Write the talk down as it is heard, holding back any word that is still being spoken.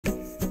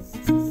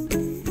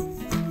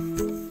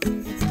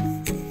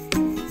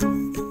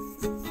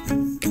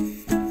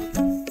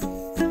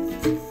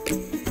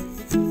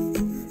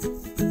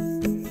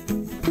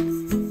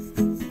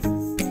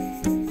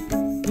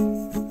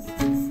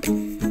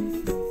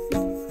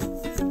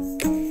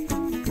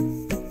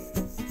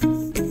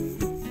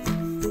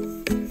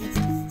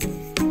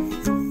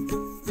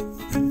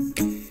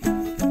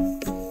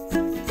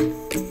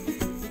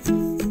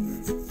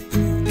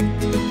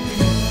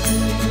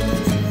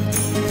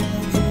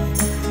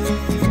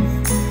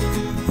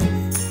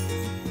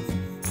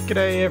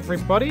G'day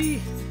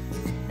everybody,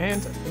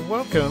 and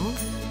welcome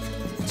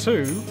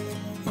to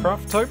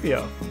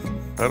Craftopia.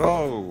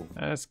 Hello.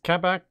 As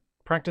Capac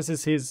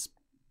practices his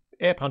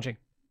air punching.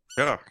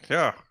 Yeah.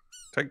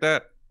 Take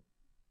that.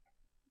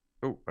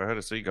 Oh, I had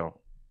a seagull.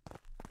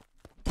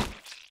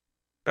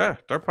 Ah,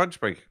 don't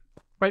punch me.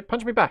 Wait,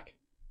 punch me back.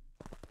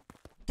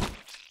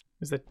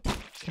 Is that...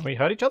 Can we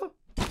hurt each other?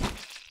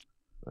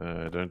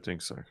 I don't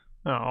think so.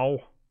 Oh.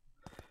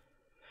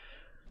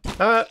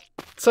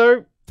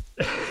 So...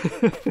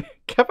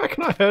 Capac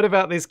and I heard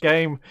about this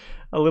game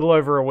a little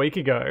over a week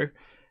ago,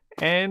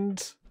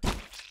 and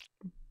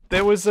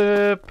there was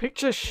a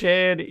picture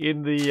shared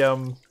in the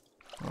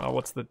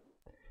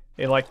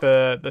in like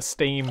the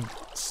Steam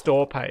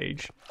store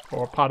page,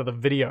 or part of the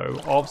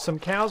video, of some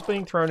cows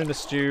being thrown in a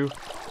stew.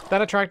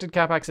 That attracted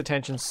Capac's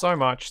attention so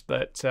much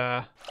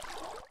that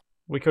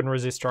we couldn't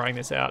resist trying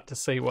this out to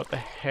see what the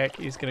heck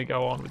is going to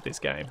go on with this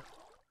game.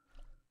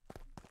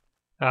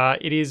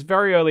 It is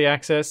very early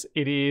access.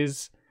 It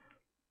is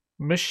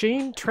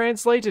machine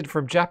translated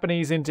from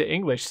Japanese into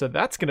English, so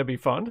that's going to be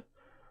fun.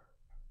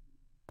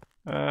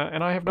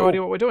 And I have no idea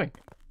what we're doing.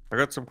 I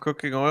got some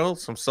cooking oil,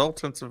 some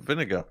salt, and some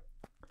vinegar.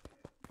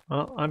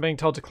 Well, I'm being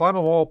told to climb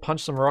a wall,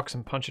 punch some rocks,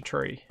 and punch a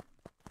tree.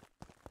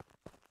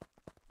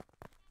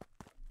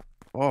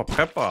 Oh,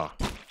 pepper.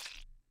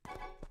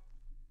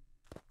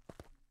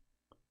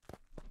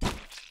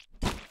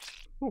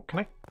 Oh, can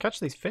I catch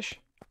these fish?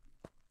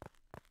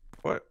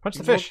 What? Punch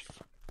the fish.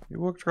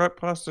 You walked right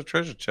past the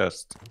treasure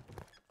chest.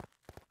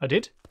 I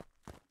did?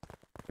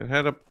 It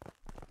had a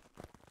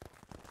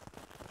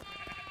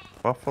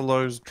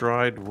buffalo's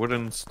dried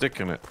wooden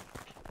stick in it.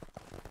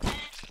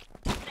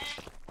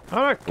 Oh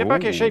no, get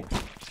back here, sheep.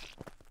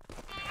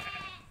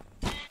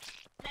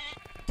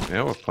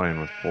 Now we're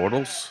playing with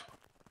portals.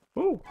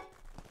 Ooh.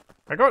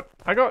 I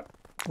got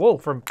wool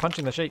from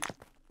punching the sheep.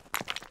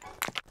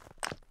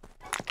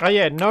 Oh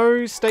yeah,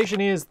 no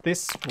stationeers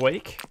this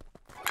week,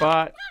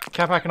 but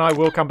Capac and I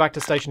will come back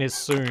to stationeers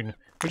soon.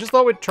 We just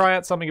thought we'd try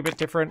out something a bit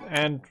different,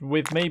 and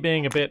with me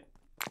being a bit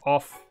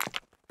off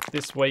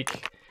this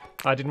week,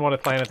 I didn't want to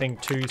play anything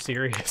too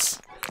serious.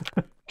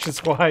 Which is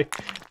why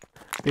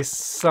this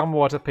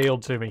somewhat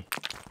appealed to me.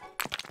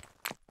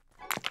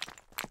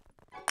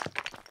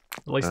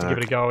 At least to give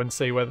it a go and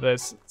see whether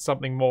there's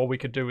something more we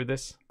could do with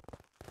this.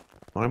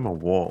 Climb a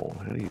wall.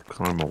 How do you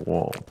climb a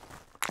wall?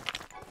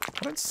 I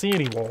don't see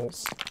any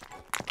walls.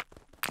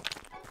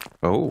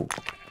 Oh.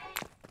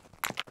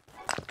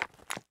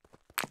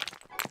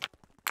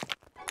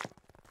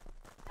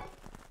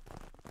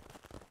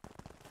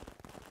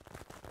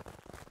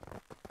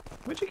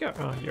 Where'd you go?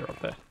 Oh, you're up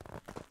there.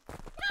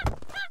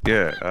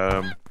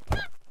 Yeah,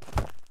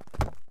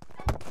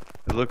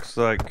 it looks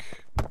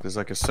like there's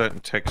like a certain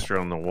texture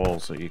on the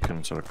walls that you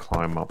can sort of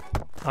climb up.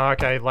 Oh,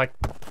 okay, like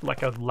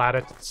a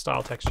ladder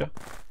style texture.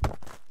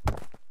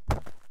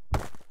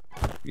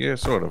 Yeah,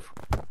 sort of.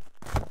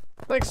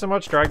 Thanks so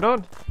much,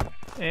 Dragnon.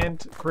 And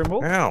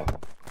Grimwolf. Ow!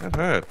 That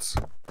hurts.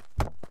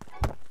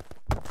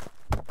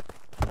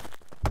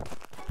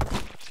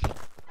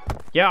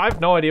 Yeah, I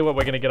have no idea what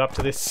we're going to get up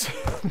to this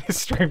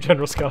this stream,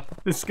 General Scott.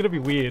 This is going to be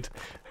weird.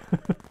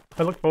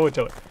 I look forward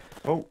to it.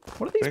 Oh,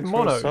 what are these thanks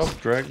monos? For the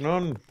sub,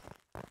 Dragnon.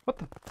 What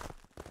the?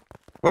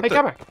 What hey, the?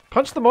 Capac,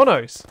 punch the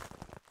monos.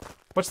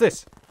 What's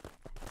this?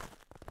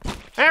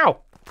 Ow!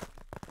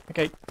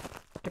 Okay,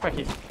 get back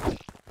here.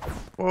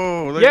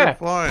 Whoa, they go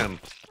flying.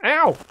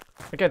 Ow!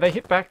 Okay, they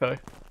hit back though.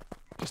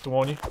 Just to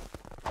warn you.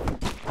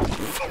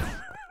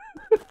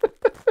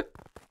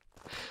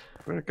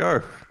 Where'd it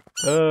go?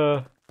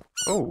 Oh.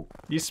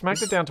 You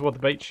smacked it down toward the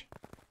beach.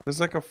 There's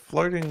like a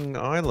floating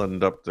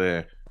island up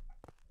there.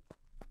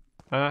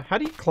 How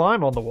do you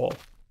climb on the wall?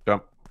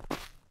 Jump.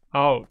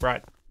 Oh,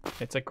 right.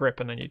 It's a grip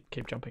and then you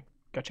keep jumping.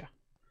 Gotcha.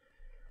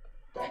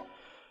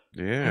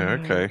 Yeah,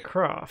 okay.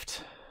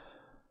 Craft.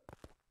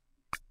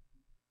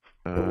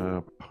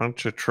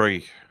 Punch a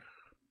tree.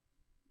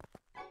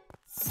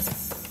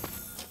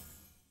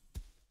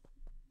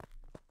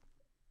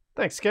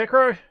 Thanks,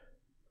 Scarecrow.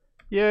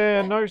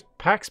 Yeah, no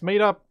packs,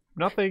 meetup,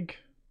 nothing.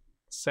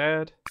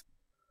 Sad.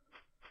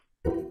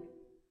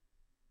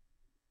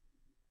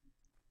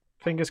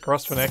 Fingers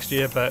crossed for next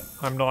year, but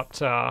I'm not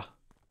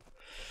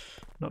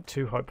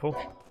too hopeful.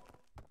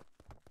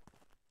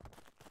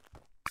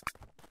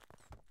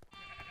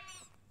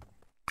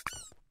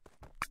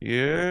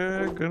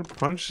 Yeah, gonna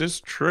punch this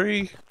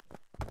tree.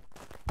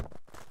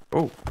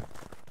 Oh.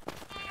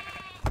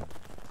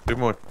 Do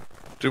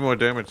more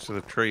damage to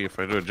the tree if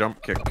I do a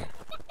jump kick.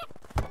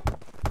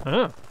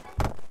 Ah.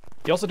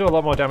 You also do a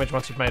lot more damage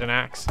once you've made an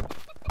axe.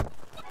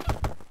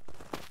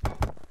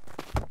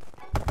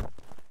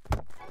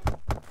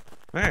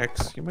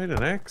 Axe? You made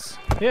an axe?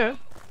 Yeah.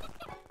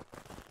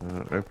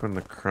 Open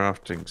the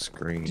crafting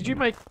screen. Did you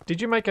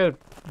make a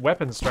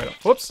weapon straight up?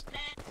 Whoops!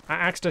 I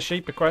axed a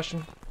sheep a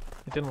question.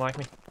 It didn't like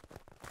me.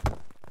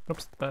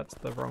 Oops, that's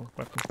the wrong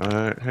weapon.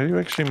 How do you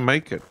actually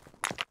make it?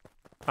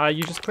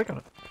 You just click on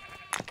it.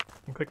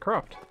 And click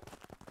craft.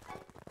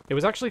 It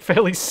was actually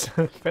fairly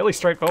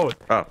straightforward.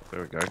 Oh,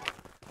 there we go.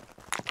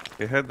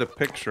 It had the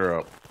picture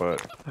up,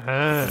 but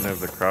Ah. didn't have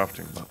the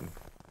crafting button.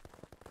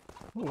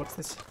 Ooh, what's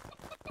this?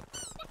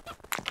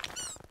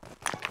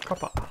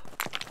 Copper.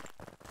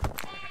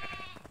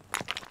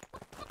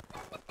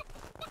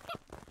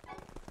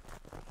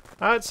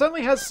 It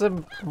certainly has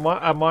some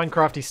a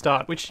Minecrafty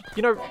start, which,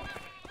 you know,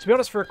 to be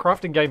honest, for a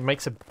crafting game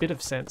makes a bit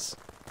of sense.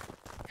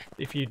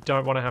 If you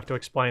don't want to have to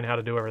explain how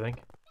to do everything.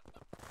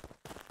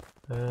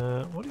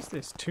 What is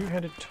this?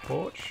 Two-handed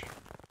torch?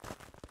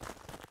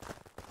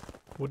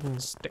 Wooden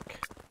stick.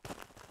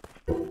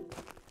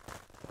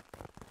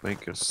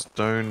 Make a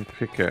stone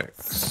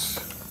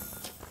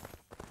pickaxe.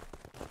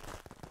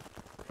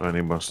 I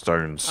need more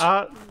stones.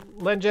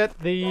 Lenjet,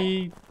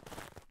 the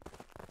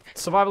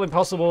Survival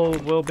Impossible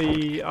will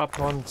be up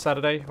on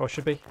Saturday, or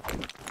should be.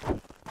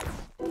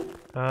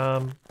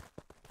 Oh,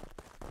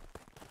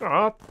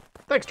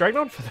 thanks,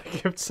 Dragnon, for the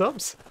gift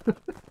subs.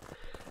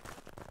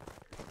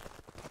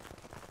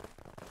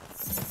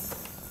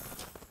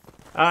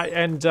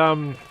 And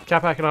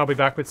Capac and I will be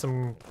back with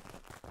some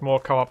more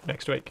co-op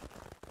next week.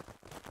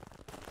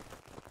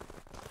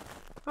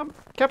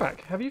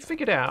 Capac, have you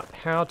figured out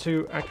how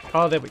to...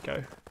 Oh, there we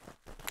go.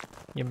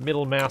 Your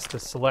middle mouse to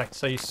select,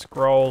 so you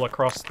scroll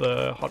across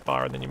the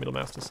hotbar and then your middle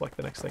mouse to select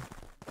the next thing.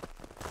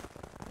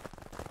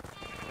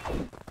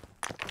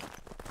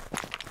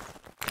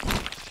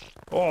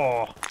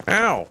 Oh!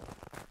 Ow!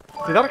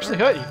 Did that actually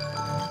hurt you?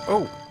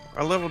 Oh,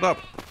 I leveled up.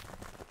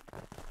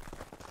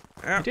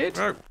 Ow, You did?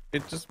 No,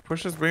 it just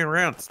pushes me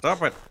around.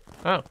 Stop it.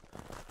 Oh.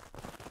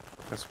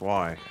 That's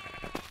why.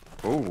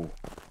 Oh.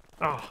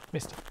 Oh,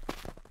 missed it.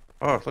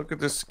 Oh, look at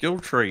this skill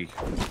tree.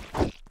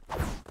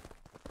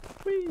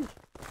 Whee!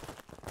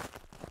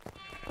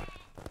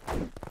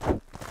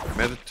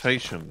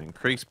 Meditation.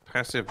 Increase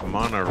passive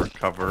mana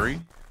recovery.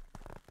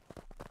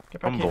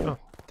 Get back here. Humble. Oh,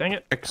 dang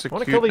it.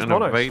 Execute kill these an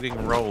monos.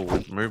 evading roll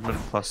with movement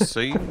plus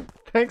C.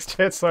 Thanks,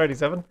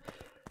 Jet87.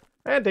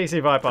 And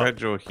DC Viper.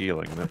 Gradual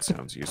healing. That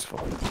sounds useful.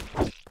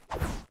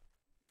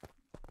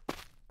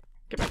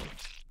 Get back here.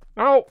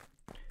 Oh!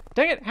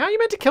 Dang it, how are you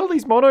meant to kill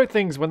these mono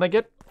things when they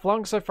get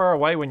flung so far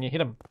away when you hit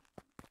them?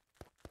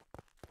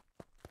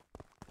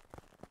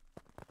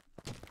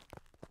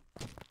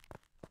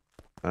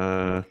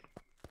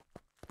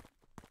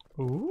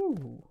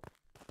 Ooh.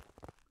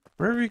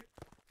 Where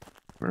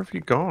have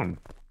you gone?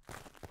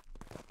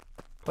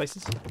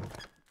 Places.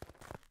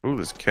 Ooh,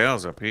 there's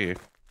cows up here.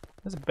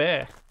 There's a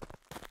bear.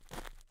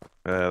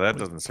 That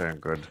doesn't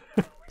sound good.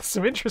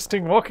 Some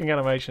interesting walking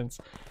animations.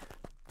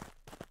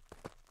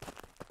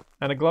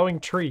 And a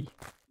glowing tree.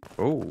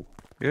 Oh,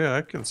 yeah,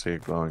 I can see a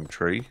glowing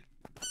tree.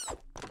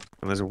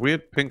 And there's a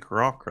weird pink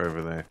rock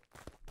over there.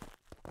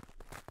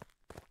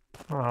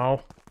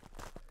 Oh.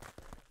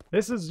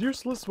 This is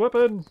useless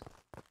weapon.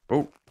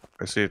 Oh,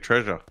 I see a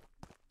treasure.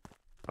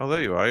 Oh,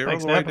 there you are. You're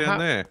Thanks, all the way Nab. down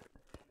there.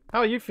 How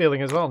are you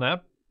feeling as well,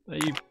 Nab? Are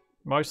you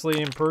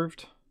mostly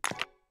improved?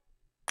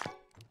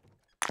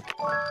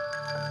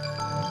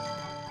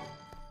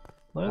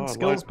 Learn Oh,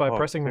 skills by Lightpop,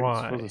 pressing thanks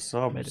Y. for the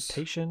subs.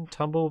 Meditation,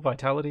 tumble,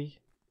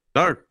 vitality.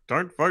 No,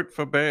 don't vote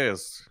for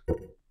bears.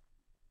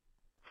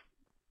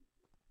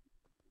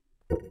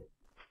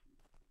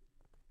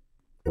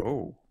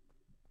 Oh.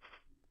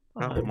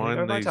 Can't I'm gonna mind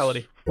go these.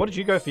 vitality. What did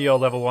you go for your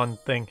level 1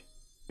 thing?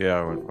 Yeah,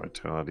 I went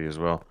vitality as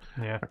well.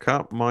 Yeah. I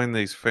can't mine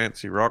these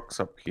fancy rocks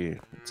up here.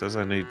 It says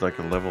I need like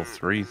a level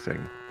 3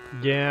 thing.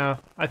 Yeah.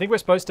 I think we're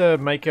supposed to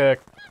make a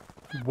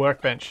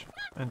workbench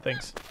and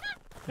things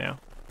now.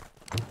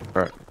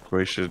 Alright,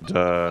 we should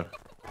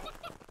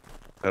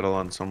settle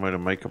on somewhere to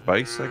make a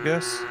base, I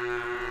guess.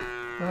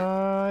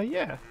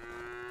 Yeah.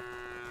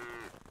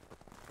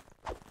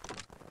 Do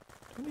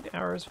I need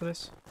arrows for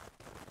this?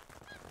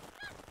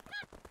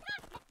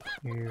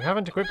 You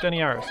haven't equipped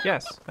any arrows.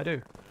 Yes, I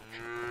do.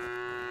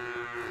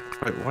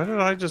 Wait, why did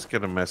I just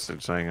get a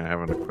message saying I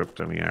haven't equipped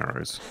any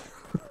arrows?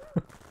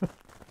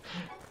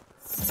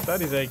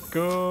 That is a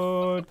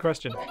good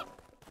question.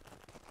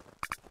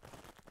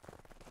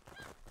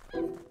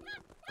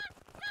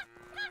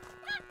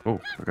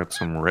 Oh, I got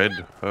some red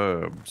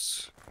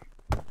herbs.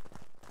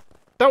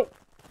 Oh!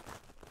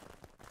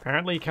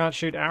 Apparently you can't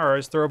shoot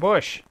arrows through a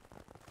bush.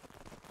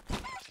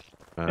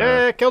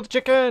 Yeah, killed the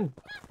chicken!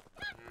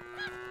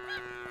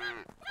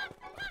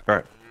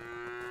 Alright.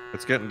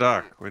 It's getting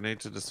dark. We need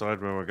to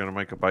decide where we're going to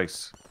make a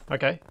base.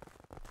 Okay.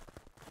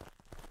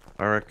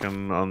 I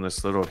reckon on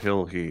this little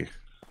hill here.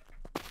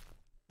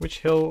 Which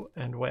hill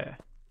and where?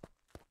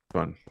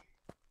 One.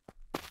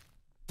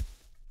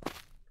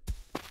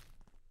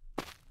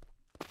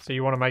 So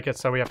you want to make it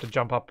so we have to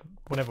jump up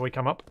whenever we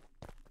come up?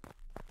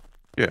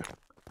 Yeah.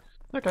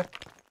 Okay.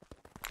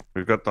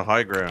 We've got the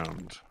high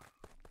ground.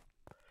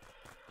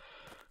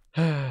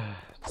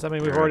 Does that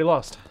mean we've already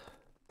lost?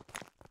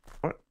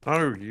 What?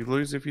 No, you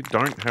lose if you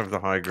don't have the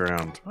high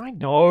ground. I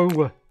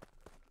know!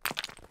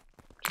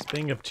 Just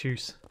being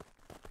obtuse.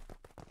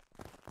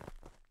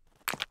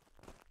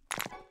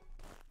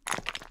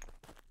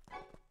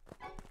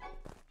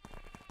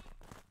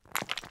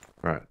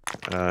 Right.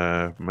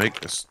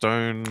 Make a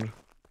stone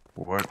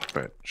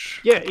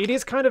workbench. Yeah, it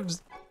is kind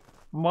of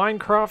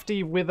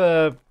Minecrafty with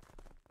a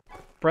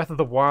Breath of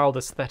the Wild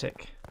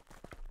aesthetic.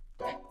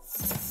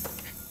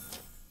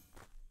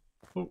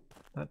 Ooh,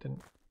 that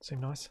didn't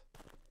seem nice.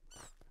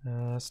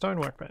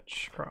 Stone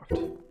workbench craft.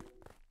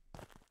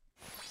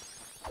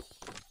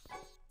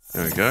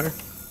 There we go.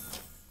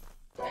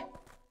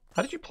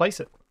 How did you place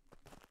it?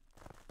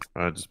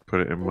 I just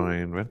put it in my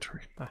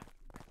inventory. Ah.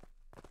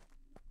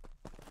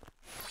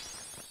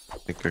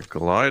 Like a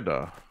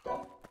glider.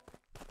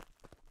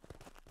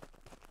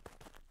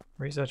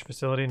 Research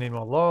facility, need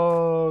more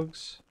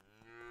logs.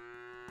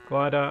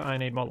 Glider, I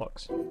need more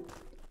logs.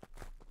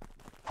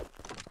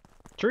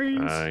 Trees!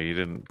 You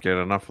didn't get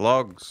enough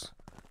logs.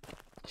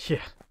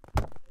 Yeah.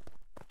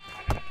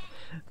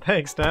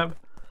 Thanks, Dab.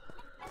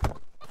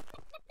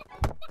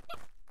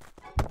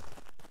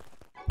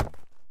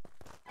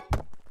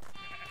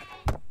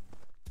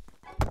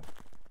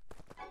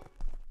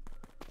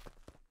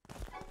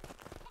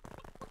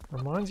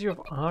 Reminds you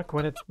of Ark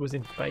when it was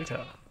in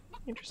beta.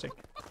 Interesting.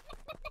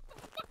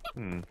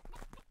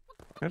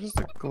 How does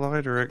the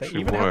glider They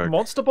actually even work? have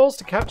monster balls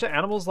to capture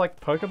animals like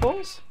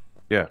Pokeballs?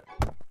 Yeah.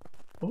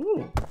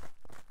 Ooh.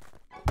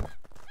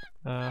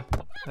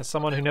 As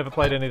someone who never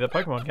played any of the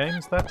Pokemon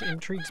games, that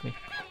intrigues me.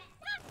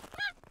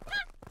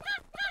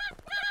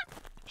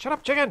 Shut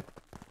up, chicken!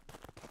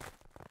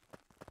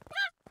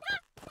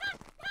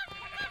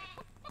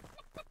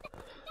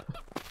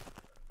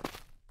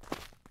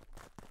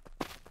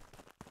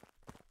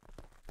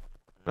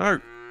 No!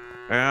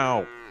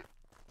 Ow!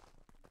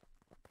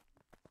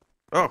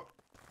 Oh!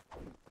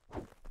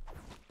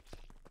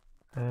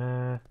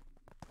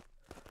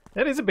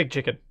 It is a big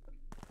chicken.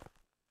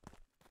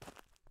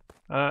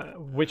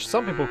 Which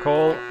some people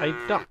call a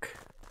duck.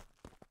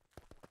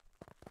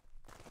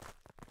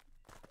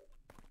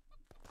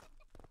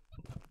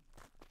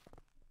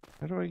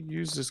 How do I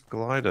use this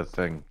glider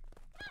thing?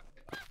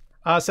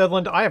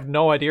 Sutherland, I have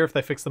no idea if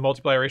they fixed the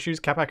multiplayer issues.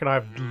 Capac and I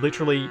have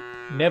literally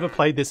never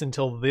played this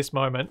until this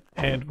moment,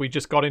 and we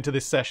just got into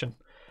this session.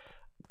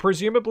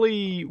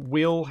 Presumably,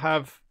 we'll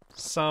have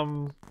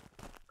some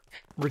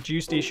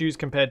reduced issues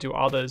compared to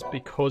others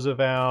because of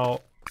our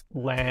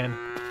LAN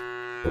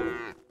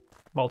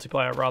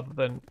multiplayer rather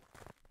than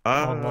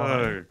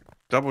online.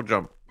 Double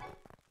jump.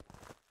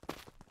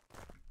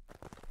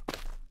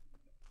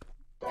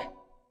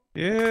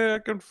 Yeah, I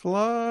can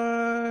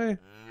fly.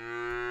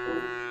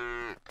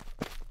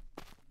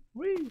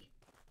 Whee!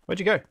 Where'd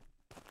you go?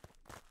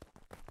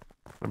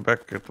 I'm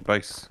back at the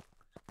base.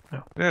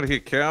 Oh. Get out of here,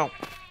 cow.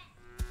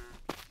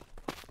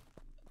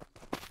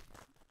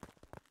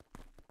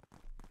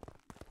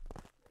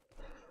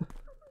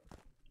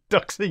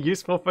 Ducks are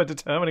useful for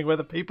determining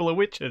whether people are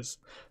witches.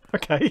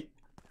 Okay.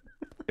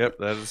 Yep,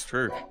 that is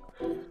true.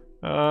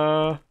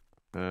 Learn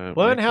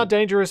how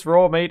dangerous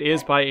raw meat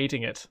is by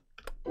eating it.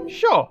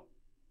 Sure.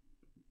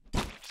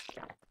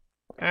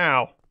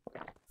 Ow.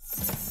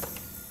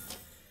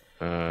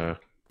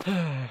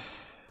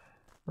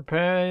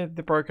 Repair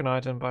the broken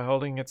item by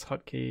holding its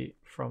hotkey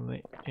from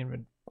the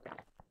inventory.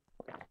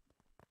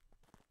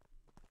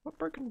 What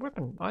broken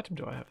weapon item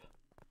do I have?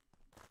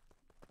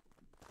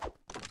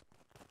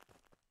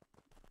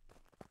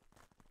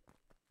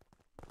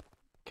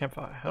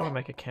 Campfire. How do I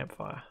make a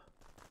campfire?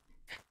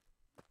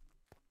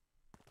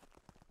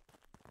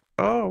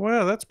 Oh,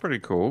 wow, that's pretty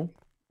cool.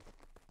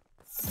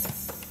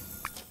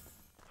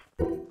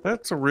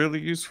 That's a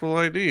really useful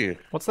idea.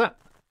 What's that?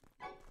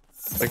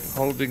 Like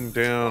holding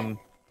down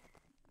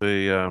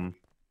the,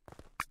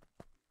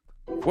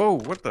 Whoa,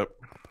 what the...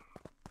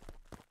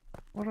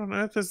 What on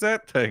earth is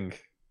that thing?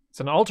 It's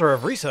an altar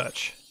of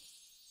research.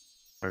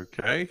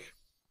 Okay.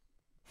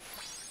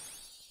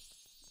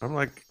 I'm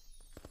like,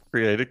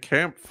 create a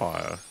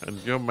campfire, and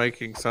you're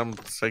making some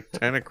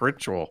satanic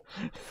ritual.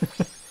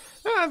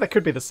 That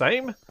could be the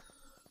same.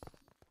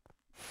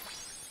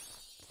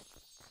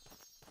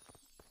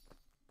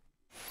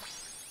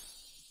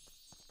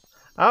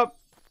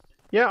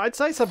 Yeah, I'd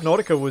say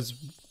Subnautica was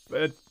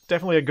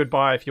definitely a good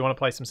buy if you want to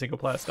play some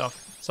single-player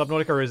stuff.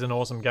 Subnautica is an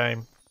awesome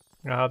game.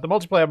 The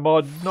multiplayer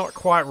mod, not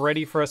quite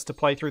ready for us to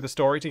play through the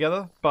story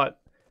together, but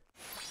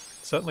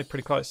certainly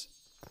pretty close.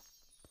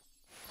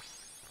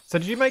 So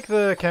did you make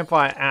the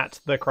campfire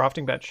at the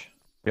crafting bench?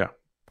 Yeah.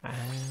 I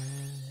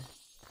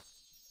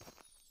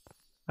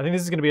think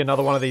this is going to be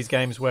another one of these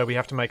games where we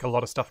have to make a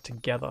lot of stuff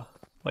together.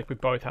 Like, we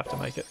both have to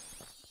make it.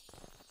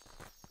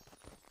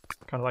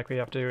 Kind of like we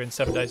have to in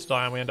 7 Days to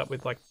Die, and we end up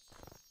with, like,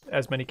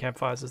 as many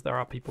campfires as there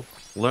are people.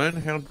 Learn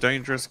how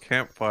dangerous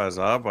campfires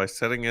are by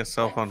setting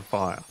yourself on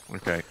fire.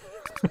 Okay.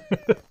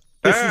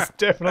 This is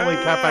definitely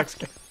Capac's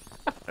game.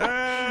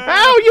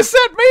 Ow, you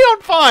set me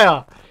on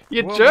fire!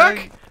 You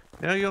jerk!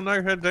 Now you'll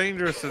know how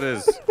dangerous it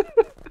is.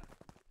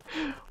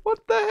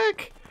 What the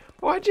heck?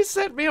 Why'd you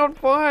set me on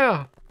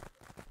fire?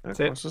 I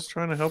was just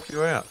trying to help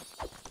you out.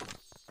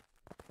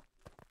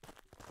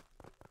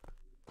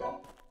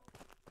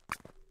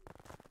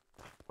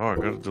 Oh, I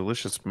got a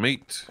delicious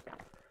meat.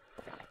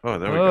 Oh,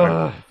 there we go.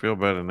 I feel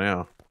better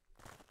now.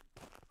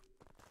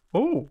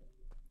 Ooh.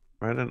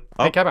 Right, an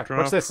Hey, Capac, watch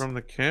updraft this. from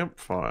the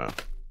campfire.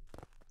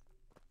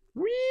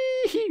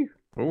 Whee!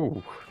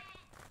 Ooh.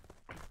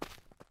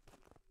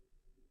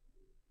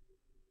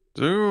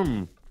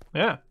 Zoom.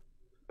 Yeah.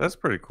 That's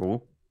pretty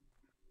cool.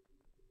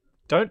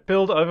 Don't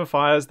build over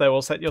fires, they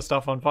will set your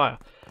stuff on fire.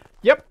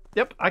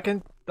 Yep, I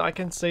can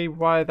see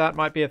why that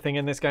might be a thing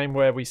in this game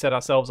where we set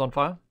ourselves on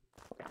fire.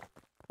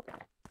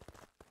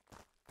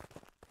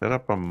 Set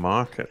up a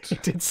market.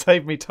 It did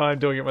save me time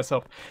doing it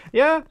myself.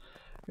 Yeah,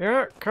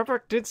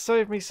 Capac did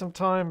save me some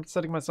time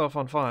setting myself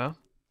on fire.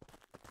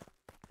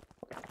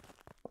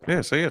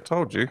 Yeah, see, I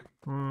told you.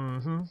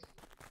 Mm-hmm.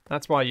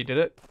 That's why you did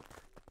it.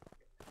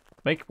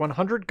 Make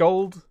 100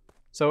 gold.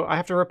 So I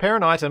have to repair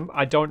an item.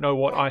 I don't know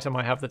what item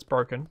I have that's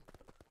broken.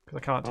 Because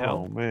I can't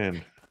tell. Oh,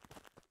 man.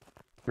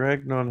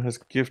 Dragnon has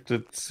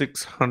gifted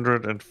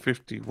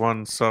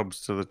 651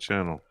 subs to the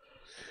channel.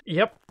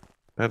 Yep.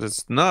 That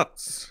is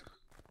nuts.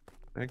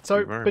 Thank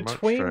you very much,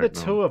 between the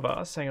Dragnon. two of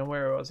us, hang on,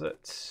 where was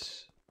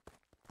it?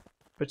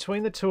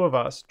 Between the two of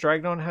us,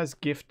 Dragnon has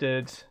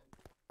gifted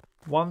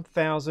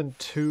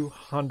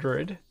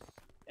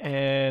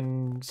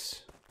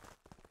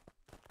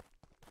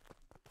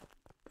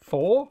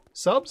 1,204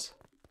 subs?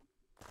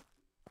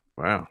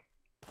 Wow.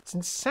 It's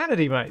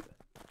insanity, mate.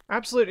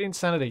 Absolute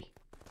insanity.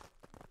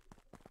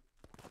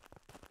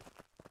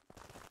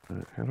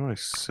 How do I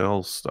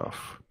sell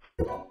stuff?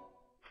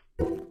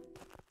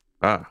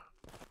 Ah.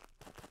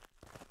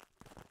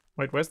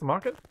 Wait, where's the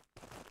market?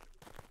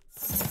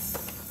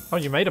 Oh,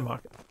 you made a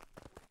market.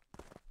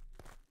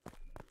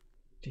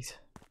 Jeez.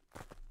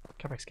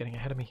 Capac's getting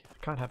ahead of me. I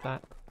can't have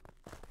that.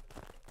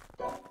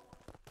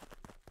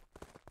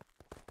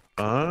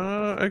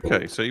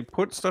 Okay. So you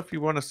put stuff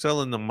you want to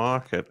sell in the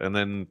market, and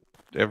then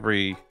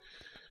every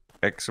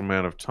X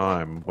amount of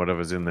time,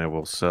 whatever's in there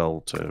will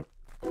sell to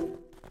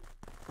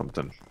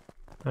something.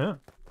 Yeah.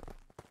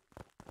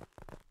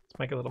 Let's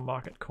make a little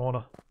market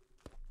corner.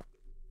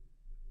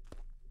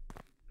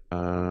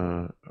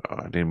 I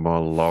need more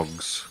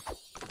logs.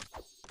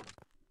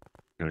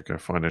 Gotta go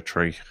find a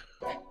tree.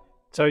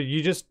 So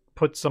you just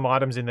put some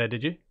items in there,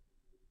 did you?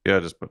 Yeah, I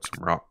just put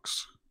some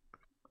rocks.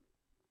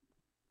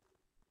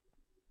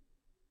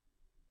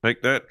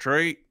 Take that,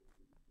 tree.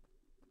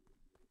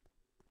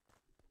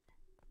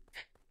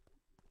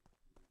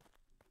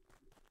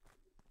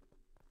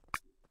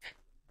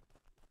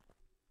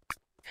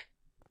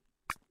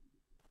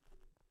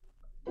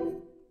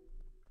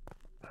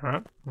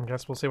 Alright, I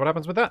guess we'll see what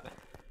happens with that.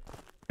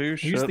 Two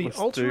Use the shirtless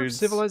altar of dudes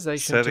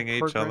civilization setting to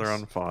each other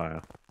progress. on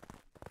fire.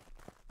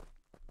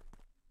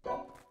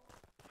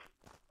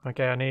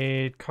 Okay, I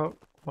need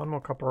one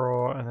more copper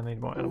ore and then I need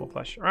more animal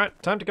flesh.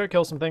 Alright, time to go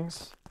kill some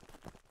things.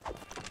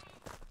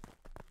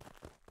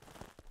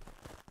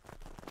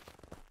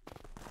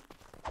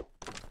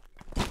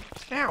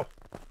 Ow!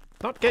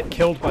 Not get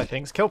killed by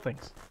things, kill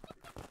things.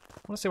 I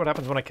want to see what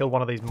happens when I kill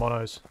one of these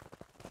monos.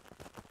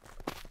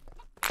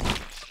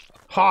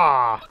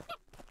 Ha!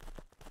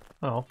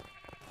 Oh.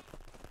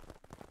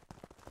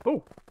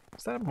 Oh,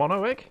 is that a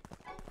mono egg?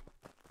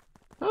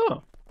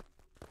 Oh.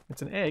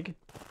 It's an egg.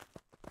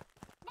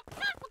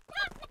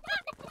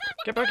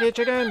 Get back here,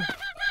 chicken!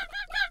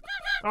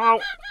 Oh!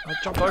 I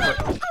jumped over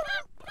it.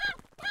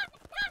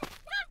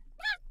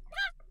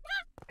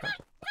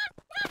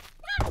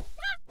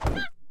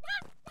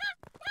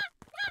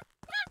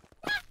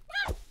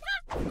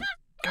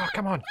 Oh,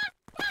 come on!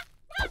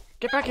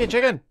 Get back here,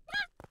 chicken!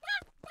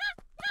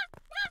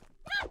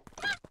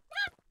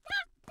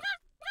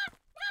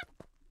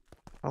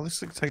 Oh, this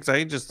thing takes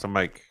ages to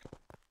make.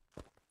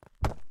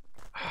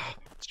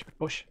 Stupid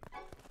bush.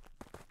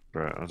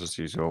 Right, I'll just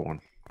use your one.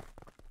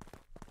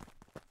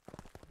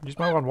 Use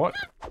my one, what?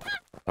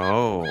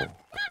 Oh.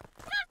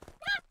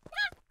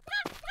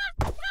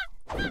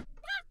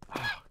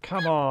 Oh,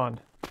 come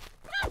on.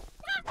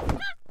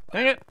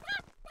 Dang it!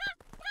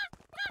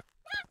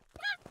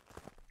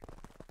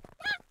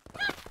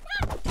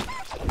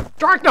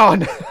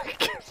 Dragnon!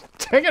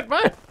 Dang it,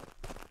 man!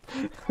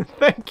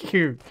 Thank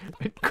you!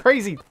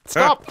 Crazy!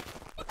 Stop!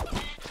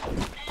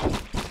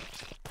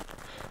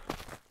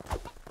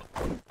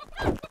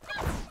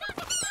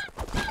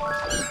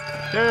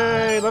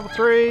 Yay! Level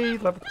 3!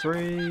 Level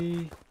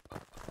 3!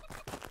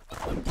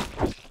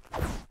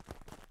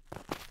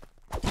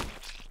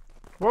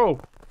 Whoa! Is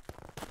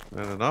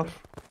that enough?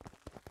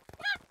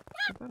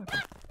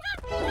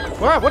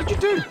 Wow, what did you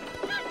do?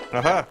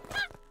 Aha!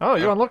 Oh,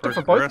 you unlocked it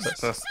for both of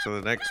Progressed us. us to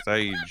the next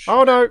stage.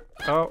 Oh no!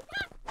 Oh.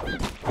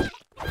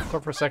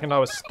 Thought for a second I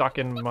was stuck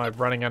in my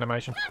running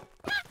animation.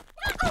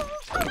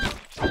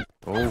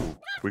 Oh,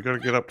 we gotta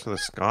get up to the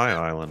Sky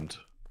Island.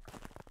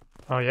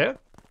 Oh yeah?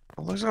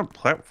 Oh, those aren't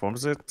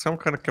platforms, they're some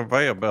kind of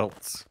conveyor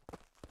belts.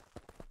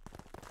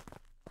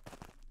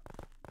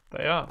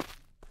 They are.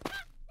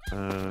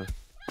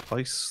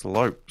 Place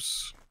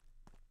slopes.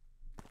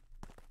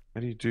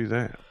 How do you do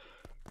that?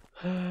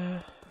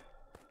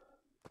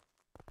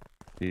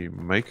 You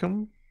make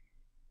them?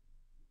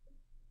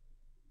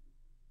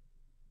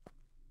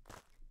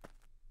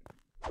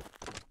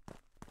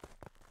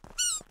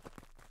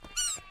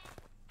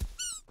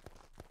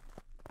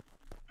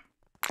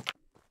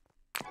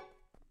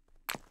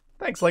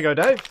 Thanks, Lego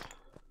Dave.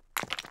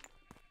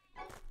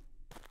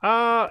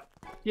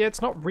 yeah,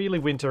 it's not really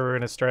winter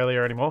in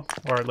Australia anymore,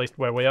 or at least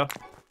where we are.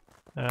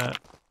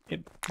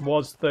 It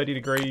was 30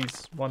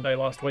 degrees one day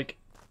last week.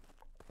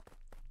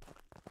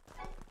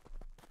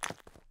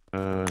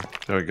 There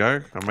we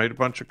go. I made a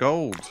bunch of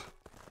gold.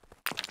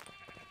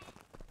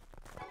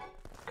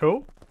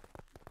 Cool.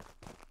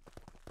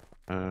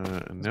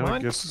 And now I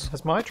guess...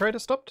 Has my trader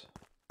stopped?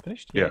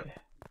 Finished? Yeah.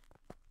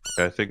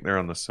 I think they're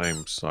on the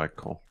same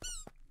cycle.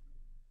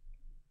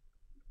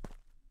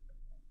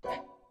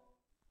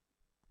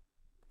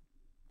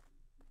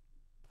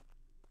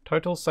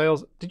 Total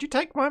sales. Did you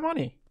take my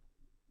money?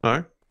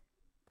 No.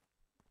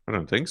 I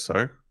don't think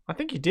so. I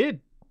think you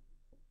did.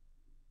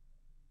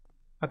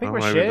 I think Oh, we're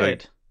maybe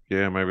shared.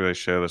 Yeah, maybe they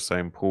share the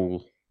same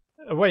pool.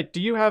 Wait,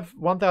 do you have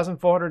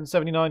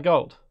 1,479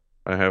 gold?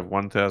 I have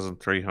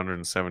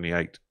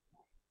 1,378.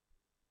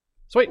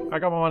 Sweet, I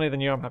got more money than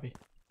you, I'm happy.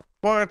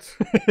 What?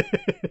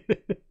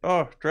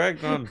 Oh,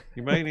 Dragnon,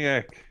 you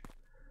maniac.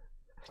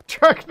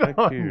 Dragnon!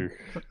 Thank you.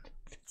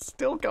 It's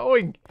still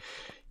going.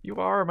 You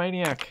are a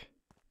maniac.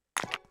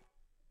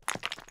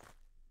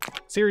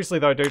 Seriously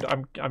though, dude,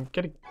 I'm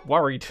getting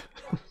worried.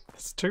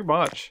 It's too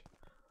much.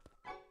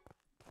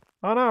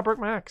 Oh no, I broke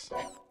my axe.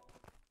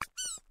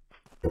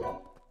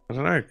 I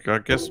don't know. I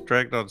guess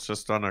Dragnon's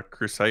just on a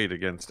crusade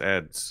against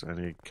ads,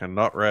 and he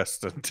cannot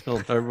rest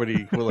until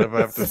nobody will ever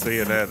have to see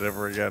an ad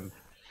ever again.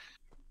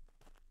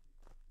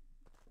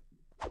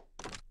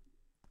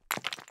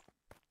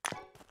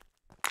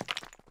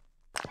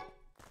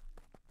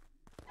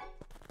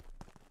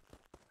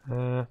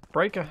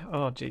 Breaker.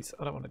 Oh jeez,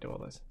 I don't want to do all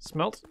those.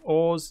 Smelt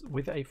ores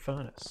with a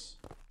furnace.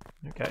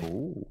 Okay.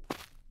 Ooh.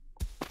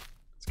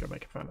 Let's go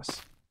make a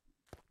furnace.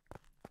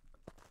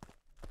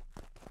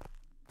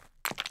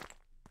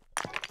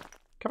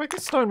 Capac,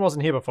 this stone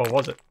wasn't here before,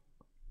 was it?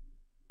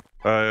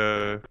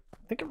 Uh.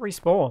 I think it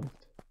respawned.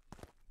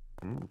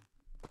 Mm.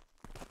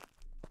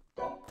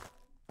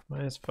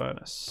 Where's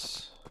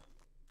furnace?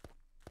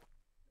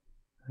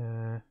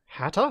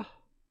 Hatter?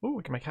 Ooh,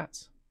 we can make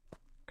hats.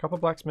 Copper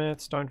blacksmith,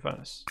 stone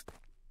furnace.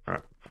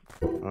 Alright.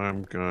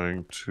 I'm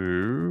going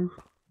to...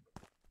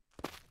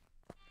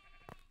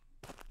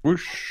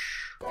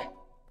 Whoosh!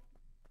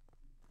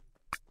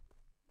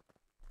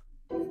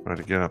 Try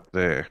to get up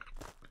there.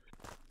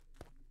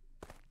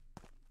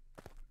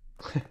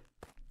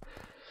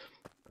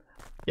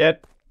 Yeah.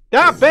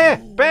 Ah, bear!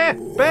 Bear!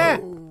 Bear!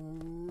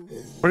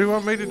 What do you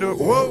want me to do?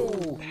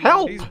 Whoa!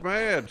 Help! He's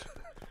mad!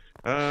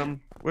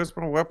 Where's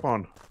my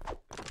weapon?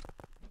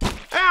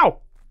 Ow!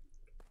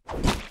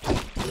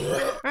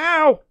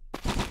 Ow!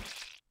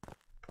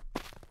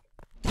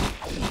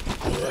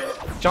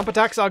 Jump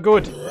attacks are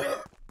good.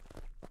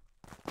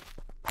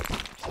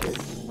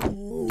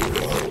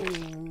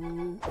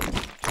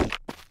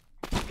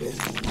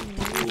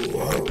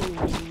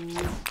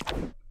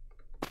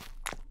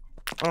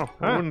 Oh,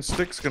 my wooden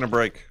stick's gonna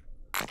break.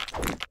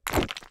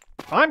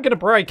 I'm gonna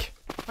break.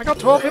 I got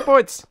 12 hit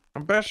points.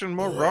 I'm bashing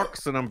more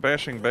rocks than I'm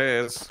bashing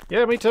bears.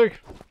 Yeah, me too.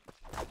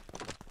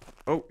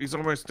 Oh, he's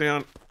almost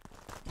down.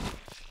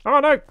 Oh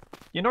no!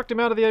 You knocked him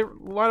out of the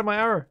line of my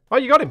arrow. Oh,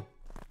 you got him.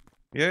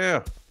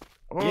 Yeah.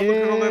 Oh, look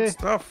at all Yeah. that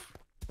stuff.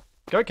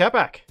 Go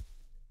Capac.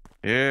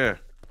 Yeah.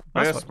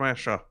 Nice Bear one.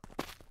 smasher.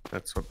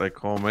 That's what they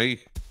call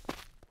me.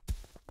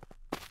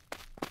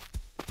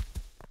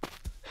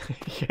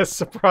 Yes,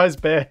 surprise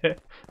bear.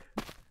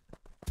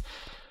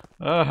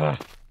 Oh,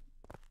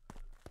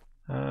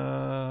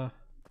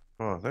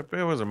 that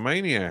bear was a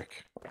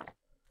maniac.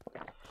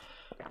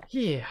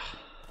 Yeah.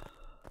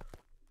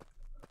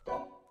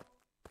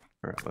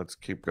 Alright, let's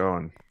keep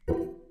going.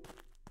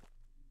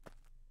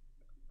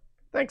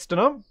 Thanks,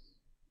 Denom.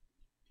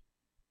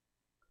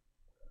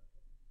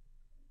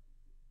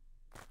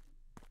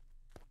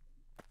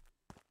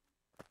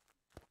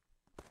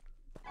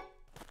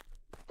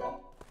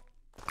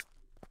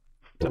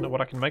 Don't know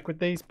what I can make with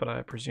these, but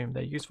I presume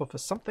they're useful for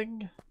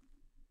something.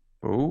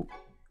 Oh.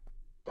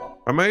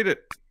 I made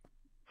it.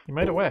 You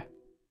made it where?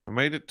 I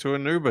made it to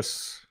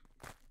Anubis.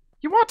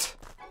 You what?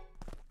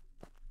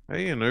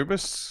 Hey,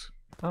 Anubis.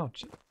 Oh,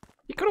 gee.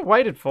 You could have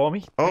waited for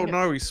me. Oh Dang it.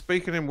 no, he's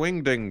speaking in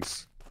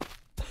wingdings.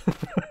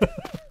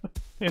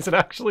 Is it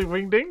actually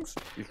wingdings?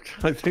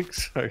 I think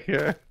so,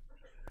 yeah.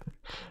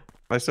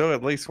 I saw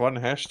at least one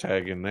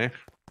hashtag in there.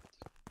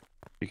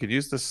 You could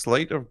use the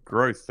slate of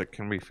growth that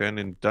can be found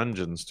in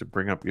dungeons to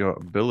bring up your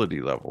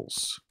ability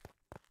levels.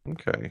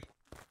 Okay.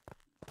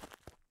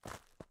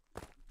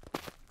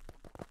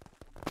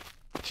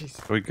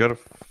 Jeez. We gotta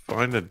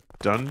find a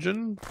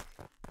dungeon?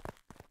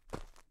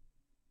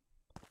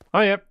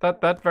 Oh, yep,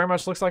 that very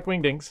much looks like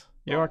wingdings.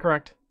 You are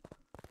correct.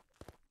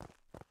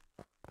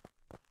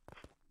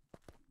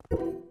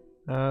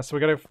 So we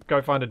gotta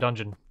go find a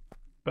dungeon.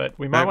 But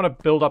we might want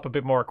to build up a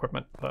bit more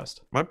equipment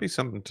first. Might be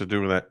something to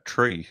do with that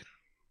tree.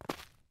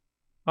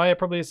 Oh yeah,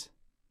 probably is.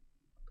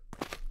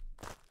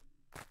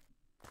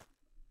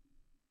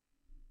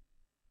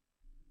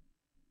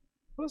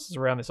 What else is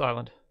around this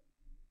island?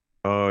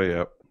 Oh, yeah.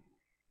 Yeah, it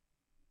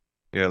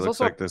There's looks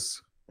also like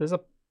this. There's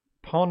a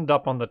pond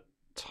up on the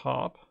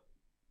top.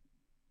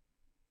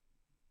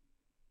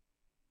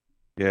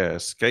 Yeah,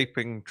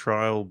 escaping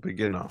trial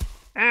beginner.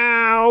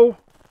 Ow!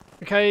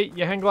 Okay,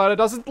 your hang glider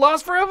doesn't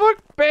last forever,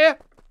 bear!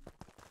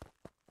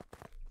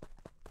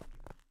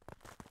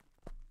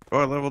 Oh,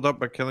 I leveled up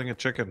by killing a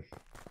chicken.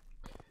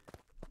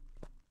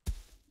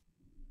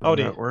 Oh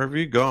dear. Where have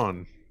you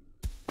gone?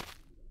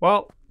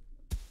 Well,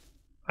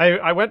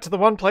 I went to the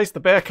one place the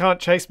bear can't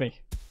chase me.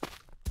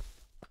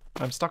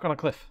 I'm stuck on a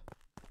cliff.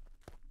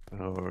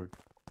 Oh,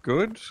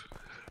 good.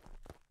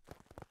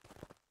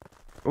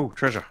 Oh,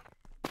 treasure.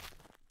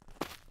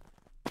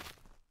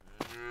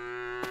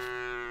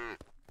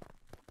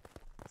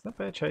 Is that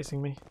bear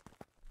chasing me?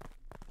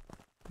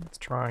 It's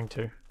trying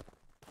to.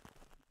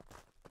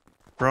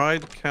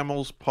 Fried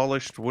camel's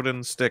polished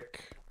wooden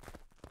stick.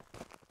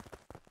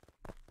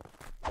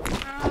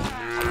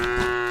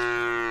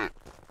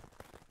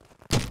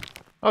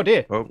 Oh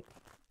dear. Oh.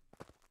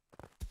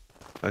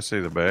 I see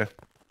the bear.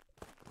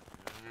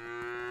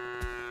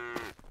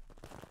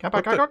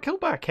 Capac, I got killed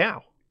by a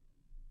cow.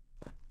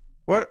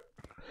 What?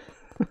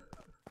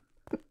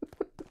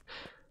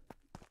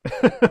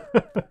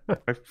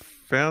 I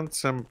found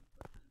some...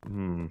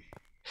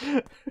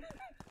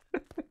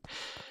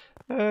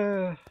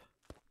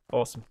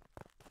 Awesome.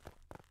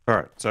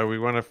 Alright, so we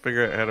want to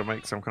figure out how to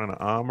make some kind of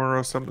armor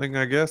or something,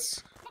 I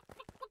guess?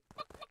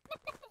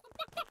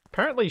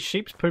 Apparently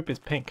sheep's poop is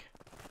pink.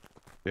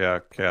 Yeah,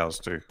 cows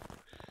do.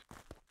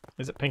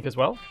 Is it pink as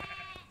well?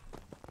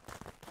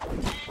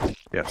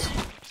 Yes.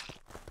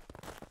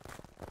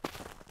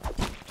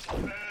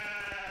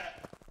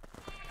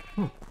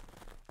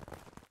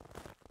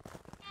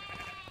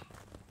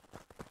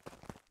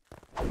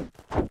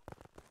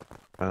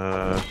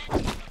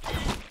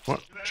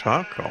 What?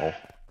 Charcoal?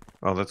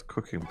 Oh, that's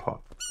cooking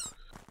pot.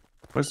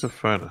 Where's the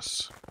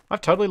furnace?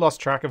 I've totally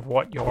lost track of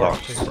what you're up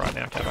to right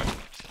now, Capac.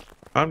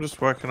 I'm just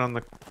working on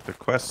the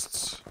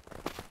quests.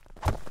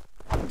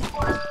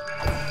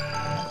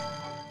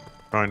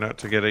 Trying not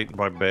to get eaten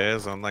by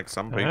bears, unlike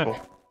some people.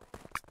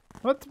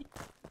 What?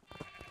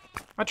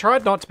 I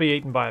tried not to be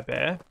eaten by a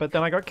bear, but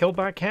then I got killed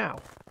by a cow.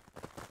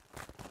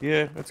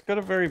 Yeah, it's got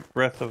a very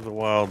Breath of the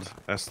Wild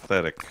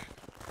aesthetic.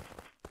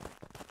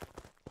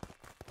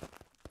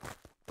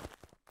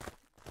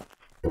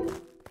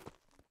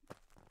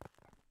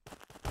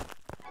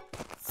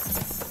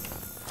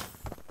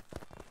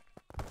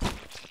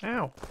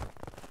 Ow.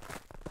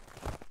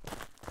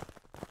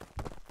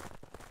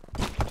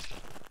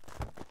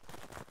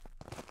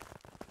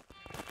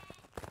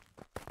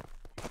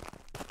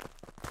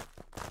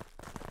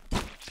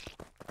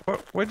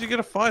 Where'd you get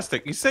a fire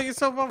stick? You set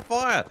yourself on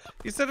fire!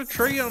 You set a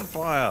tree on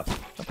fire!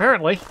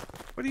 Apparently.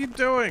 What are you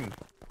doing?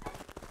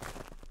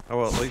 Oh,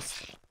 well, at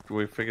least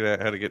we figured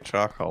out how to get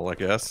charcoal, I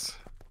guess.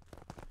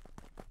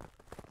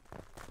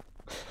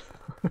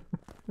 Give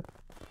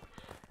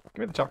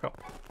me the charcoal.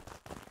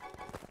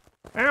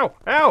 Ow!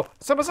 Ow!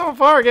 Set myself on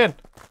fire again!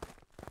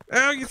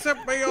 Ow, you set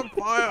me on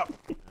fire!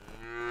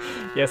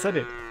 Yes, I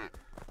did.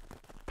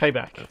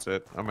 Payback. That's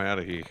it. I'm out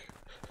of here.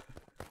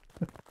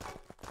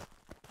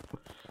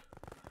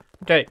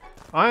 Okay,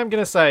 I am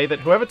going to say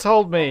that whoever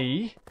told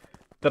me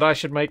that I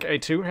should make a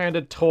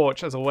two-handed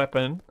torch as a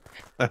weapon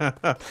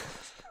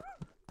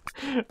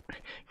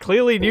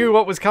clearly knew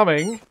what was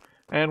coming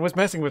and was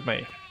messing with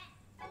me.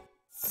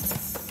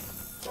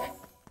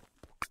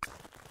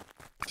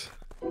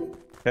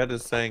 Cat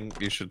is saying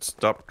you should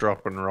stop,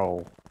 drop, and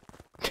roll.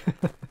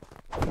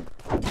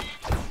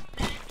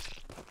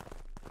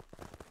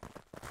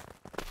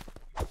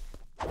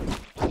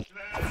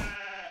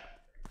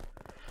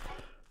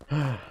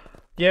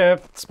 Yeah,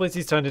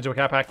 Splitsy's turned into a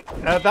Capac.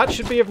 That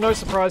should be of no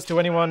surprise to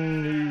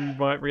anyone who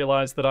might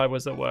realise that I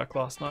was at work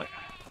last night.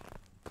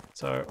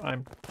 So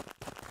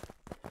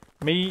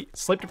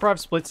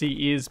sleep-deprived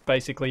Splitsy is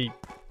basically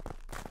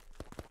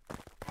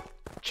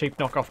cheap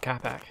knockoff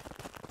Capac.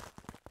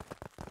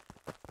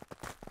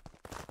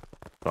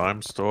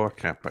 Dime store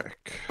Capac.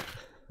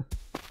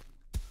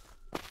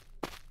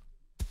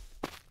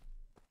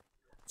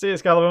 See you,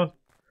 Scalabon.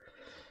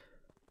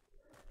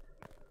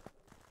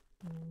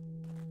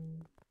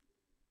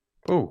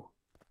 Ooh.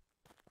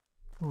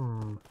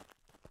 Hmm.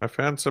 I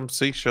found some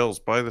seashells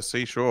by the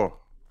seashore.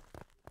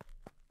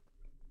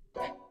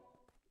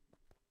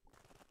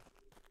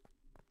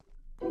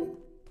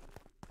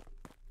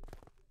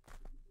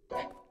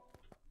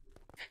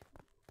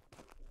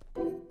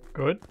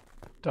 Good,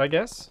 I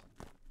guess.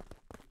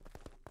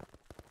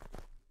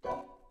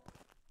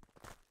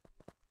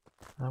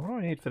 What do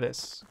I need for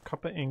this?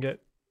 Copper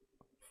ingot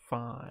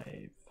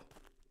 5.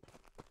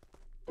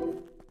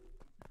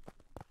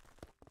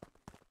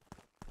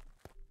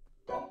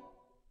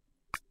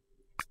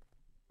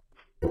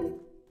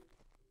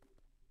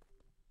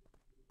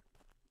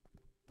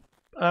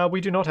 We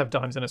do not have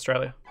dimes in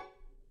Australia.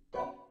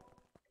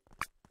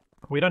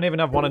 We don't even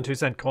have 1 and 2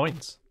 cent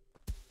coins.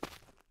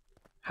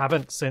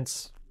 Haven't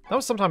since... That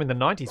was sometime in the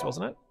 90s,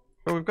 wasn't it?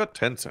 Well, we've got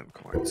 10-cent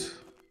coins.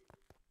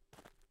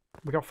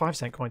 We got 5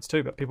 cent coins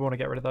too, but people want to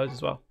get rid of those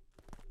as well.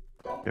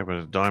 Yeah, but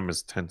a dime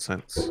is 10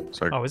 cents.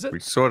 So oh, is it? We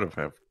sort of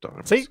have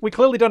dimes. See, we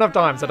clearly don't have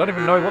dimes. I don't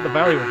even know what the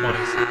value of one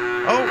is.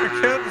 Oh, I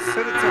can't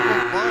set itself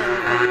on fire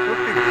like a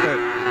cooking pit.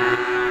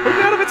 Put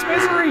it out of its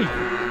misery!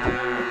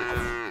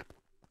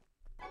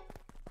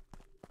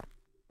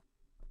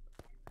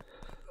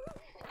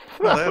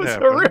 Well, that was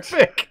happened.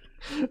 horrific!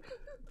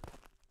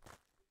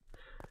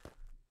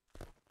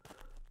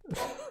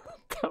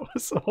 That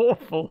was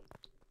awful.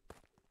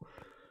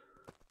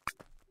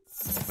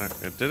 No,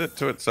 it did it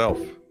to itself.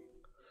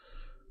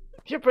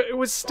 Yeah, but it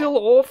was still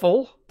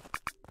awful.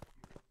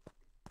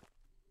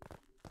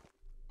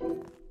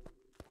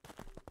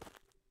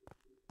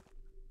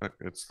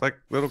 It's like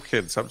little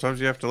kids. Sometimes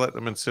you have to let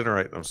them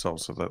incinerate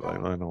themselves so that they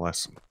learn a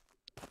lesson.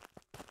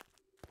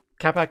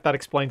 Capac, that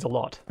explains a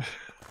lot.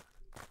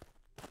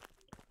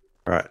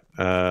 Right.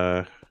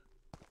 I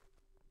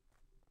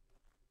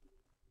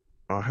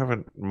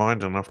haven't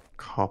mined enough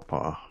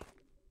copper.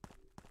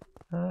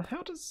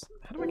 How do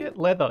I get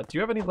leather? Do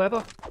you have any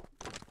leather?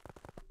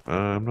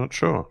 I'm not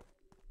sure.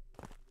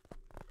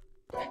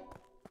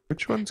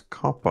 Which one's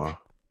copper?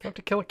 Do I have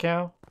to kill a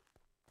cow?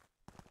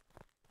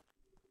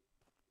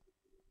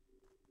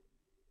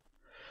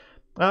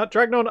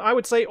 Dragnon, I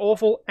would say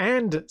awful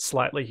and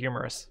slightly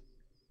humorous.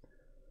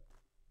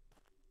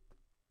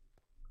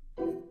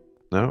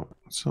 No,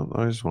 it's not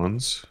those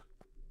ones.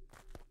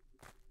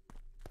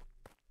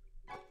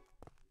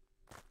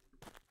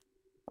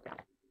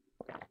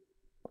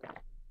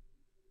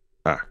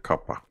 Ah,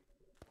 copper.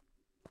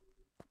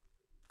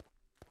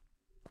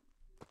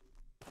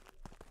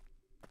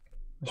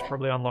 I should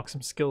probably unlock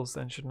some skills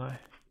then, shouldn't I?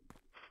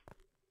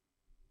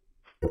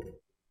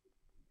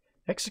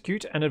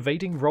 Execute an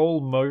evading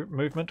roll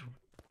movement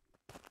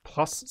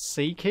plus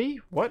C key?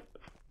 What?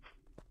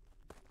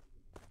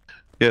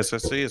 Yes, I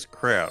see is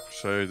crouch.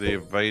 So the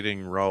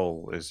evading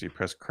roll is you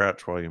press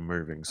crouch while you're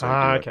moving. So you do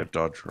like a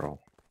dodge roll.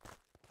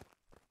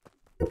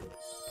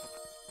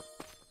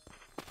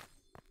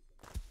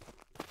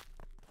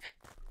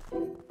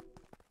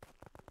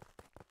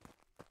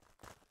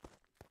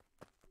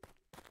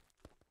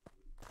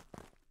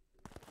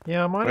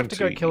 Yeah, I might have to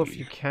go kill a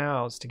few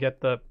cows to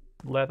get the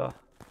leather.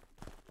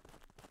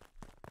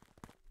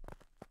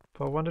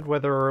 But I wondered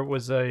whether it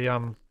was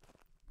a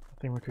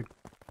thing we could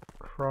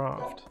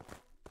craft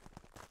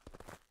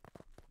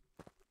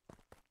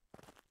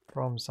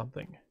from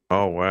something.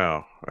 Oh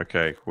wow.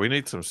 Okay, we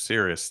need some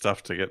serious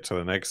stuff to get to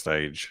the next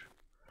stage.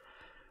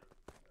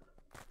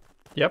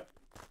 Yep.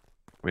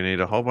 We need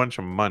a whole bunch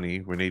of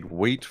money. We need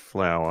wheat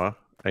flour,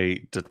 a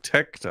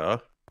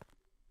detector,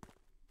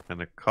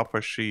 and a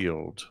copper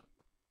shield.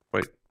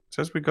 Wait, it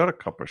says we got a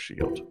copper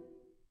shield.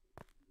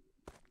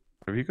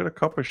 Have you got a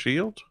copper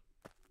shield?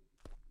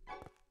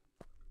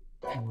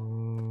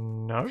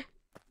 No.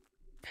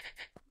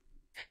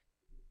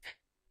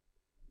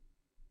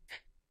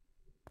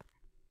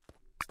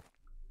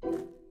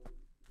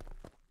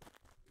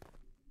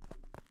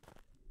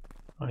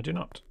 I do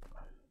not.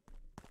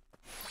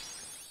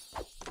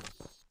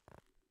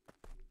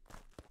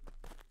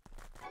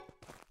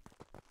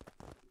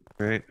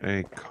 Create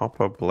a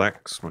copper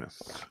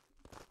blacksmith.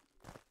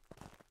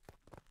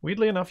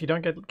 Weirdly enough, you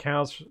don't get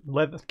cows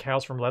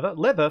from leather.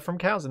 Leather from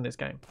cows in this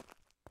game.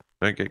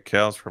 Don't get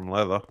cows from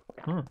leather.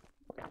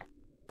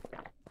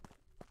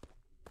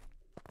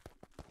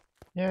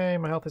 Yay,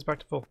 my health is back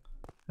to full.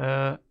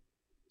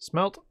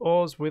 Smelt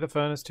ores with a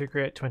furnace to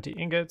create 20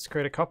 ingots.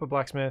 Create a copper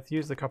blacksmith.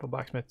 Use the copper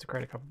blacksmith to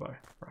create a copper bow.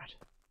 Right.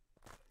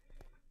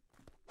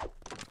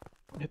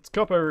 It's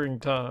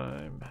coppering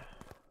time.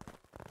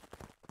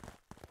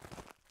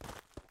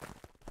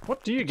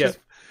 What do you get?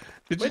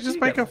 Did you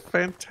just make a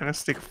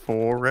Fantastic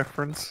Four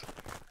reference?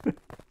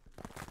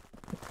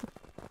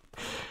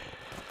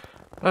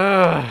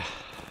 Yeah,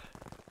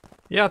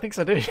 I think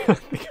so, I did. I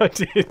think I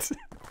did.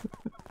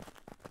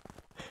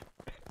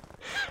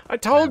 I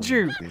told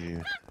you!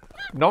 Dear.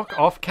 Knock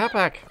off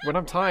Capac when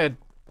I'm tired.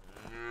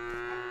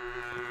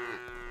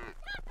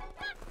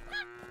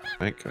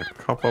 Make a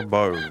copper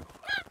bow.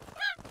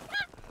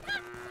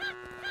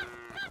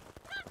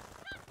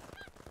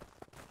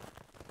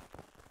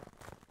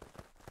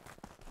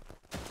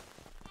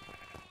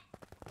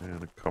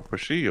 And a copper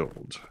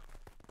shield.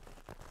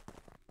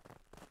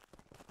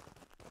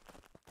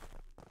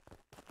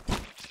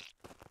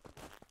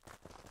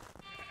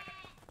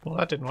 Well,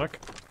 that didn't work.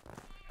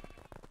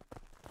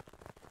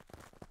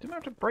 Didn't I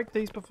have to break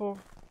these before?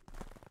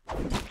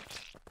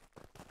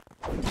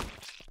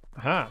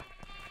 Aha!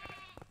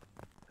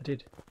 I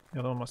did. The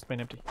other one must have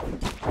been empty.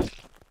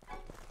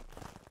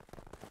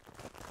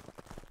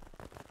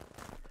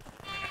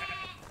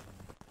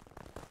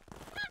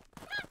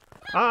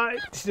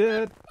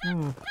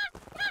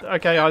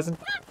 Okay, Eisen.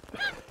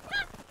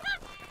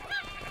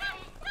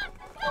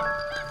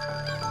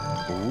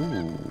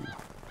 Ooh.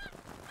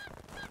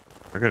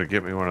 I gotta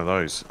get me one of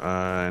those.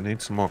 I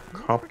need some more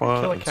copper.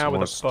 Kill a and cow some with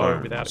more a bow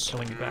stones. without it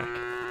killing you back.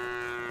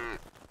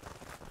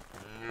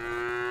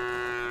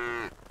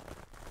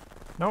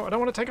 No, I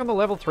don't want to take on the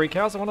level 3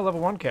 cows, I want a level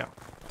 1 cow.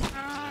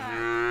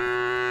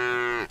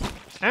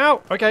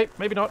 Ow! Okay,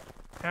 maybe not.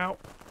 Ow.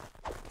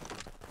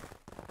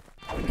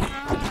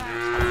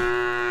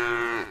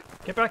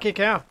 Get back here,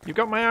 cow. You've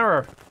got my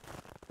arrow.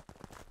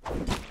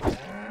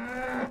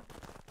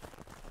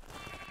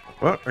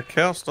 What? A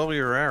cow stole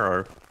your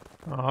arrow.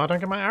 Oh, I don't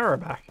get my arrow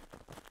back.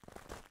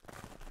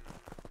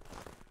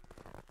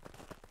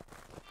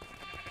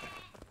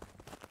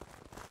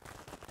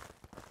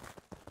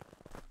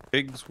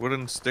 Pig's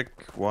wooden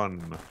stick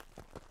 1.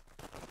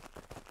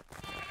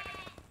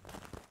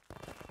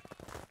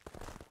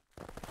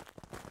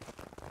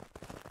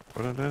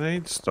 What do I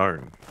need?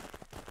 Stone.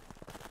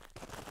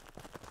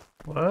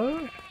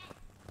 What?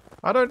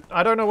 I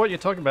don't know what you're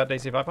talking about,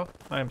 DC Viper.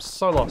 I am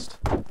so lost.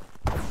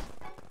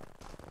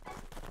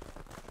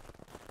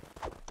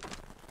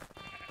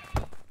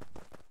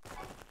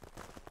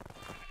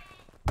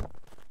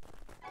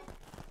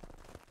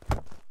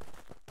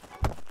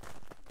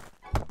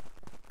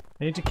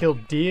 I need to kill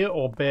deer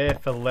or bear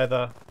for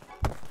leather.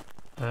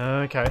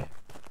 Okay.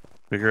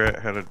 Figure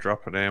out how to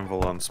drop an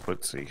anvil on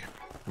Splitsy.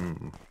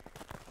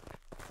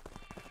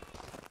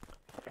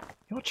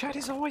 Your chat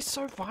is always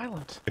so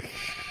violent.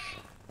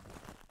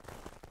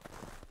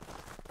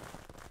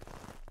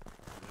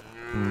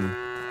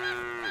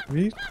 Have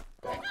you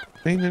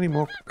seen any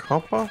more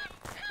copper?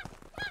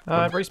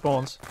 It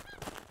respawns.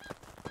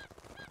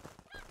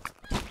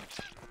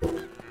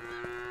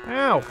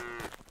 Ow!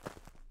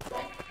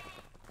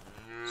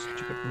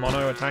 Stupid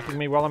mono attacking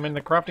me while I'm in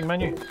the crafting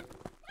menu.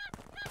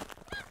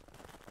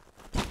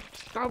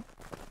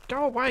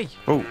 Go away!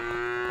 Oh.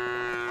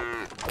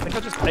 I think I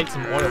just ate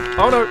some oil.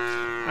 Oh no!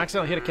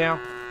 Accidentally hit a cow.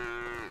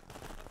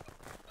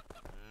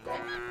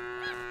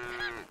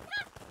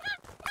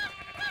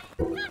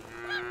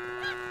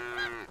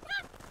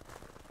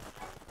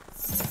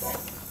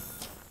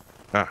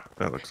 Ah,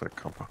 that looks like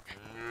copper.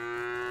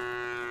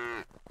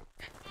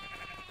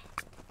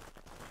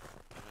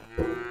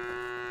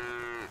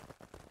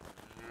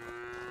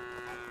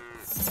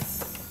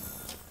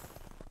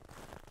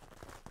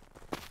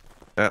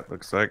 That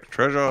looks like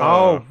treasure.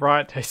 Oh,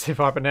 right, DC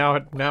Viper, now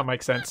it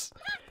makes sense.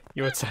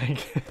 You were saying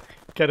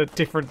get a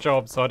different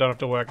job so I don't have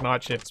to work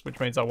night shifts, which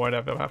means I won't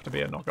ever have to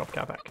be a knockoff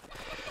Capac.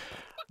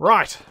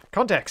 Right,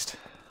 context.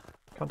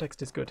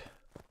 Context is good.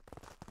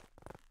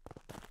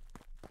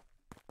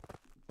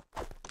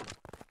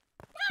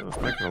 It's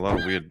making a lot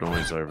of weird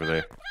noise over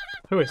there.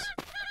 Who is?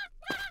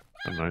 I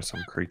don't know,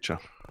 some creature.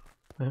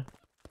 Yeah.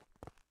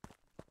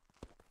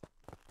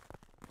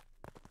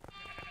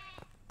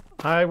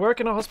 I work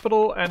in a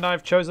hospital and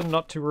I've chosen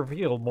not to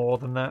reveal more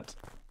than that.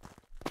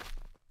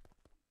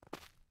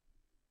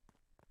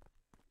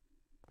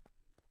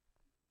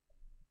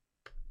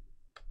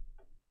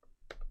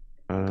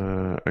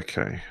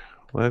 Okay.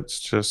 Let's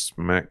just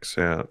max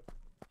out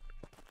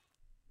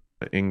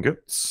the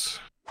ingots.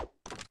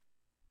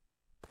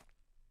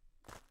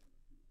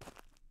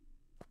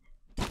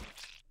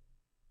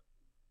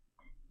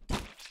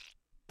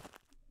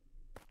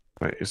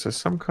 Wait, is there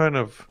some kind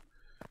of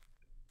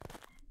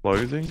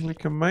clothing we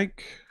can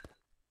make?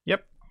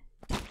 Yep.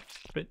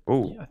 But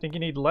oh, I think you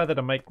need leather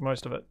to make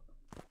most of it.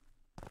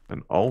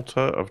 An altar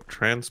of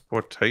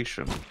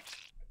transportation.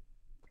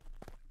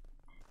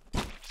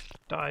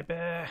 Die,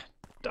 bear.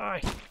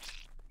 Die.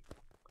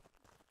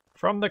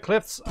 From the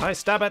cliffs, I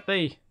stab at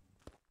thee.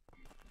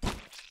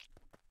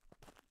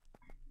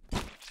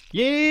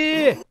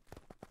 Yeah!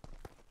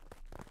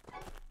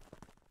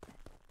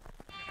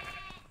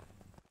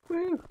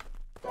 Woo!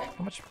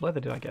 How much leather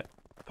did I get?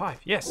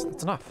 5. Yes,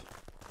 that's enough.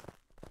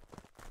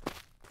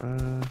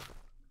 Oh,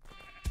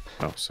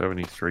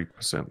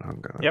 73%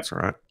 hunger. Yep. That's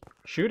right.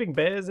 Shooting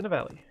bears in a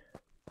valley.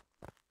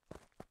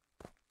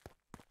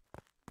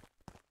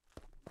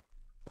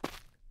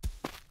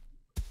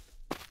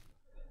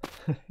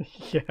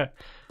 Yeah.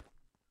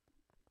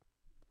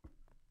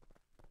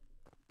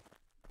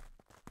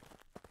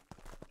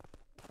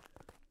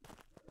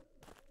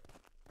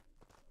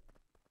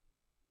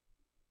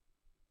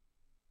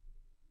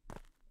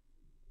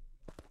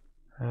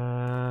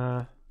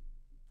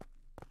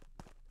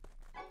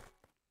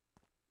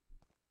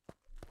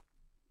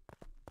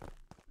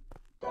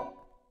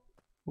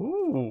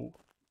 Ooh.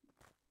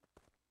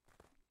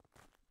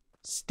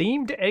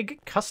 Steamed egg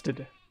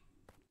custard.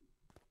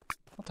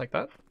 I'll take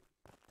that.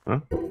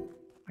 Huh?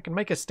 I can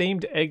make a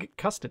steamed egg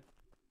custard.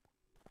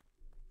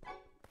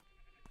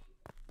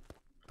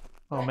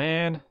 Oh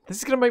man, this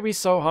is gonna make me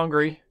so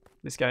hungry,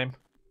 this game.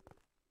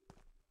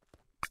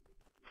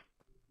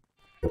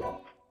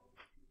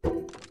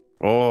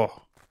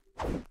 Oh.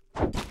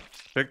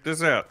 Check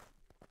this out.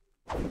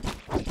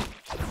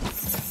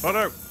 Oh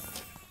no.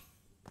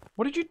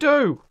 What did you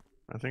do?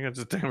 I think I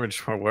just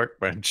damaged my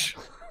workbench.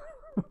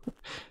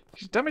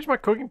 Did you damage my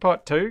cooking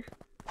pot too?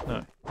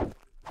 No.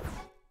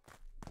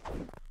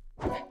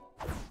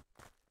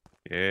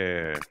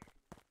 Yeah.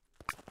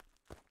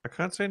 I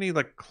can't see any,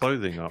 like,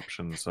 clothing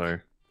options, though.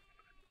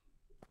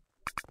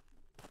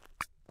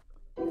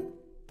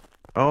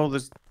 Oh,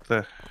 there's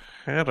the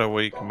hatter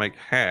where you can make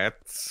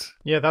hats.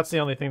 Yeah, that's the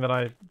only thing that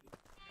I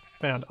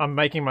found. I'm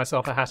making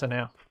myself a hatter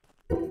now.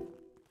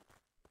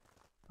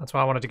 That's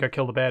why I wanted to go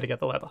kill the bear to get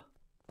the leather.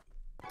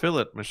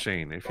 Fillet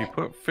machine. If you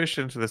put fish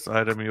into this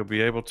item, you'll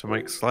be able to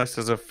make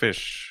slices of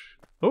fish.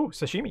 Oh,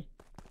 sashimi.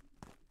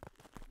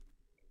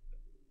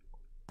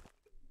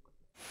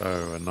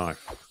 Oh, a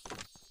knife.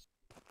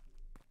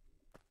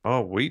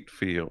 Oh, wheat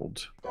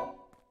field.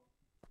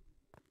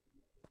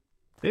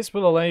 This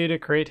will allow you to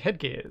create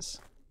headgears.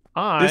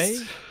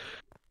 This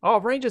Oh,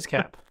 ranger's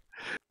cap.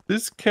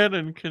 this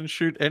cannon can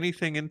shoot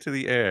anything into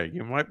the air.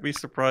 You might be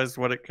surprised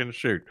what it can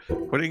shoot.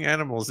 Putting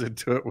animals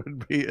into it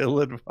would be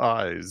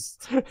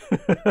ill-advised.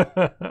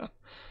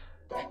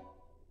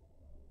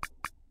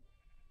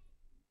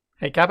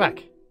 Hey,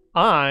 Capac.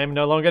 I'm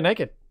no longer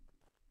naked.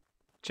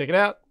 Check it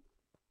out.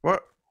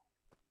 What?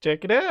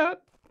 Check it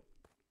out.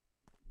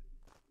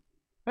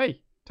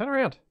 Hey, turn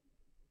around.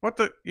 What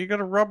the? You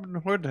got a Robin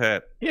Hood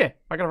hat. Yeah,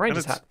 I got a And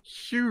ranger's it's hat.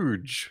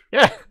 huge.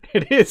 Yeah,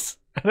 it is.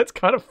 And it's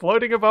kind of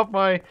floating above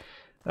my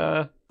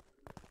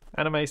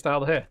anime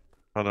style hair.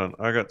 Hold on,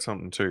 I got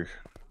something too.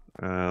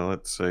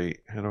 Let's see.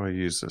 How do I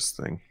use this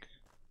thing?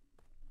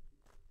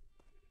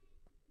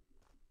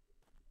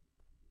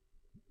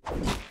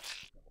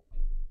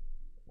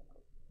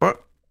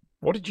 What?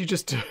 What did you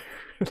just do?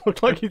 It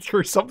looked like you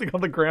threw something on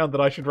the ground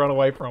that I should run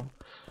away from.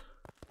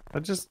 I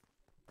just...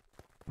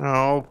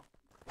 No.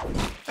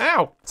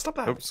 Ow! Stop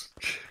that. Oops.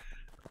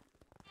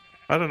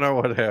 I don't know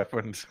what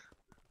happened.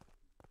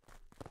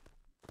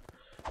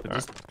 It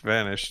just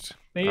vanished.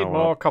 Need Oh,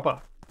 more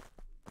copper.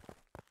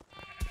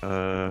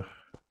 well.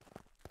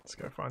 Let's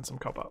go find some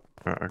copper.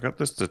 I got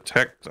this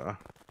detector.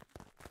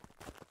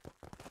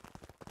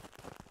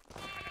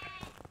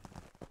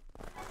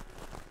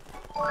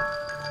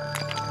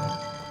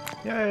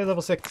 Yay,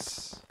 level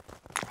 6.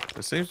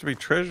 There seems to be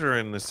treasure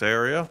in this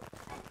area.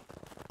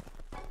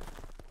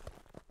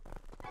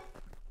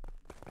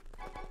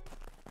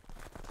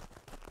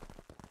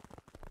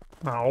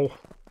 No.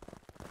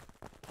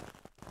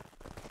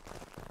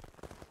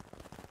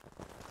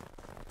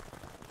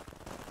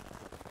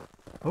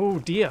 Oh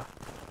dear.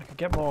 I could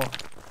get more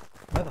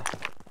leather.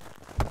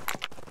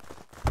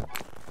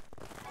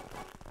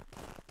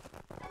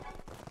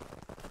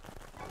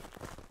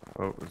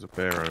 Oh, there's a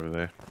bear over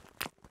there.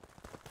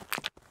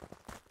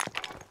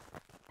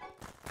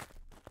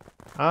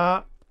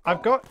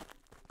 I've got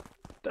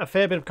a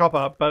fair bit of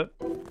copper, but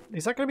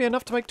is that going to be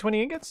enough to make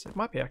 20 ingots? It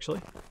might be,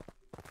 actually.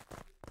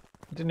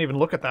 I didn't even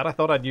look at that. I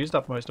thought I'd used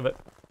up most of it.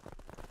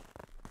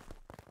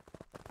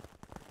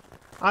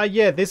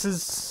 Yeah, this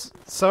is...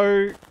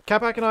 So,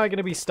 Capac and I are going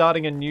to be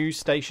starting a new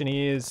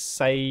Stationeers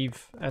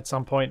save at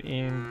some point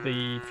in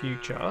the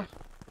future.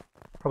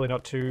 Probably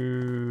not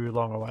too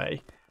long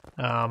away.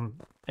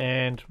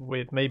 And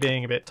with me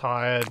being a bit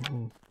tired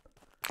and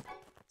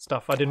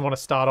stuff, I didn't want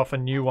to start off a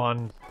new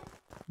one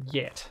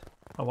yet.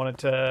 I wanted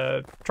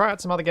to try out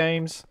some other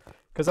games,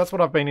 because that's what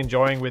I've been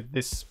enjoying with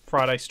this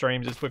Friday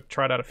streams, is we've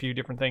tried out a few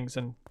different things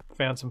and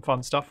found some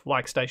fun stuff,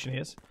 like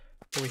Stationeers,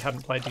 that we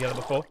hadn't played together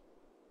before.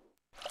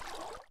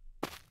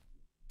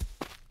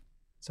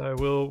 So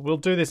we'll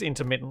do this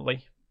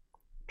intermittently.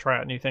 Try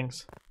out new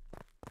things.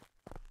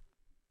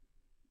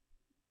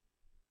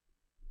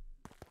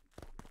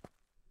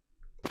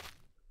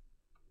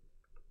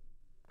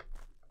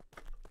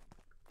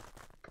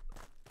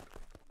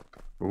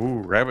 Ooh,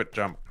 rabbit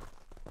jump.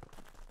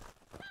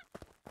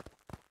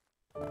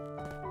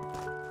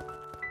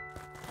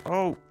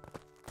 Oh.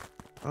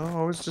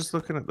 Oh, I was just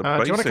looking at the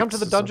basics. Do you want to come to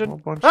the There's a dungeon? whole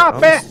bunch Ah, of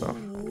other bear! stuff.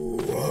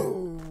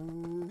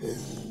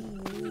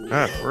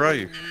 Ah, where are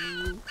you?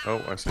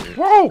 Oh, I see you.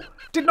 Whoa!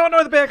 Did not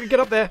know the bear could get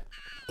up there.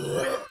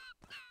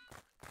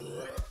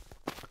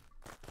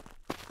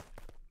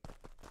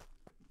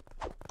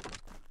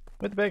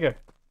 Where'd the bear go?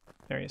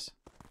 There he is.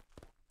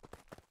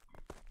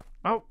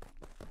 Oh,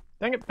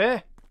 dang it,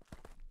 bear.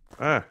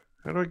 Ah,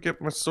 how do I get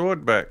my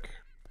sword back?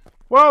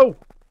 Whoa!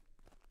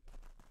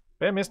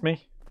 Bear missed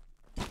me.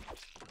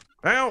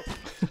 Ow!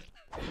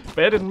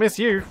 Bear didn't miss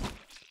you.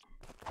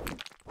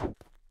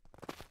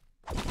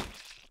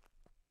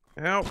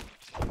 Ow!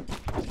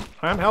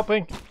 I'm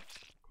helping.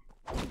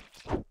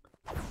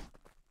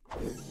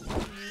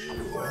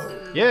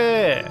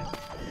 Yeah!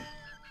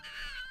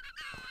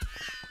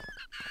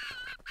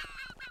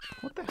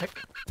 What the heck?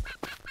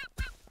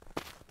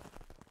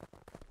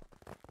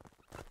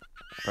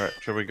 Alright,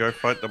 shall we go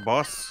fight the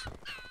boss?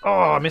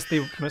 Oh, I missed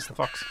the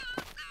fox.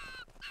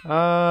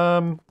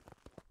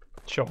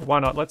 Sure, why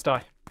not? Let's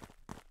die.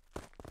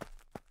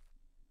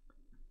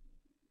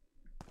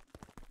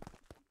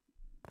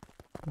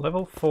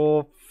 Level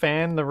 4,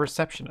 fan the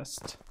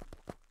receptionist.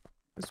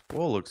 This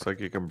wall looks like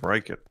you can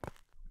break it.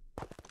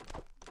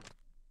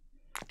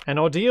 An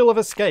ordeal of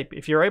escape.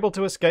 If you're able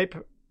to escape,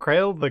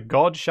 Krail, the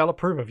god shall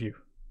approve of you.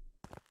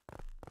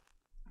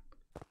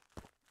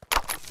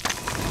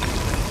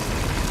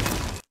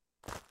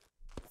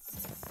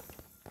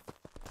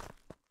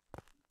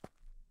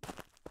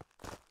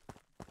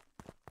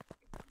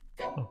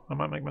 Oh, I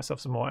might make myself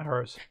some more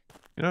arrows.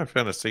 You know, I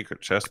found a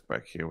secret chest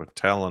back here with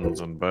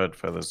talons and bird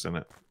feathers in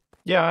it.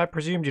 Yeah, I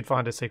presumed you'd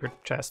find a secret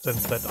chest and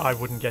that I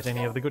wouldn't get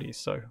any of the goodies,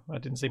 so I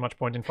didn't see much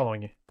point in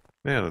following you.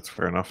 Yeah, that's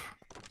fair enough.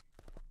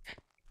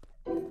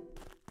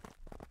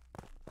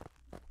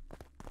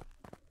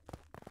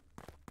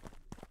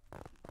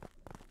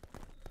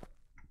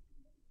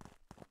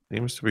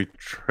 Seems to be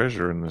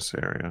treasure in this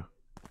area.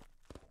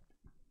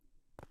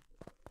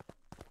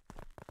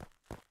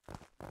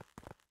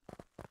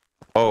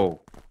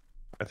 Oh,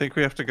 I think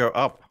we have to go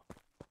up.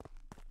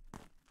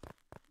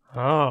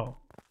 Oh.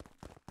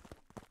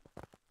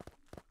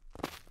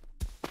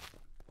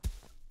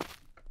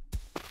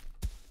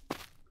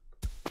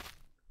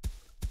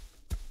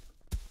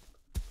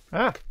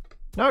 Ah.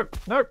 No,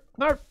 no,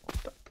 no.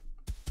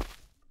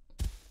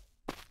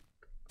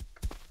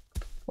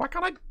 Why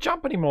can't I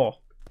jump anymore?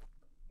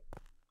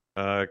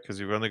 Because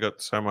you've only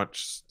got so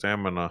much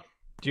stamina.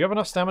 Do you have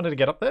enough stamina to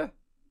get up there?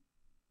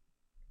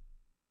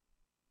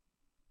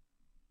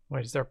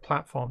 Wait, is there a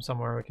platform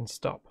somewhere we can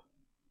stop?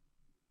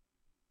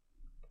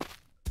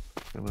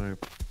 Can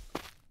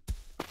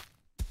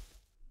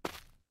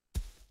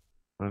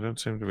I don't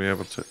seem to be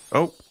able to...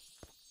 Oh!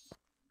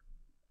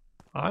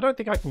 I don't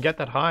think I can get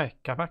that high,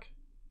 Capac.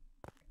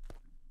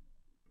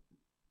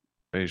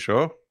 Are you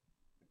sure?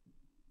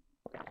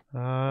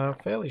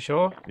 Fairly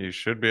sure. You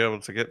should be able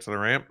to get to the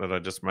ramp that I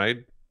just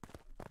made.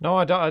 No,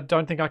 I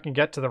don't think I can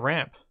get to the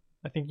ramp.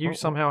 I think you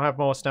somehow have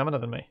more stamina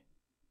than me.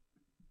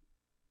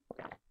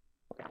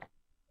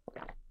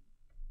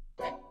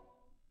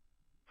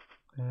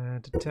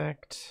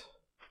 Detect.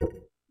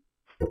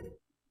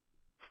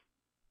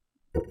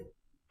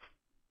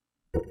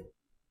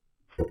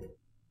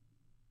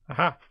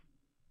 Aha.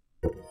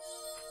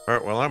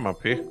 Alright, well, I'm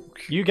up here.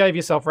 You gave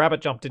yourself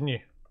rabbit jump, didn't you?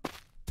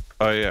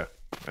 Oh, yeah.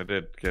 I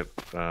did get...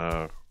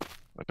 I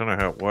don't know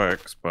how it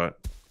works, but...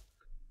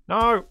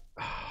 No!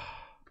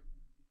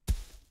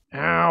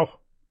 Ow!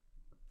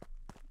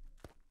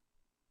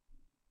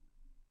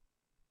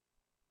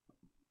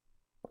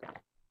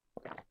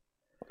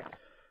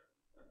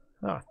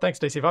 Oh, thanks,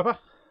 DC Viper.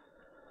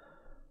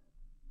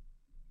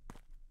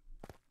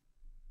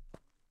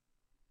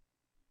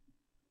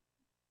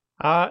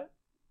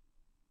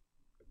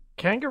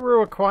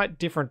 Kangaroo are quite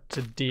different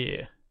to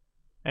deer,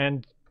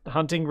 and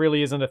hunting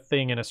really isn't a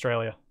thing in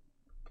Australia.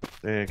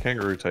 Yeah,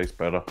 kangaroo tastes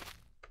better.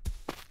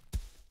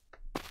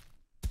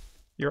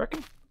 You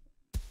reckon?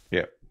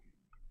 Yeah.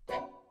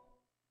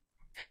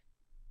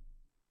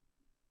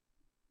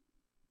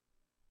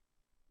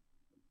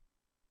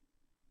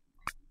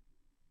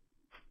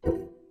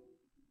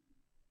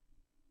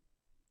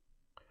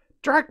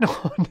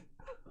 Dragnon!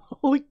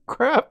 Holy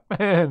crap,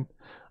 man!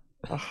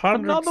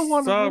 100 Another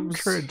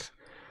subs. 100!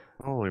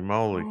 Holy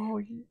moly.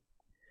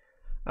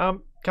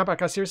 Oh,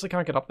 Capac, I seriously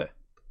can't get up there.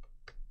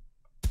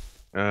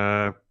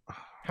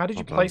 How did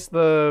you place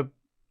the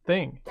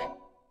thing?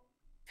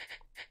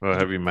 Well,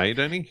 have you made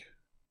any?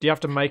 Do you have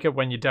to make it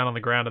when you're down on the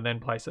ground and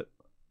then place it?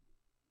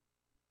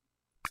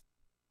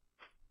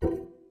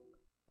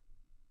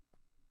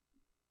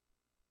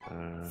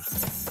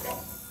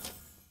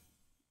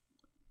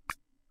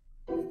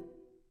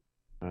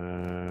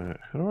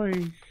 How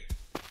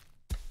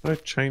do I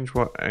change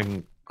what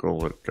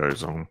angle it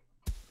goes on?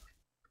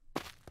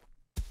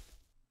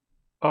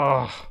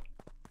 Oh.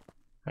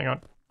 Hang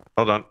on.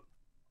 Hold on.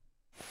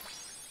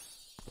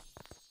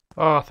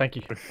 Oh, thank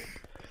you.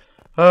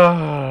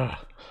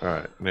 Ah.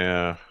 Alright,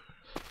 now...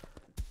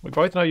 We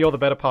both know you're the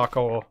better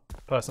parkour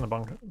person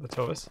among the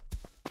two of us.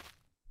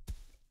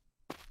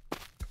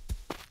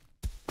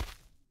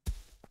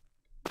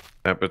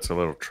 That bit's a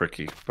little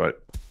tricky,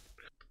 but...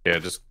 Yeah,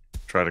 just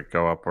try to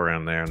go up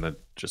around there and then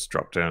just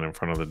drop down in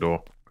front of the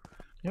door.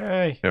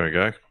 Yay. There we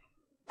go.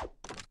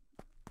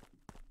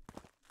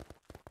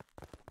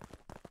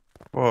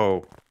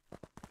 Whoa.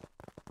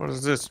 What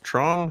is this,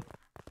 Tron?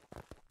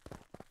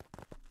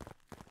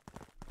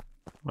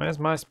 Where's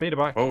my speeder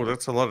bike? Oh,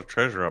 that's a lot of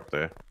treasure up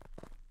there.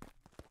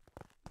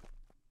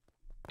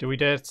 Do we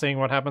dare seeing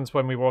what happens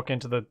when we walk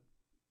into the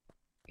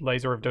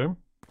Laser of Doom?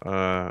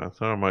 I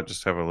thought I might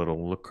just have a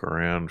little look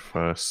around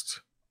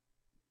first.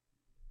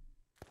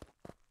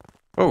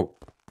 Oh!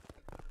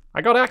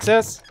 I got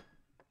access!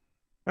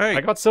 Hey!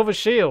 I got Silver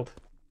Shield!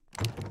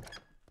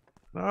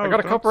 No, I got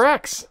a copper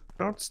axe!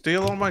 Don't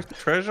steal all my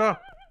treasure!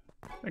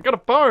 I got a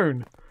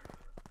bone!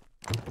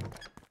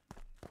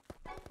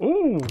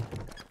 Ooh!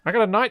 I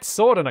got a knight's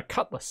sword and a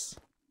cutlass.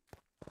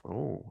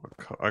 Oh,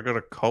 I got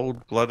a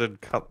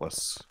cold-blooded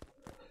cutlass.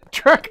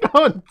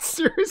 Dracnon!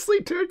 Seriously,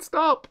 dude,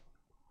 stop!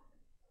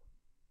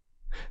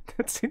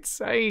 That's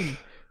insane.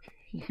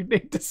 You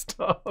need to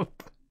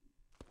stop.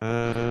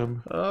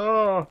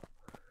 Oh,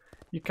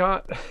 you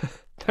can't.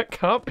 That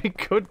can't be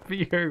good for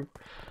you.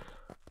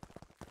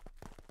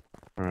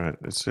 Alright,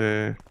 is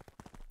there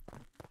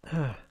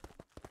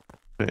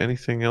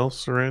anything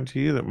else around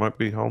here that might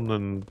be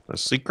holding a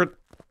secret?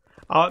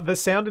 The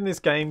sound in this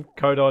game,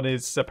 Codon,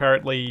 is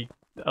apparently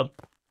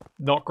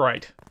not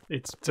great.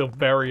 It's still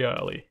very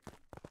early.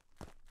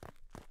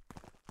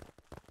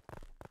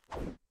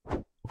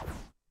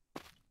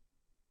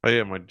 Oh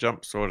yeah, my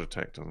jump sword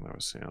attack doesn't have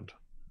a sound.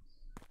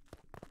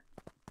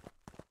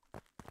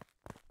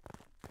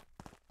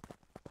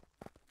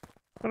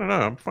 I don't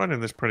know, I'm finding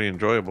this pretty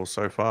enjoyable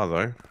so far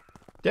though.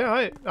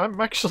 Yeah, I'm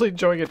actually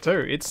enjoying it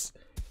too. It's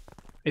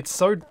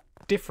so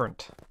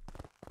different.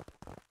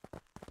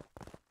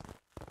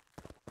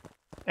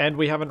 And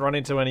we haven't run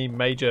into any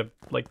major,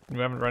 we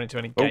haven't run into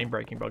any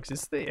game-breaking bugs.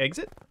 Is this the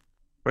exit?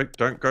 Wait,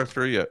 don't go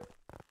through yet.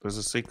 There's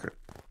a secret.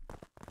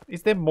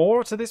 Is there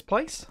more to this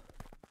place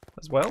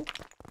as well?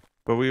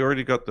 But we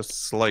already got the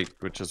slate,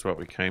 which is what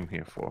we came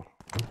here for.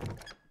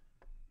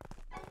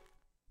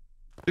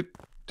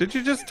 Did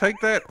you just take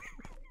that?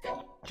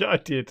 Yeah, I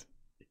did.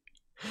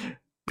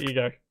 There you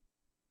go.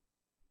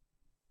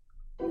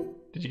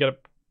 Did you get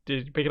it?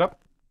 Did you pick it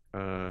up?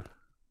 Oh,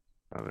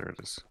 there it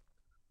is.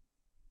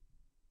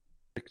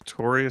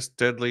 Victorious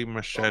Deadly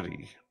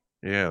Machete.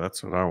 Yeah,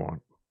 that's what I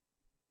want.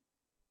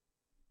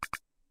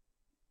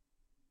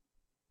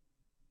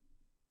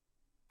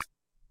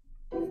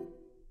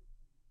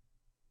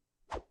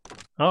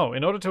 Oh,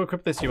 in order to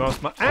equip this, you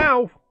must...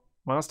 Ow!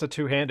 Master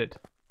two-handed.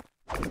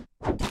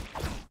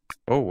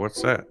 Oh,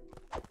 what's that?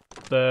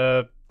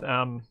 The,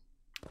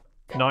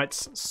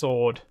 Knight's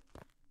Sword.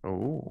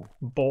 Oh.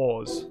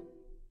 Boars.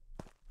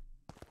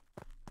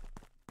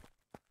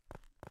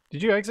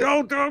 Did you exit?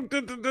 Oh,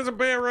 there's a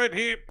bear right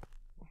here.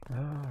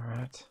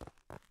 Alright.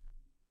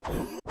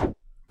 Killed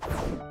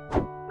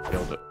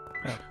it.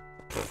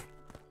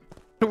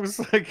 It was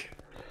like...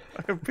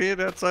 I appeared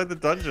outside the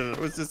dungeon. It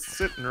was just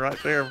sitting right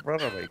there in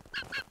front of me.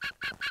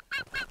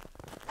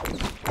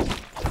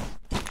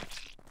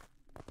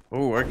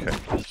 Oh, okay.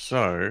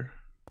 So...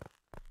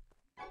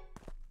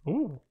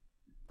 Ooh.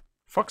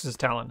 Fox's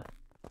Talon.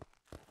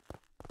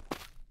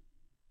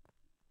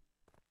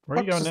 Where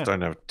are you going Foxes now?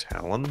 don't have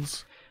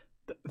talons.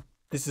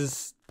 This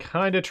is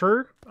kind of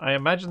true. I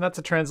imagine that's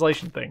a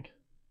translation thing.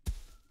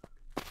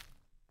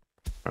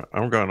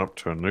 I'm going up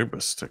to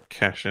Anubis to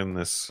cash in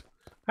this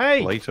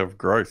Hey! plate of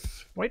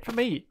growth. Wait for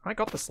me. I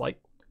got the slate.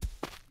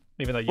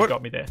 Even though you What?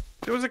 got me there.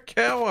 There was a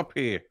cow up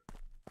here.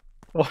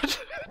 What?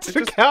 Did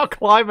a cow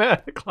climb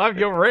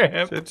your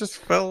ramp? It just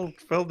fell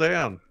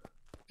down.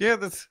 Yeah,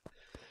 that's...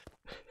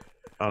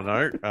 Oh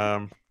no.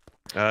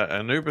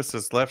 Anubis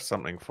has left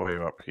something for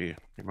you up here.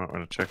 You might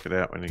want to check it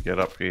out when you get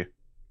up here.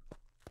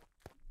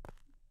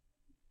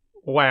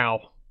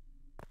 Wow.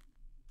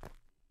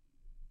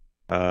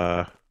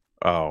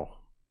 Oh.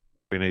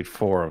 We need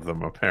 4 of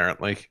them,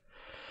 apparently.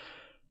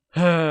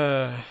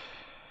 So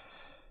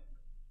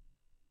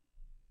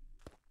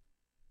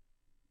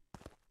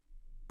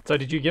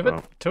did you give it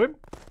to him?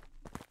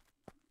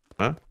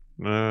 Huh?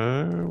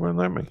 No, it won't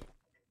let me.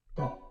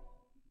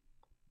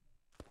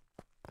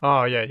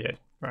 Oh, yeah.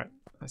 Right,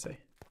 I see.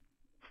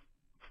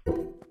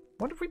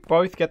 Wonder if we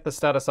both get the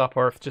status up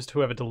or if just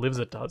whoever delivers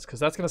it does, because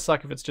that's going to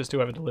suck if it's just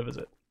whoever delivers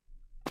it.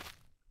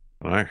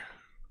 No.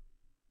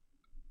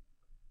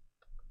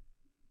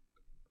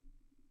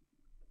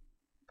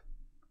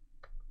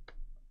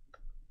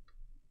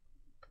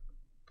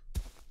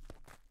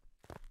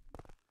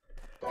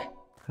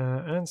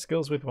 And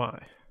skills with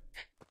Y.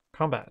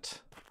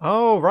 Combat.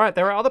 Oh, right,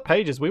 there are other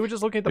pages. We were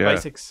just looking at the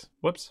basics.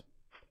 Whoops.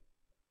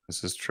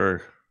 This is true.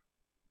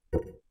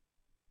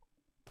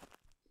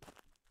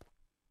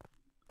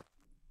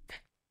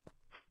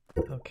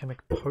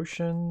 Alchemic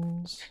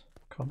potions.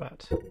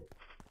 Combat.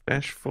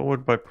 Dash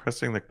forward by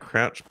pressing the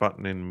crouch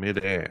button in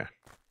mid-air.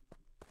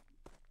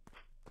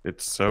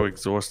 It's so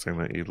exhausting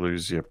that you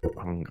lose your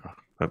hunger.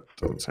 That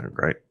doesn't sound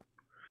great.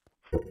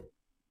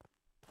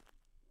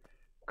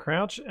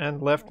 Crouch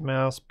and left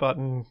mouse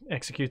button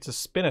executes a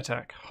spin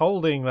attack.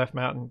 Holding left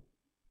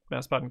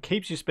mouse button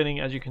keeps you spinning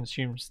as you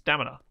consume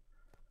stamina.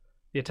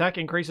 The attack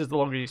increases the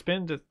longer you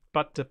spin,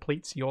 but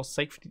depletes your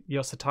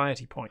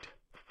satiety point.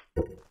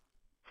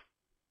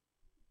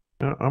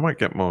 I might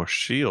get more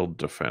shield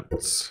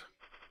defense.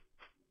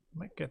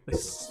 Might get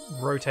this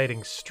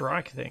rotating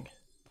strike thing.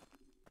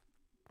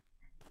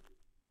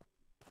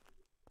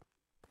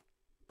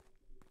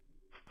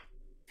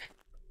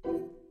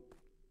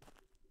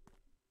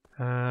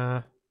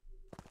 That's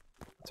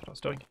what I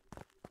was doing.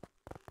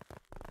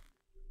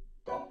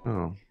 Oh,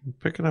 I'm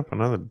picking up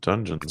another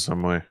dungeon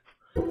somewhere.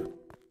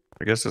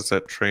 I guess it's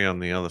that tree on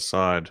the other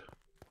side.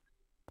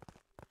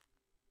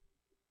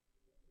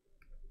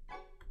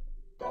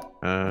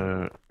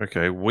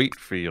 Okay, wheat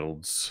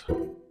fields.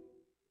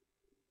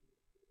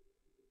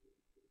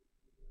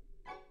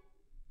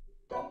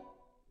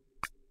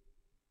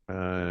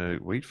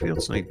 Wheat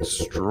fields need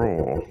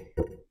straw.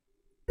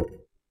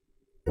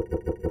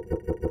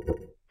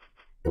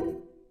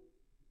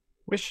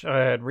 Wish I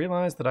had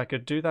realized that I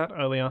could do that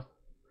earlier.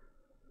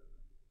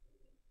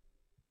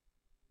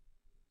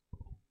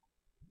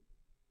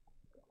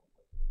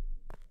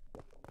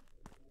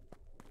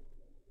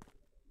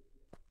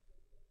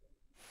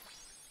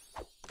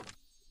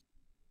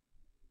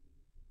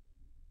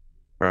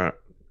 Right.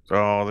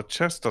 Oh, the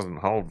chest doesn't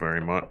hold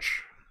very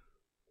much.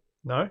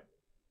 No?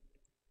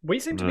 We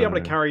seem to be able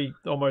to carry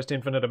almost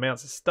infinite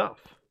amounts of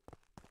stuff.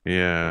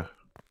 Yeah.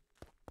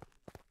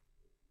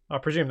 I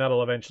presume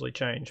that'll eventually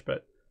change, but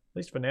at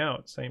least for now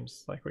it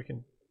seems like we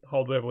can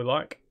hold whatever we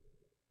like.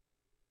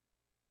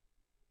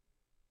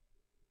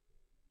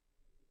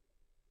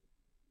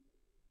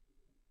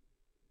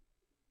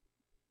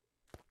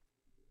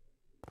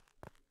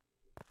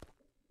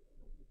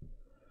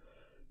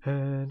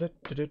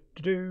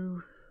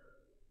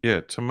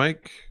 Yeah, to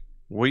make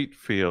wheat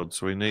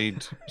fields we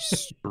need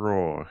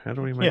straw. How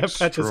do we make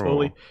Patches straw?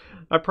 Holy.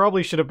 I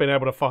probably should have been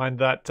able to find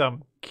that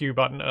Q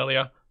button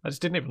earlier. I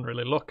just didn't even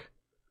really look.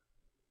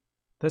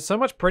 There's so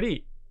much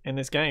pretty in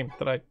this game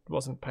that I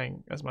wasn't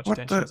paying as much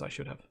attention as I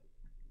should have.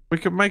 We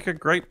could make a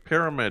great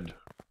pyramid.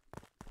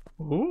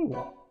 Ooh.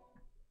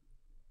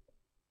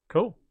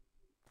 Cool.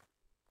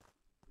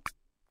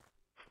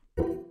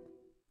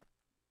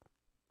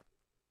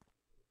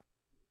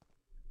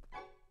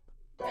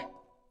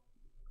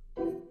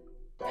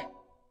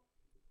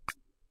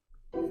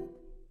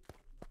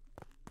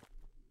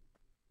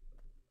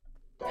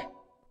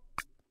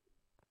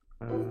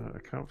 I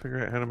can't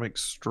figure out how to make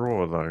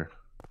straw, though.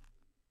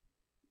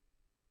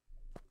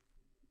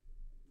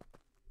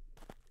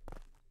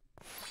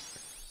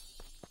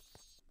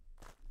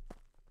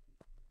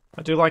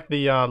 I do like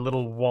the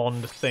little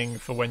wand thing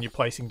for when you're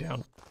placing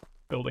down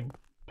building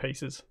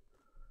pieces.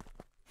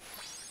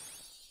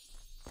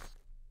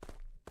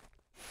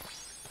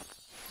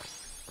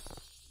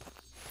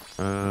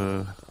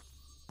 Huh.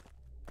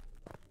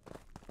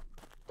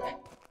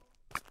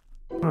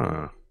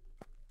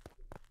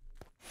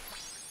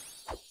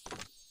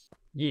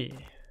 Yeah.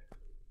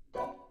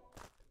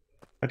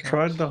 I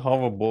tried the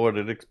hoverboard,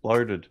 it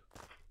exploded.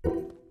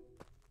 You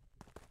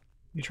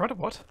tried a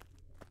what?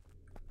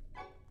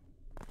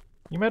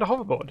 You made a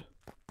hoverboard?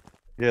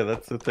 Yeah,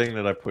 that's the thing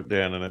that I put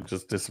down and it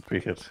just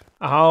disappeared.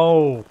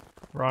 Oh,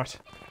 right.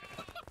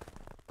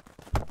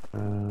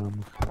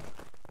 Don't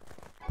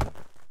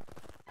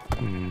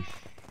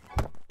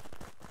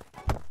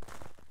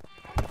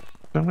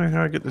know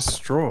how I get this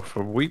straw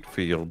for wheat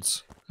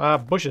fields.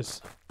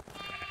 Bushes.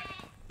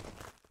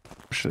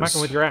 Smack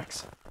them with your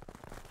axe.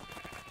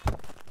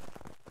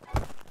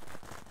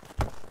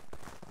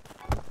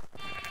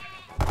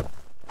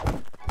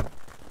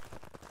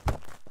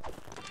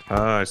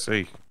 Ah, I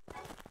see.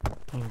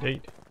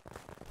 Indeed.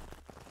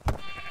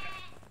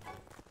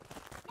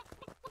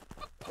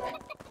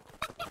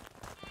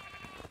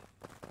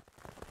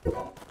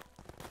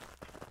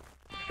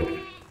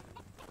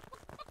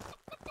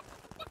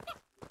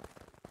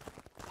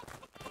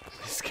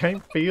 This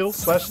game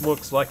feels /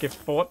 looks like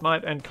if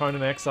Fortnite and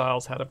Conan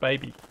Exiles had a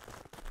baby.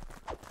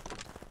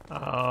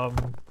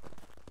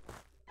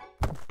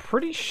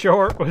 Pretty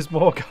sure it was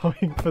more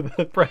going for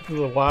the Breath of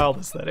the Wild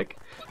aesthetic,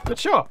 but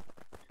sure.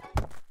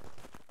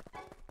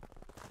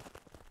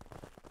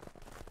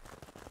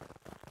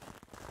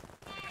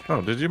 Oh,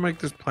 did you make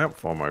this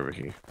platform over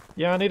here?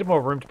 Yeah, I needed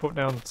more room to put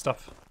down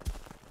stuff.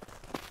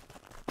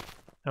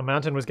 Our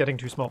mountain was getting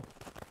too small.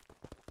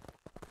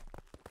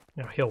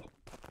 Our hill.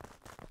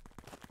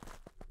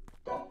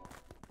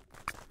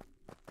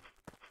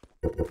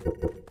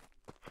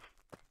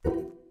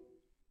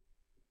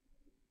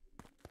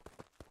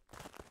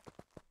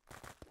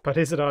 But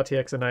is it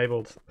RTX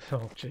enabled?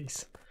 Oh,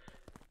 jeez.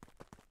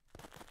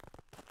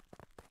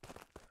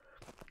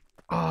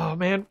 Oh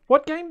man,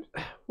 what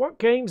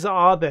games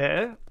are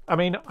there? I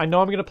mean, I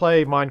know I'm going to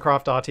play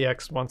Minecraft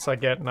RTX once I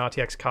get an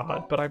RTX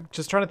card, but I'm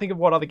just trying to think of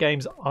what other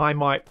games I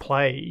might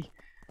play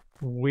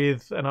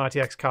with an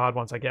RTX card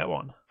once I get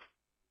one.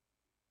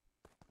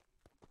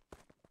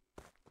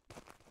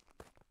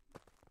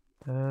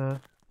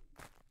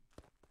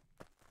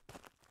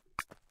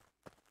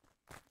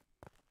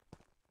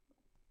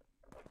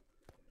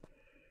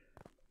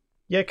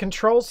 Yeah,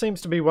 Control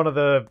seems to be one of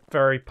the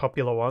very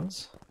popular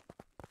ones.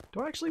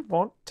 Do I actually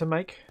want to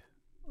make...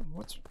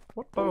 What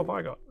bow have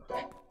I got?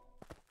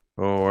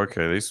 Oh,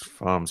 okay. These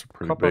farms are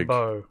pretty Copper big.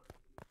 bow.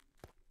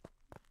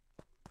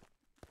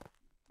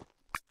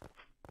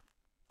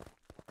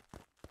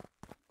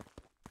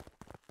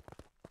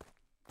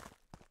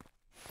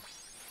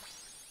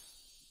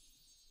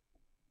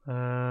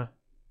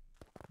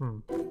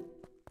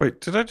 Wait,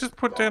 did I just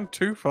put down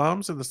 2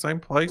 farms in the same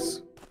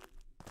place?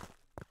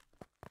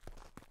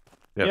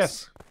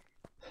 Yes.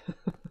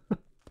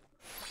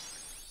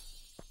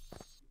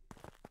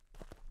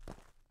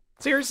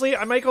 Seriously,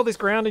 I make all this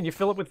ground and you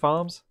fill it with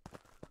farms?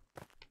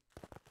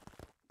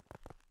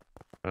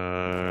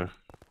 It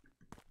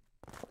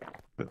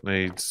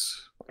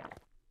needs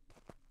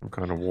some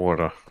kind of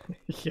water.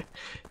 Yeah,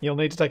 you'll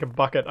need to take a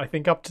bucket, I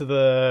think up to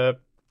the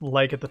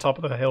lake at the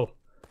top of the hill.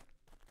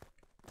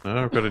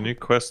 Oh, I've got a new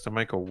quest to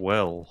make a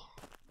well.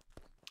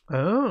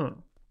 Oh.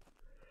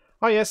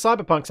 Oh yeah,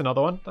 Cyberpunk's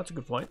another one. That's a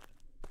good point.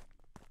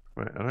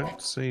 Wait, I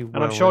don't see.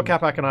 And I'm sure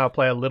Capac and I will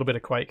play a little bit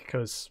of Quake,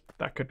 because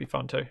that could be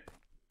fun too.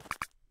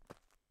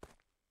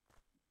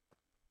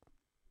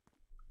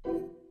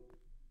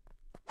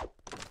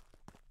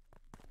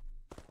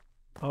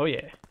 Oh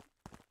yeah.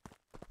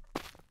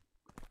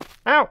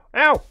 Ow!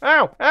 Ow!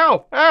 Ow!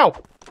 Ow! Ow!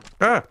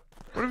 Ah!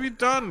 What have you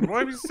done? Why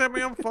have you set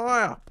me on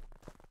fire?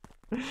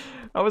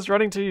 I was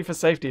running to you for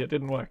safety, it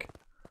didn't work.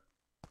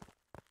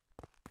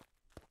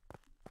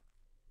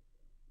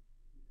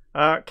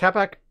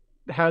 Capac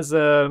has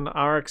an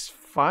RX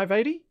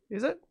 580,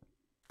 is it?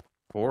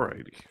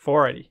 480.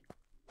 480.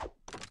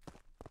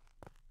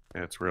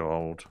 Yeah, it's real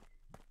old.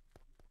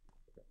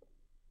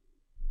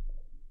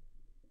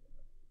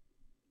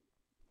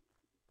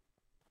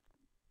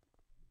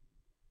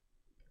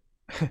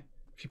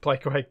 If you play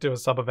Quake, do a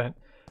sub-event.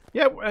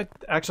 Yeah,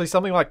 actually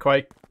something like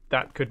Quake,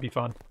 that could be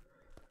fun.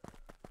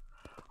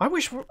 I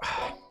wish...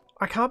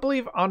 I can't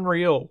believe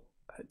Unreal...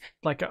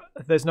 Like,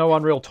 there's no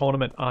Unreal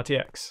Tournament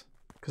RTX.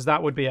 Because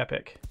that would be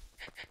epic.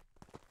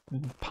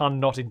 Pun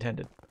not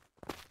intended.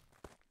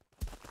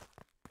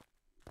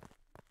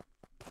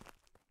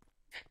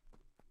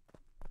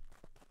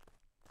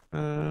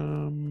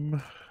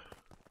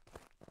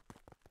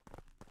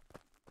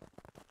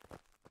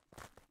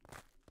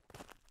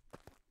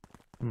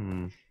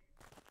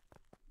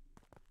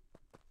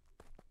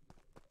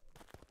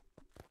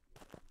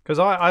 Because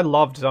I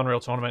loved Unreal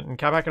Tournament, and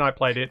Capac and I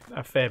played it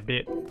a fair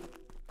bit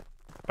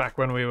back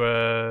when we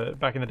were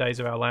back in the days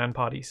of our LAN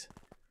parties.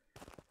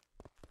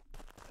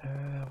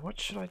 What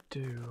should I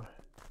do?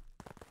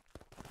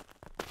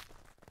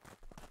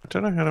 I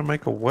don't know how to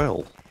make a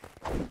well.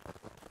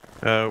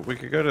 We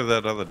could go to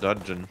that other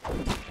dungeon.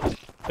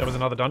 There was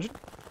another dungeon?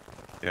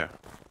 Yeah.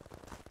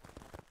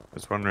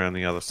 There's one around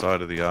the other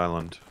side of the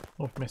island.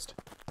 Oh, missed.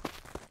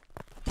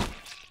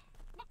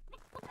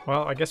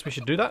 Well, I guess we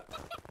should do that.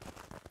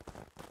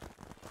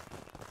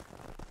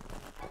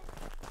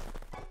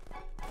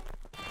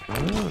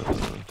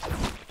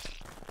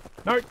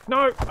 No,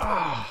 no!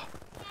 Ah,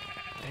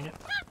 dang it.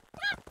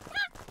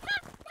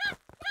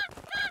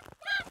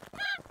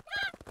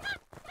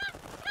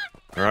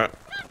 Alright.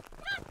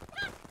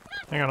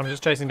 Hang on, I'm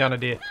just chasing down a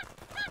deer.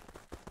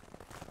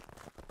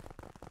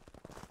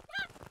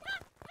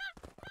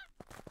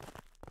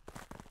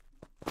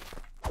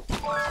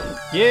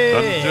 Yeah!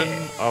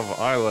 Dungeon of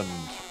Island.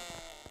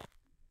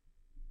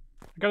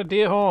 I got a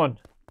deer horn.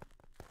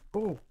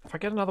 Ooh, if I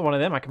get another one of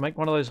them, I can make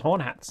one of those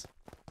horn hats.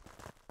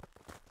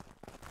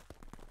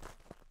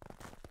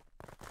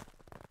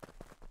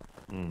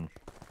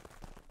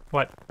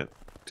 What? That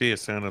deer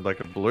sounded like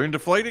a balloon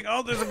deflating.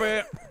 Oh, there's a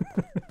bear!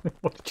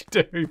 What did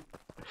you do?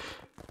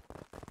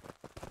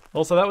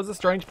 Also, that was a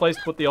strange place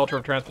to put the altar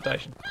of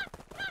transportation.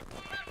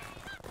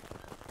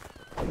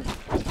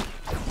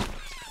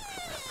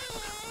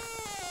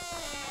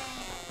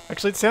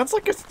 Actually, it sounds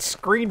like a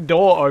screen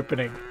door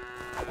opening.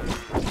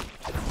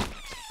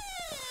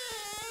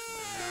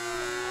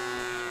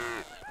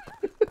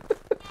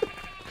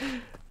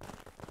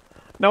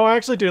 No, I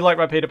actually do like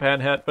my Peter Pan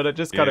hat, but it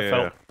just kind of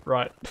felt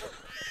right.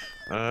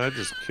 I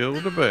just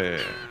killed a bear.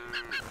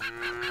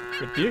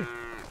 Good for you.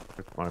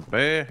 With my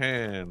bare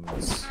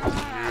hands.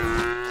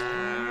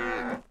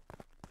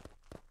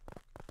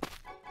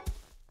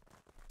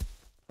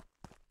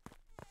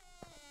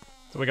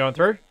 So we're going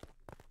through?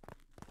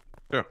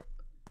 Yeah.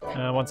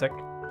 One sec.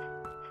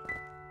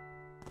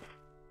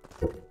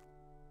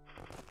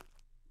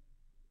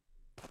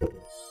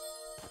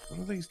 What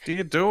are these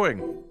deer doing?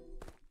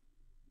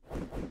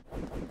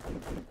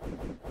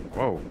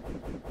 Whoa.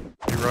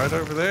 You right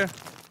over there?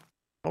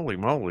 Holy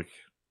moly.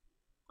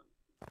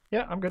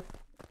 Yeah, I'm good.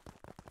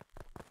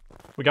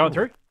 We going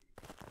through?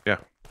 Yeah.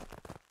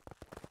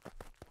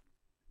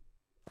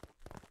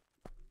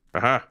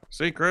 Aha!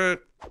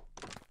 Secret!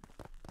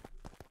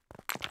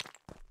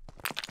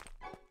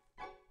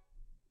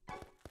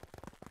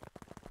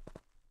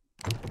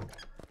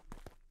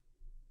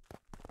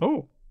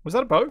 Oh, was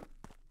that a bow?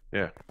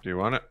 Yeah. Do you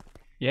want it?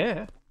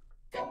 Yeah.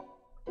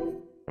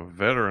 A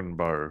veteran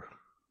bow.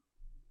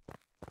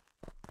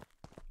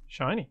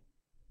 Shiny.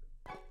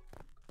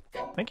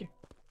 Thank you.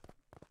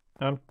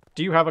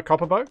 Do you have a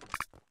copper bow?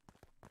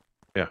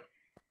 Yeah.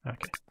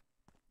 Okay.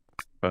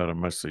 But I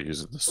mostly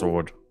use the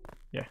sword.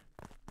 Yeah.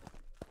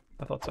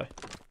 I thought so.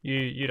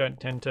 You don't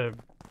tend to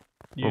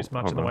use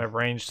much in the way of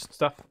ranged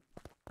stuff?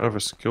 I have a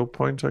skill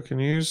point I can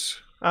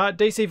use.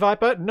 DC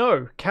Viper,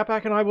 no.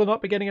 Capac and I will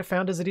not be getting a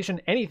Founders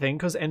Edition anything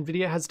because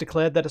Nvidia has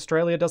declared that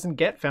Australia doesn't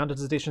get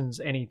Founders Editions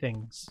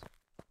anythings.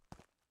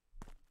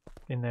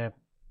 In their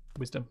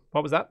wisdom.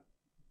 What was that?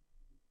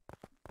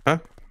 Huh?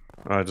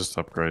 I just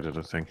upgraded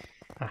a thing.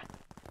 Ah.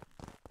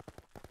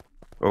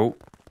 Oh.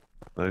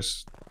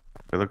 Those...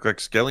 They look like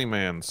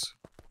Skelly-mans.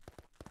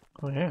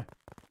 Oh, yeah.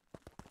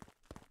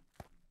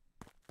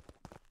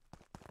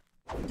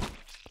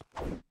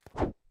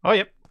 Oh,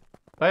 yep.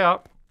 They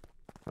are.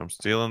 I'm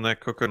stealing that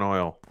cooking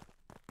oil.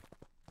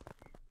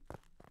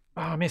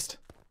 Oh, I missed.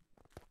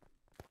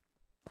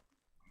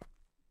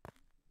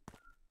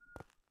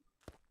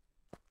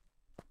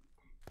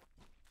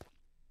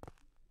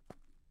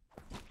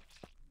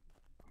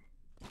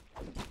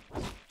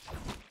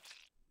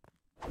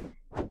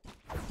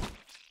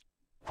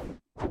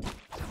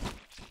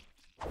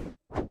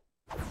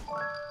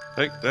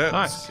 Take that,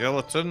 Nice.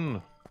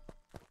 skeleton.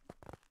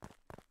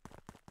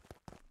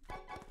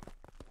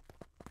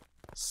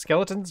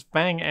 Skeleton's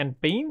Fang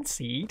and Bean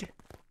Seed?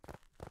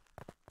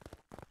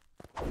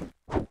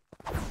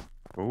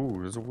 Ooh,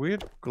 there's a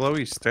weird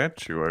glowy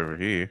statue over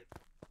here.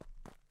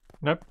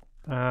 Nope.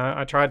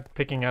 I tried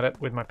picking at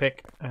it with my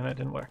pick and it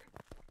didn't work.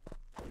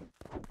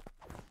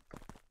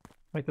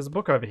 Wait, there's a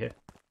book over here.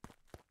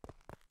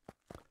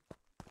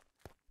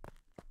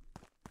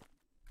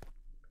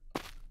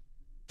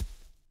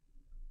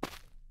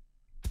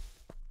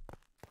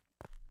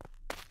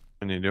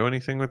 Can you do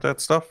anything with that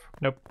stuff?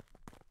 Nope.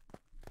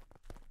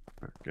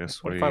 I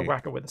guess What we if I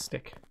whack it with a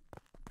stick?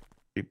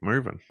 keep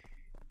moving.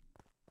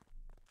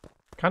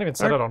 Can't even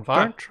set it on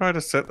fire. Don't try to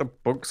set the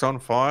books on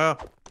fire.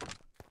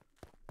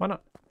 Why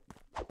not?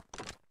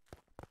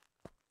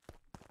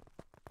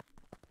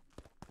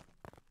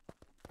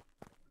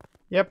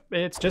 Yep,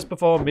 it's just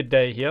before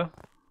midday here.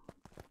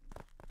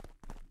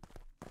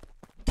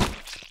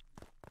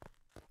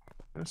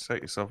 Don't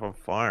set yourself on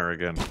fire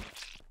again.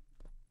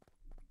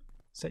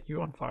 Set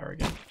you on fire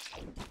again.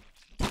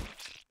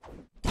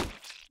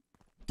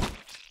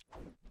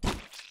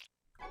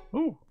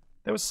 Ooh,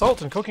 there was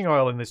salt and cooking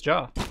oil in this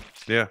jar.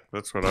 Yeah,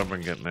 that's what I've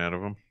been getting out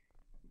of them.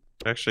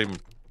 Actually,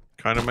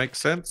 kind of makes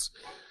sense.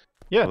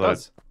 Yeah, it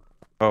does.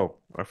 Oh,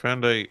 I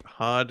found a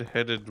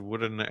hard-headed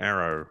wooden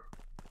arrow.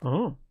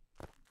 Oh.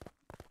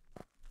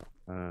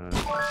 There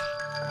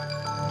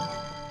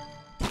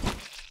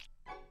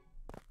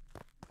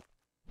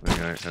you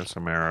go, have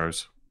some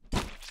arrows.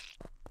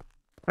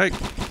 Hey!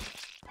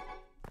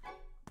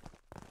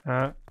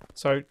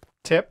 So,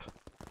 tip.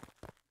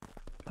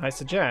 I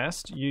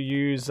suggest you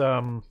use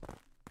your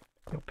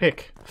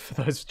pick for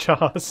those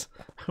jars.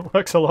 It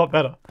works a lot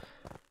better.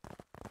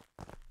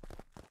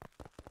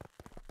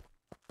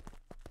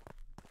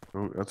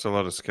 Ooh, that's a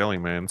lot of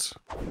skelly-mans.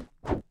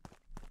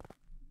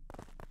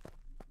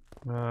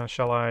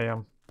 Shall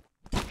I,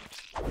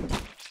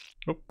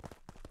 Oh.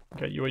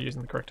 Okay, you were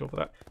using the correct tool for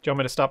that. Do you want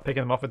me to start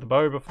picking them off with the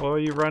bow before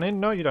you run in?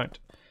 No, you don't.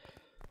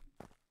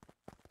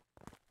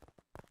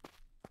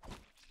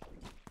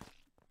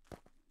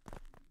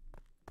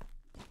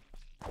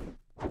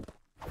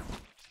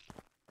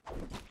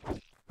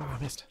 Oh, I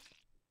missed.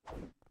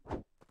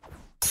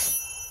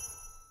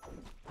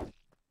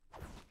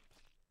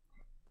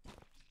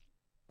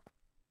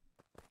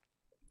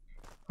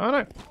 Oh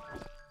no!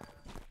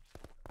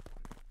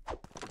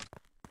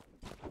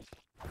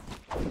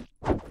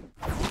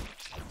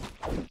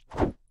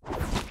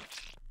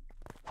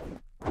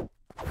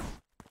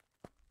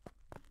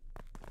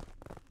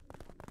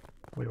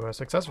 We were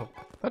successful.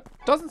 That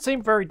doesn't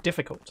seem very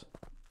difficult.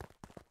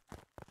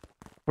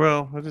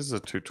 Well, it is a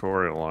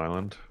tutorial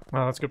island.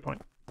 Oh, that's a good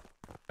point.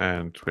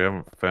 And we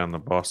haven't found the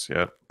boss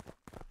yet.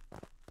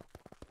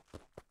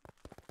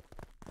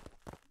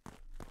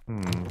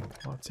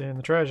 What's in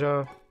the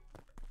treasure?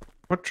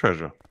 What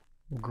treasure?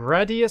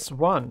 Gradius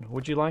 1.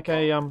 Would you like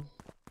a,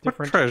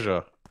 different... What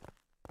treasure?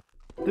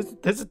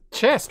 There's a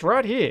chest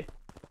right here.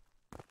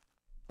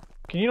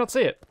 Can you not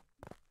see it?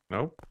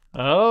 Nope.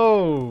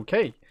 Oh,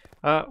 okay.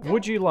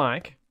 Would you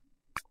like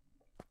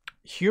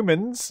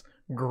humans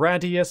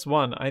Gradius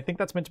 1? I think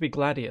that's meant to be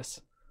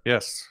Gladius.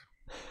 Yes.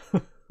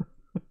 There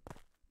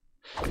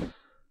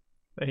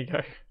you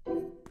go.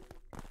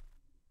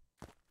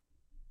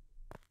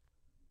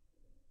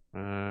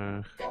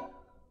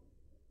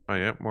 Oh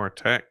yeah, more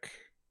attack.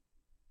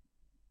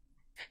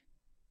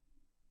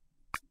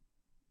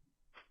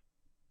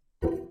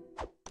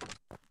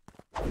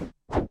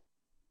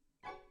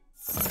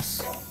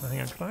 Nice.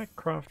 Hang on, can I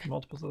craft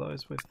multiples of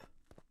those with...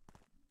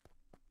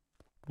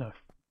 No.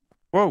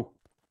 Whoa!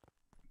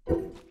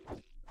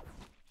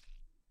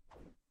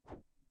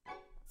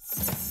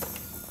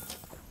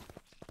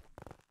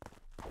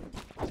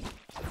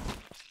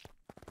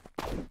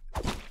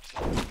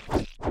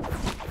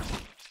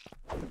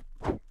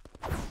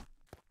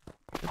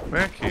 Get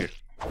back here.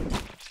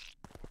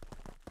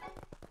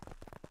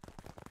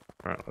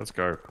 Alright, let's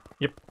go.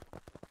 Yep.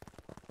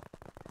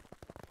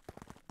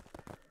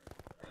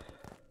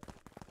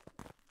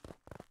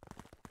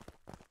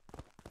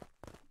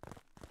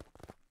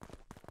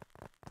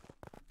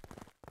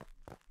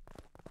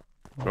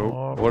 Oh,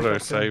 auto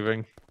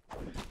saving.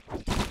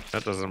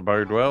 That doesn't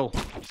bode well.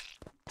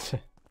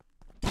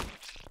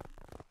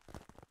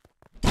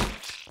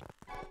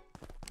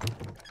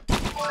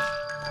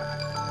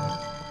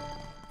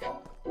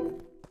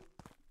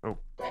 Oh,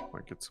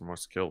 might get some more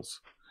skills.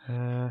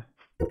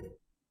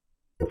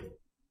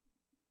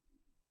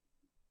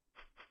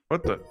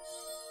 What the?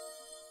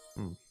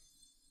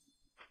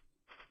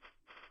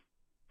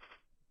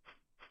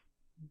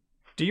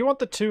 Do you want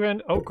the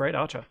two-handed... Oh, great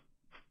archer.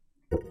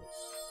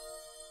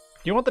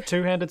 Do you want the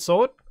two-handed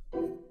sword?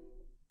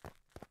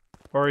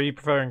 Or are you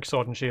preferring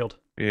sword and shield?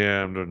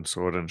 Yeah, I'm doing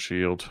sword and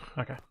shield.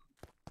 Okay.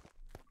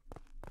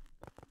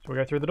 So we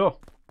go through the door.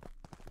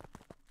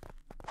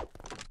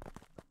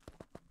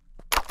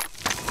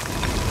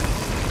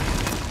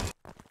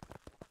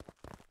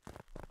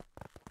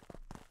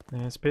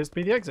 This appears to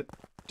be the exit.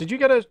 Did you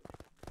get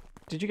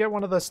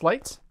one of the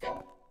slates?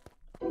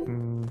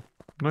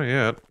 Not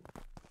yet.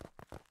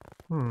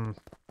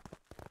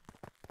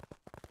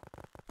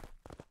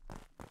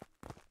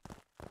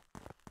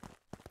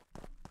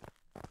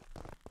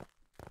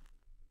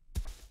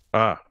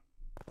 Ah.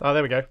 Oh,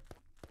 there we go.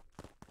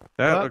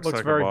 That looks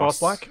like very a boss.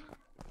 boss-like.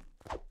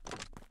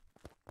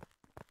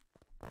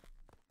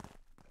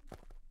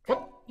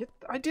 What?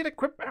 I did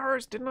equip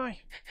arrows, didn't I?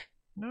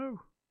 No.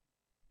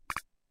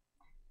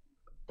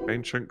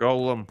 Ancient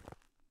golem.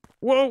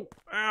 Whoa!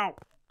 Ow!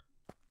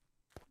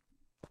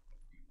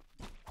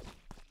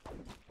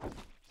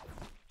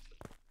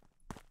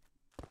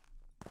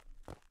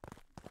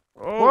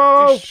 Oh,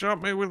 Whoa! he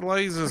shot me with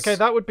lasers. Okay,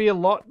 that would be a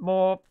lot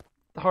more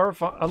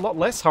a lot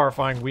less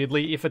horrifying,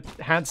 weirdly, if it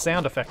had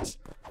sound effects.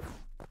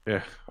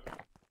 Yeah.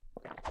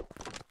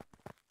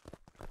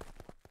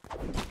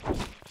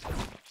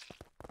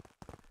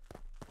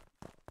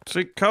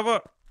 Seek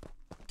cover.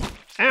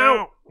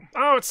 Ow!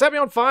 Oh, it set me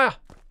on fire.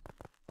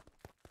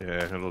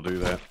 Yeah, it'll do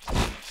that.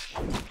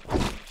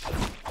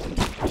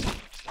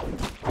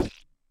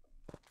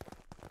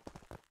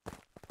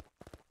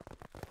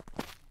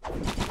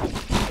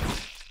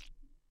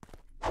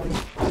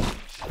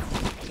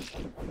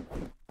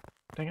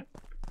 Dang it.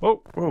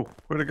 Whoa. Whoa,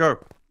 where'd it go?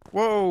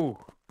 Whoa!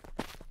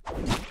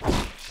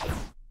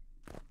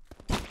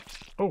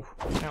 Oh,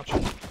 ouch.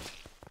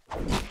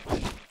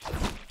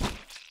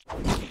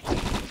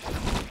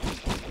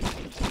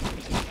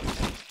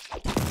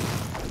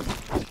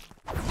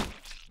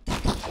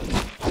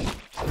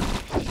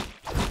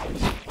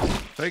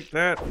 Take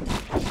that.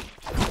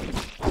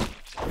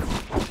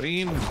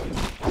 Bean.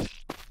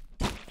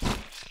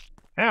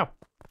 Ow.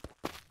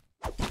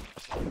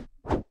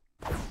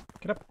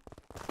 Get up.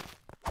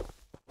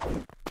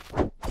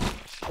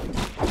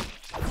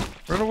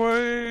 Run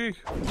away!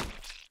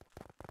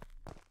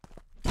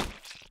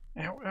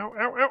 Ow, ow,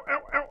 ow, ow,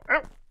 ow, ow,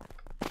 ow.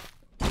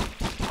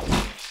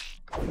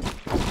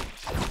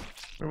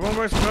 We've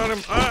almost got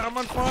him. Ah, I'm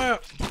on fire!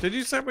 Did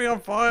you set me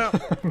on fire?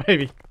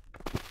 Maybe.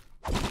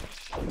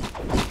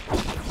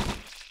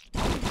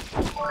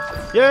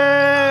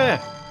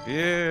 Yeah!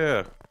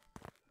 Yeah!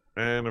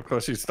 And of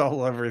course you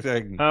stole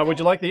everything. Would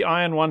you like the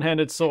iron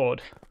one-handed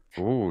sword?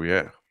 Ooh,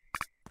 yeah.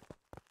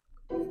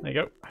 There you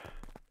go.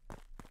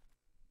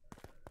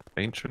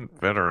 Ancient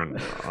veteran,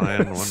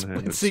 iron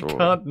one-handed Spency sword.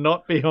 can't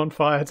not be on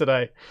fire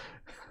today.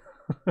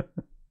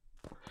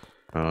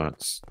 Oh,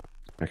 it's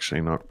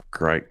actually not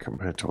great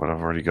compared to what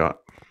I've already got.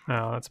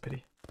 Oh, that's a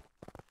pity.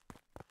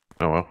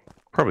 Oh well.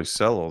 Probably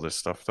sell all this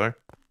stuff though.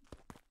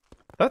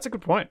 That's a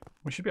good point.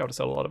 We should be able to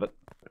sell a lot of it.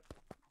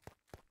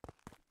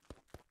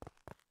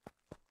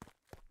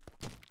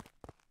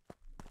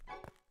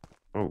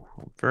 Oh,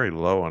 I'm very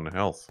low on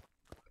health.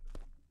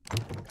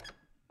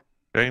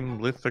 Gain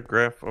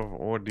lithograph of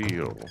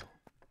ordeal.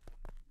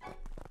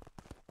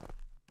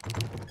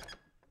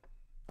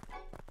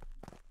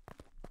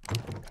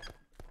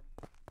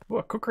 Oh,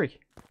 a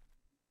cookery.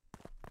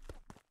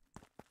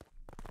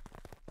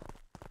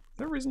 Is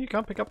there a reason you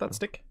can't pick up that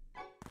stick?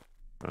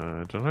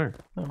 I don't know.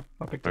 Oh,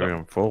 I picked it Maybe up.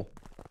 I'm full.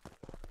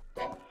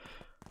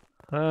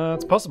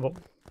 It's possible.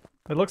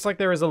 It looks like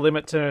there is a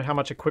limit to how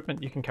much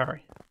equipment you can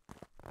carry.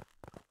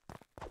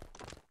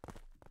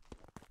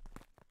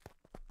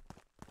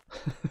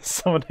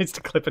 Someone needs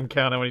to clip and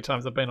count how many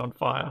times I've been on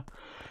fire.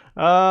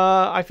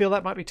 I feel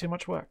that might be too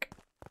much work.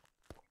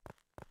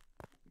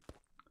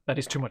 That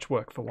is too much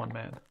work for one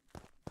man.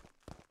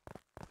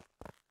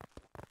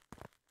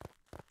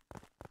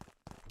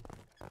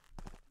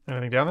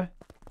 Anything down there?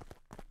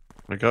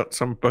 I got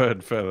some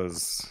bird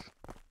feathers.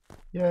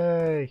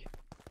 Yay!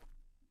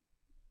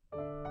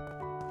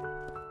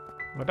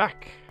 We're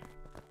back.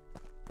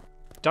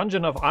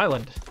 Dungeon of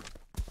Island.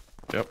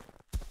 Yep.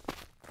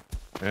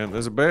 And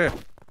there's a bear.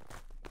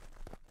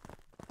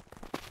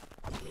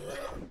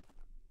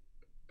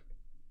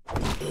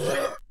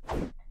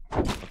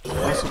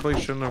 Possibly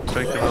shouldn't have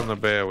taken on the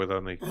bear with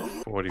only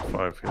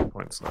 45 hit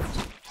points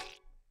left.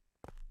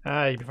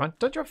 You'll be fine.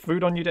 Don't you have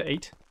food on you to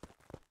eat?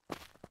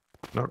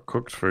 Not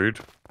cooked food.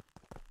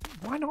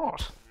 Why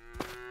not?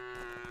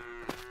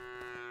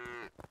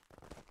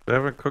 They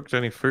haven't cooked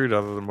any food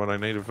other than what I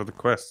needed for the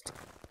quest.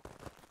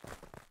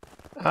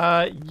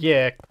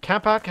 Yeah.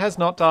 Capac has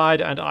not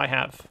died, and I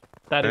have.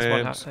 That is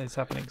what is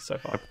happening so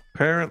far.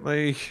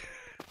 Apparently,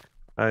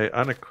 I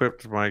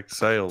unequipped my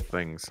sail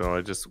thing, so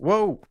I just...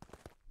 Whoa!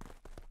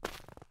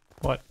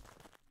 What?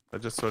 I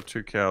just saw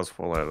 2 cows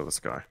fall out of the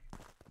sky.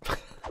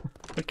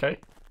 Okay.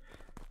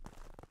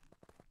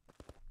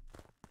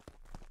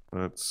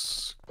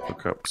 Let's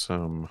cook up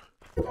some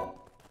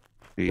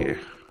beer.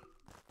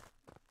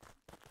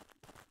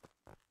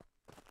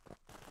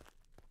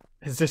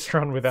 Is this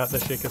run without the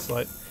Sheikah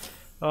slate?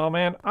 Oh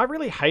man, I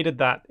really hated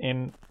that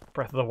in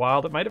Breath of the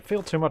Wild. It made it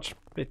feel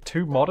bit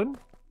too modern.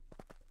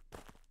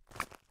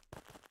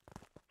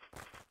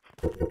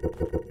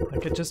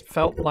 Like it just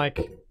felt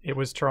like it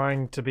was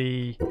trying to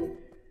be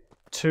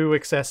too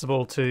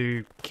accessible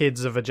to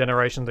kids of a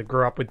generation that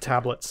grew up with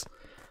tablets.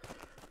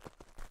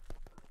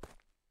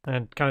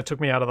 And kind of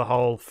took me out of the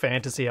whole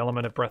fantasy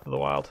element of Breath of the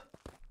Wild.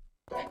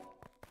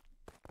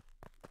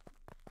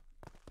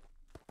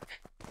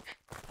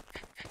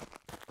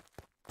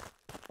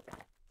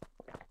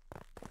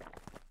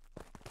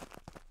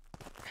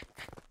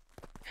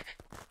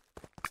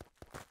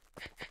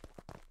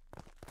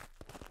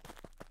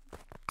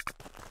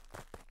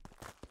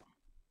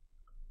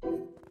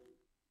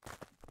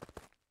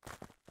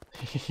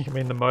 You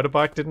mean the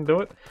motorbike didn't do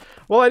it?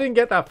 Well, I didn't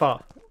get that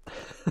far.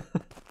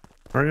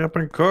 Hurry up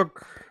and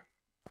cook.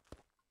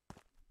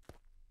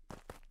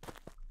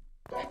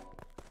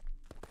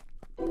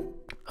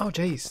 Oh,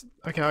 jeez.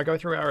 Okay, I'll go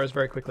through arrows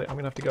very quickly. I'm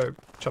going to have to go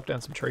chop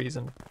down some trees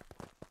and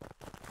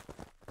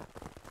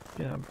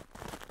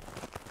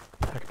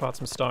hack apart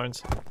some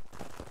stones.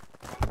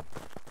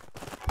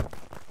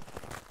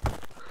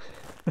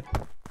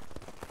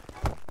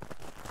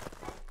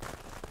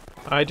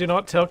 I do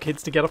not tell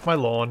kids to get off my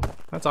lawn.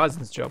 That's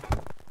Eisen's job.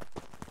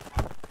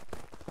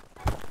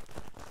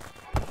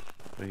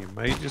 So you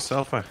made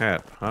yourself a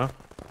hat, huh?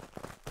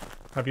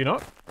 Have you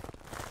not?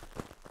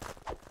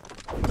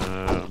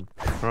 I'm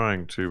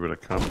trying to, but I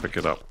can't pick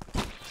it up.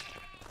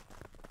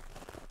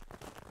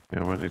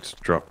 Yeah, I need to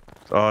drop.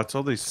 Oh, it's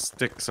all these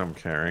sticks I'm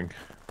carrying.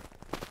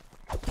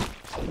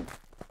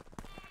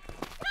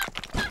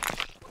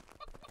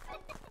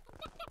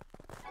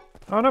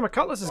 Oh no, my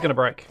cutlass is going to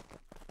break.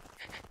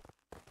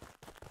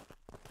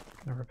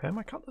 Can I repair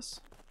my cutlass?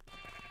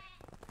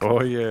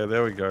 Oh yeah,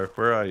 there we go.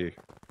 Where are you?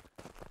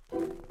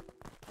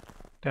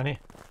 Down here.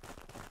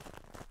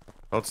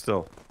 Hold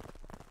still.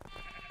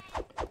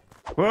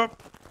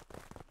 Whoop!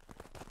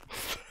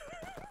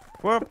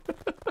 Whoop!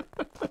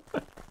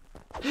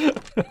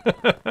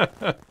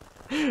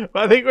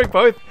 I think we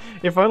both,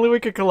 if only we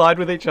could collide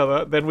with each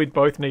other, then we'd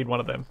both need one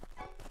of them.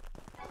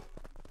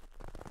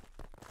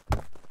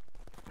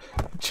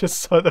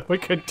 Just so that we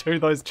could do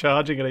those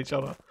charging at each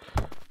other.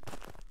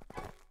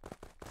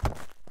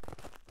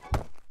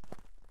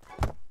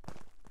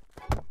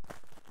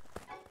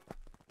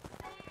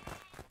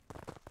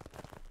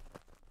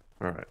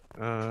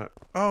 Alright,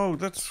 oh,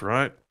 that's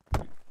right.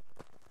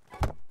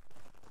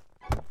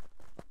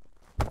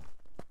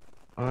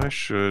 I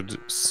should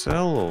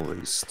sell all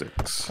these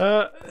sticks.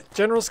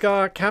 General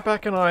Scar,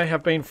 Capac and I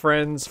have been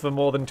friends for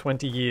more than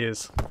 20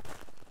 years.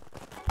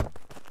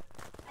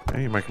 Now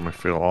you're making me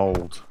feel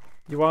old.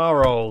 You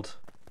are old.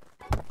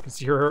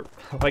 Because you're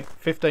like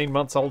 15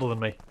 months older than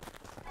me.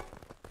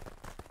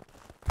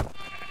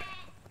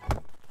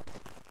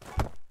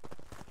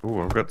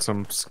 Ooh, I've got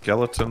some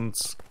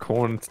skeletons,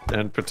 corn,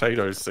 and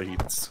potato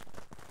seeds.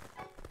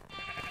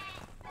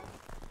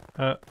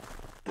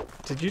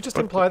 Did you just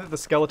imply that the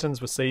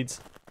skeletons were seeds?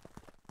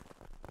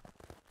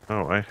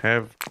 Oh, I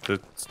have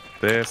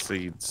their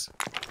seeds.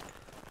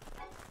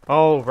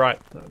 Oh, right.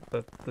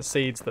 The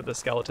seeds that the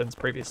skeletons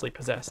previously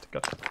possessed.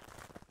 Gotcha.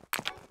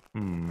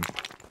 Hmm.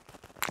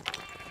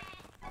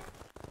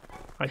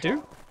 I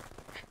do?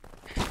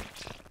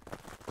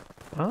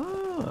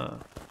 Ah.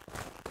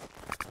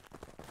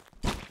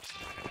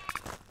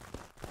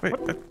 Wait,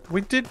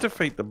 we did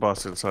defeat the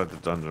boss inside the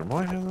dungeon.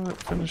 Why hasn't it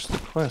finished the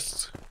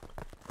quest?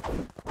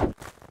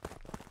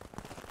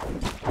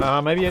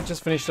 Maybe it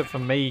just finished it for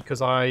me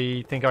because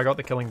I think I got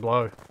the killing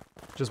blow.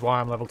 Which is why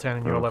I'm level 10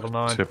 and you're level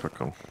 9.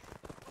 Typical.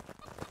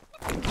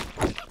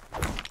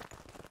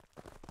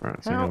 Right,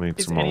 I think How I need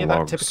is some more any of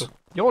logs. that typical?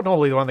 You're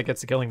normally the one that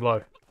gets the killing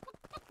blow.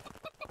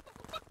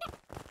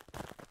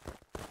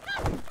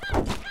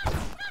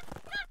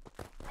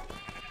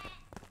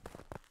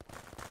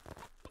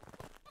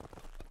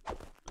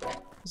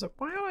 So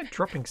why am I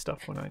dropping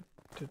stuff when I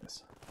do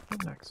this?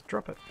 What next?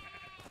 Drop it.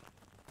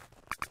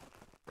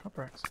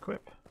 Copper axe,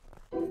 equip.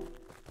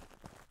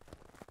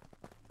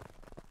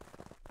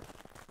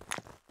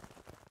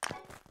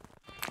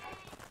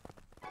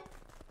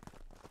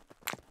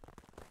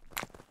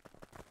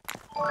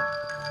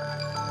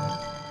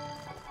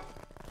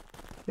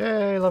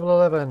 Yay, level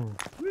 11.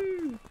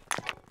 Woo!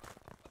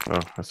 Oh,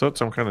 I thought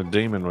some kind of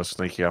demon was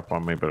sneaking up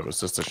on me, but it was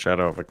just a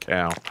shadow of a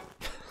cow.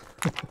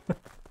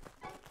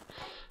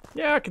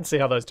 Yeah, I can see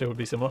how those two would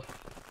be similar.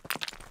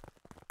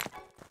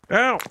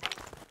 Ow!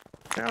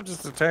 Cow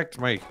just attacked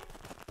me.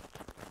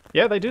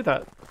 Yeah, they do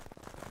that.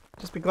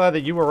 Just be glad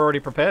that you were already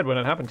prepared when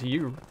it happened to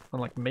you,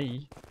 unlike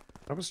me.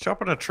 I was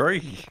chopping a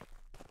tree.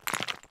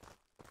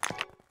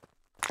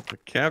 The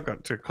cow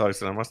got too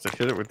close and I must have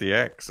hit it with the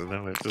axe and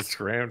then it just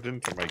rammed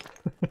into me.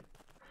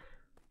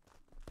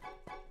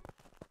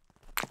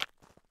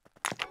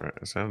 Right,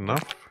 is that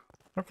enough?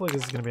 Hopefully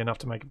this is going to be enough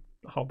to make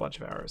a whole bunch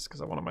of arrows,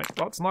 because I want to make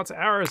lots and lots of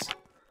arrows.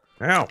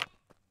 Ow!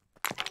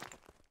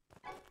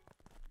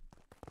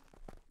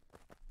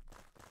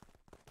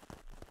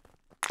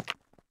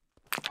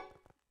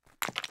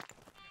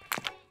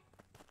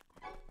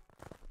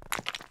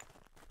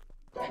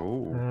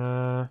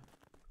 Ooh.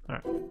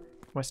 Alright.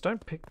 My stone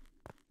pick...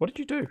 What did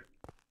you do?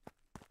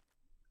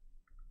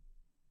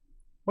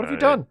 What have you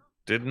done?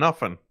 Did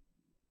nothing.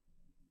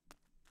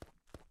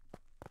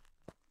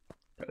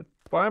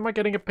 Why am I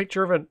getting a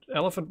picture of an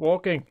elephant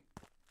walking?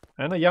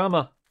 And a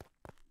llama.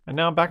 And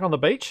now I'm back on the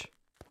beach?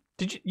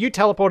 You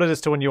teleported us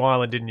to a new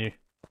island, didn't you?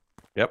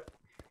 Yep.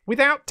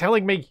 Without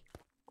telling me!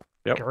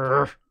 Yep.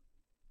 Grr.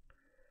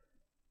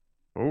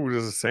 Oh,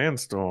 there's a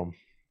sandstorm.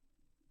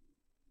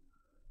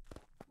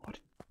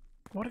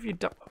 What have you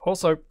done?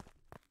 Also,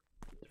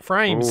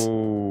 frames.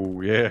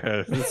 Oh,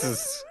 yeah. This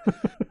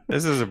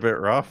is a bit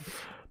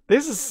rough.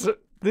 This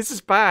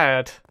is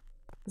bad.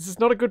 This is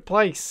not a good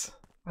place.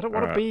 I don't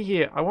want to be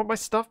here. I want my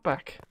stuff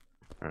back.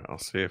 Alright, I'll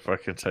see if I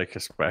can take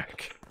us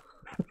back.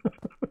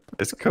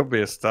 This could be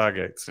a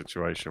Stargate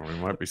situation. We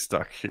might be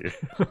stuck here.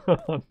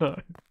 Oh no.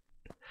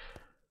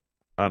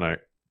 Oh no.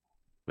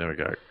 There we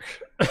go.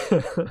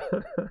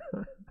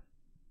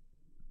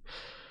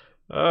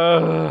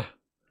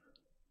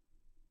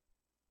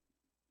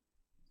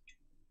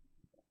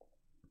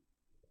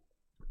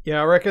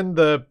 Yeah, I reckon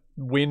the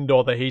wind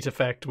or the heat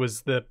effect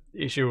was the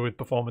issue with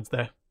performance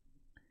there.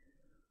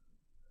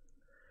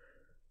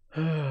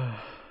 It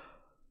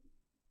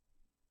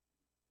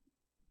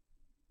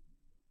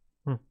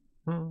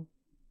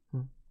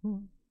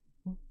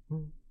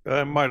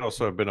might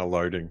also have been a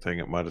loading thing.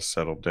 It might have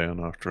settled down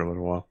after a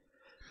little while.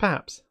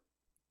 Perhaps.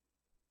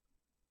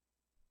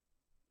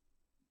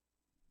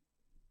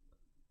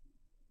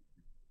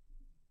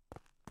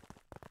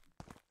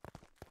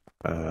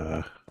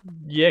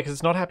 Yeah, because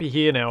it's not happy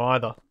here now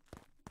either.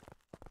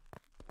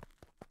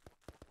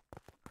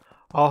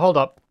 Oh, hold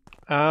up.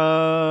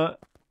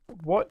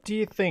 What do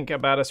you think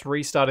about us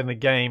restarting the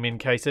game in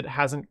case it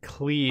hasn't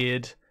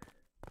cleared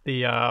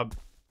the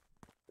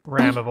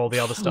RAM of all the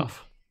other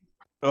stuff?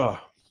 Oh.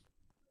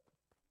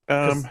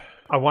 'Cause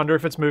I wonder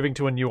if it's moving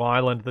to a new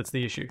island that's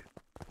the issue.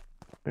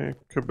 It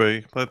could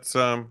be. Let's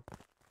we'll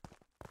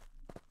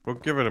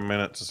give it a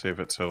minute to see if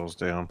it settles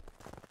down.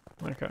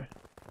 Okay.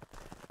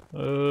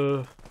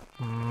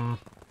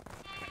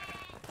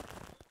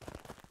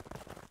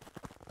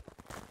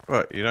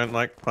 What, you don't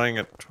like playing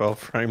at 12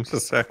 frames a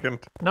second?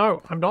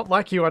 No, I'm not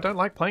like you. I don't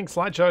like playing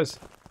slideshows.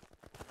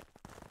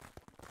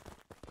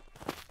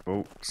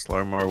 Oh,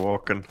 slow-mo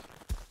walking.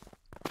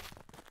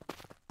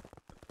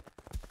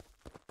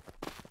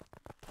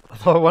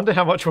 Although I wonder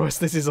how much worse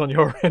this is on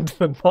your end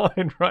than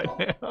mine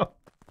right now.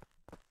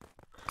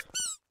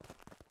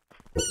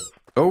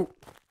 Oh,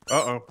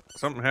 uh-oh.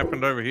 Something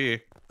happened over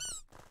here.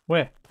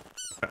 Where?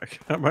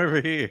 Come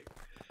over here.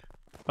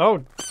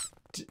 Oh.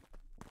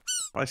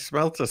 My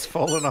smelter's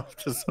fallen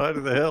off the side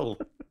of the hill.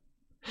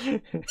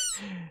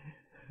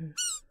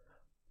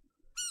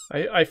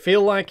 I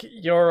feel like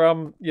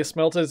your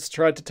smelter's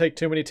tried to take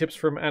too many tips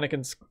from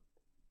Anakin's.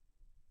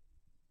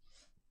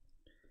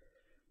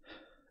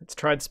 It's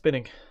tried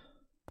spinning.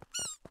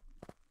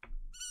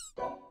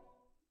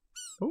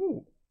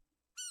 Ooh.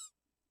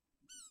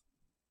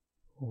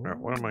 Alright,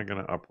 what am I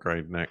going to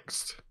upgrade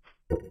next?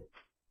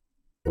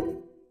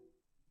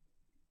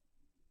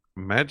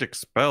 Magic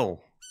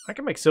spell. I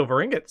can make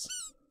silver ingots.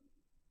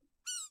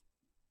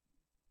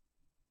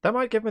 That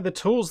might give me the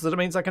tools that it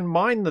means I can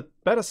mine the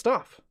better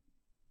stuff.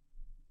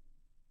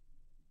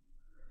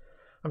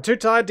 I'm too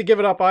tired to give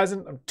it up,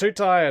 Eisen. I'm too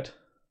tired.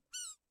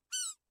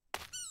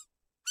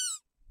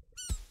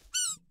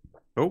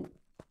 Oh.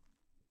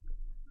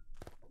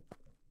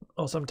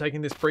 Also, I'm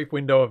taking this brief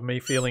window of me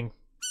feeling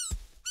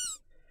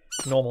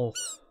normal,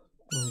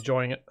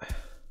 enjoying it.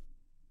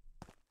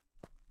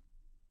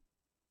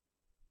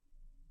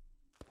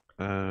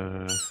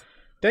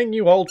 Dang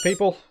you old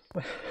people.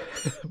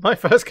 My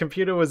first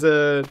computer was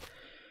a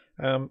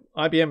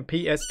IBM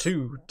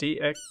PS2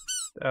 DX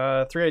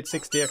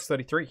 386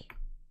 DX33.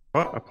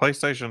 What? A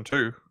PlayStation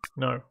 2?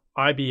 No,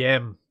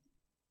 IBM.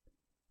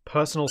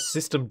 Personal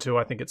System 2,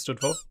 I think it stood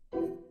for.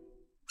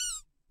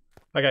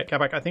 Okay,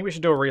 Capac, I think we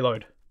should do a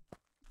reload.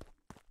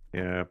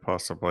 Yeah,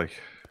 possibly.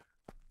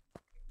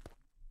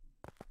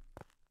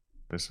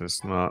 This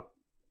is not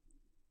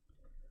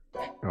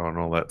going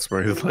all that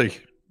smoothly.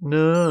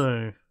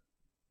 No.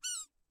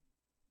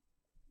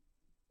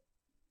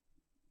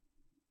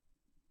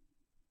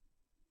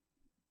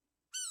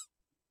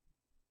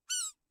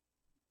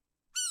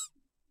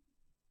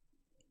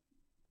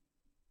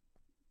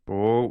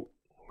 Oh.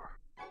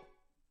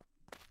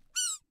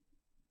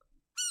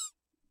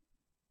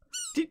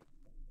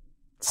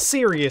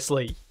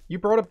 Seriously, you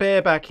brought a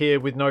bear back here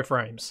with no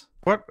frames.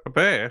 What? A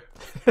bear?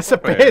 There's a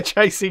bear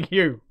chasing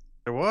you.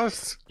 It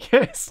was?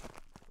 Yes.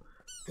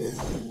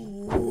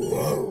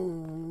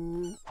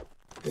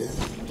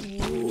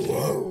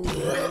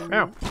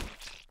 Ow.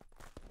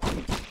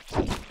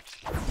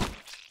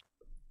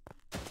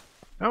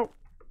 Oh.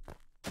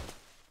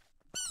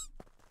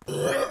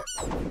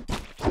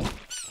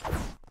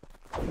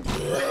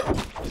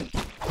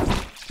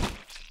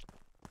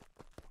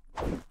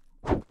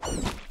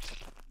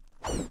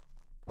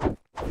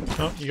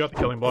 Oh, you got the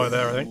killing blow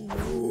there, I think.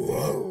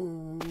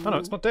 Oh no,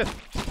 it's not dead.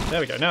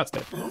 There we go, now it's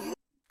dead.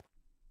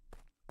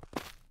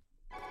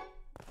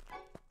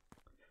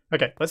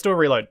 Okay, let's do a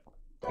reload.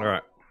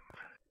 Alright.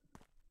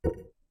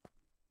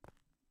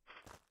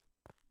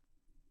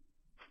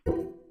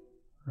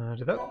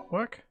 Did that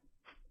work?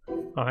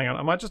 Oh, hang on.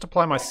 I might just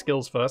apply my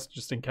skills first,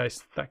 just in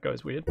case that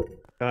goes weird.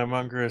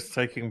 Guymonger is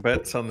taking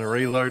bets on the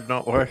reload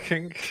not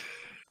working.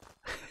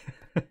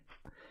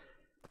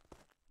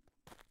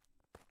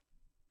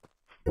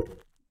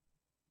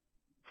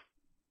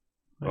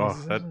 Oh,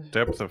 that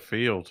depth of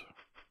field.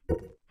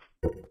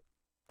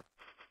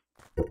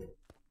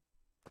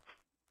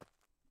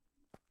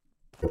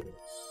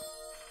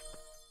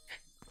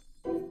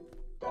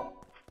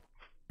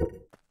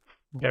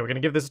 Okay, we're going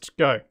to give this a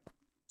go.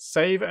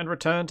 Save and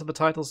return to the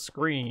title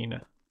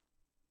screen.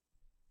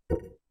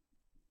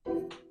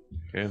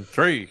 In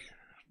 3,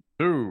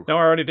 2... No, I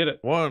already did it.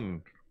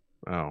 1.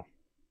 Oh.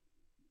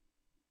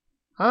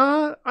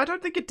 I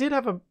don't think it did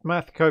have a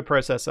math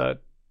coprocessor,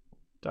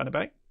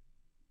 Dynabank.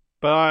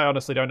 But I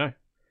honestly don't know.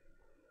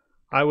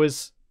 I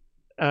was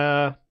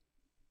 4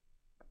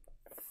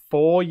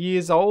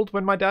 years old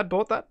when my dad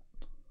bought that.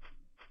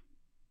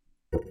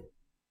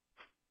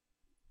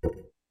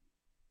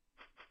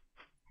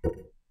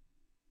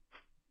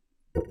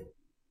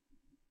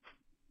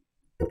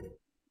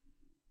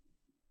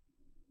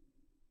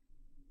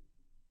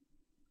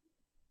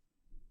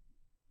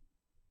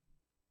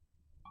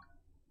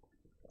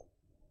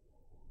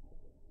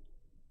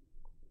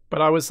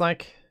 But I was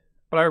like,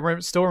 but I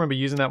still remember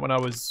using that when I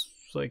was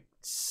like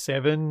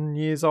 7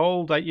 years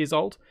old, 8 years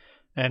old,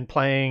 and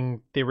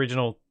playing the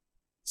original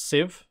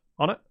Civ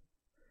on it.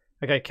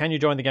 Okay, can you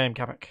join the game,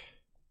 Capac?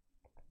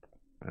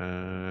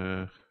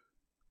 Oh,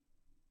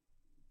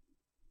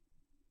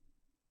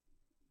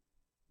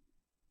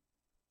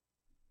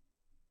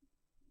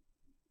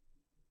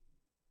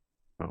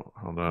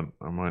 hold on.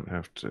 I might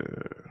have to.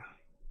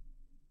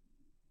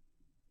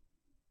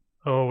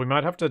 Oh, we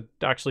might have to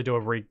actually do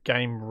a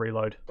game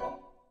reload.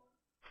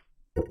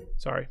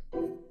 Sorry,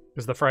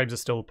 because the frames are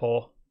still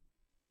poor.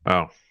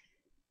 Oh.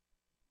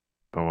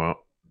 Oh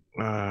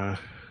well.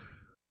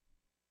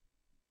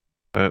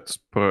 Let's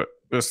put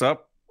this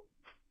up.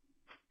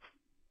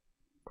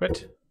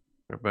 Quit.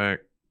 Go back.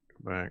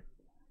 Go back.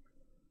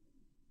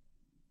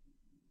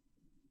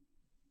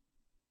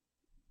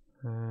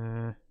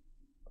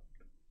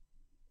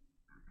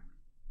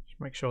 Just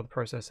make sure the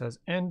process has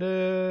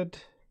ended.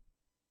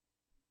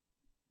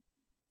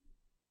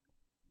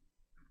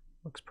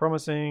 Looks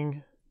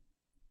promising.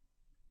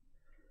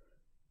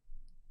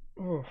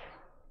 Ooh.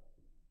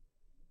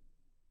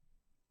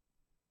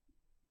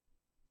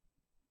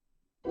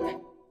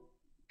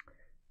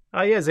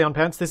 Yeah, Xeon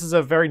Pants. This is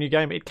a very new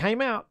game. It came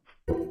out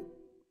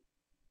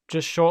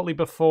just shortly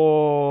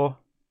before.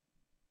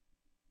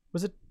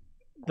 Was it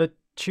the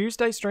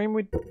Tuesday stream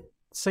we'd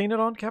seen it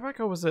on,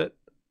 Capac, or was it?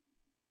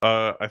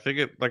 I think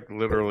it like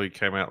literally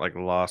came out like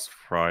last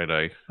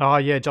Friday. Oh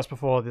yeah, just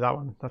before that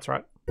one. That's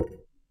right.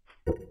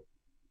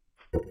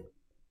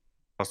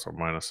 Plus or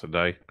minus a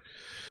day.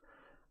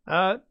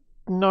 No,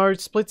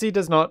 Splitsy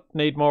does not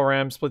need more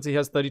RAM. Splitsy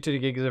has 32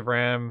 gigs of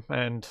RAM,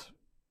 and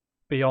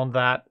beyond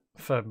that,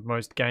 for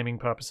most gaming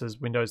purposes,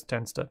 Windows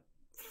tends to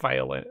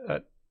fail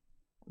at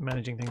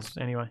managing things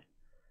anyway.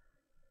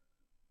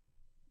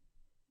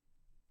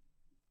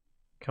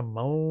 Come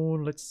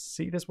on, let's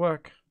see this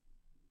work.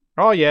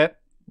 Oh yeah,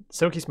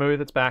 silky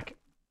smooth, it's back.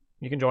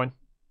 You can join.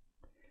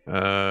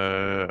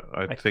 I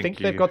think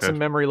they've got some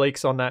memory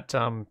leaks on that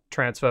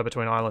transfer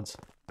between islands.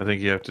 I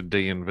think you have to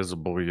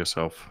de-invisible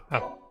yourself.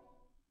 Oh.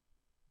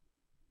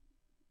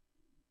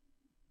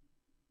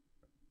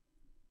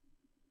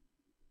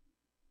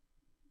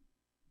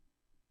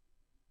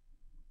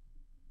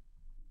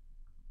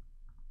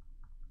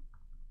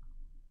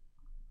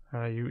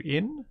 Are you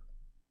in?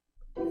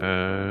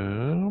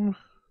 I'm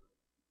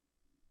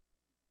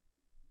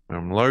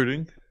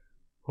loading.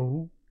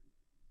 Oh.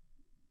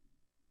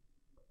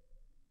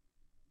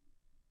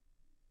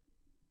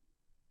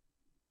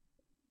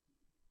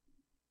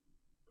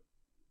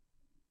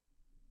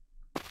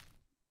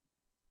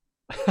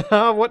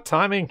 What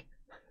timing?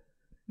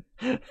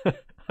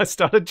 I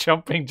started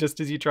jumping just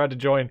as you tried to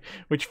join,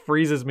 which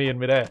freezes me in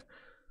midair.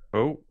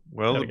 Oh,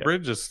 well, the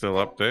bridge is still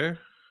up there.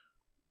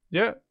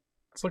 Yeah,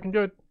 it's looking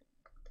good.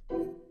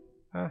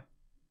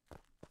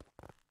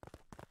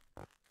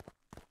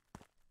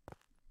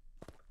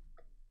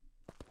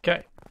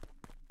 Okay.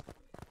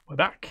 We're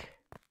back.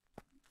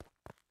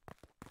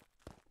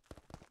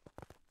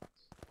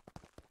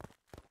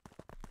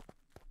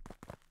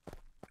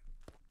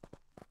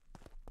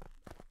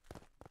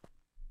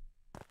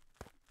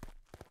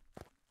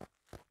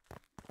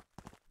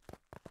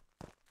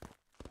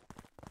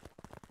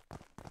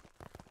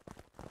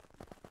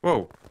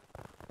 Whoa.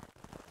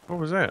 What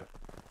was that?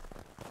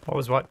 What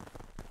was what?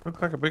 Looked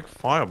like a big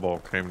fireball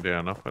came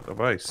down up at the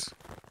base.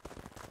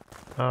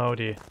 Oh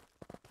dear.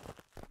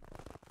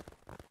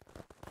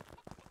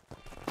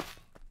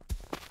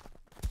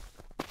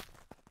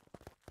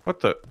 What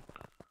the?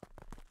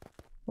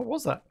 What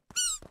was that?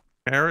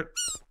 Carrot?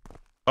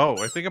 Oh,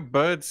 I think a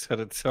bird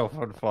set itself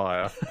on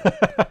fire.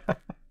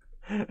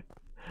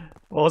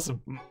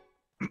 Awesome.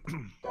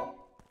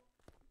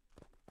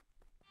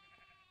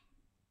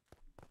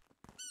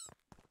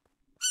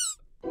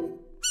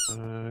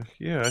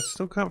 Yeah, I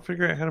still can't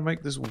figure out how to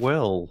make this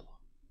well.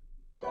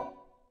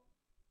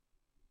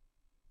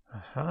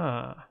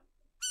 Aha.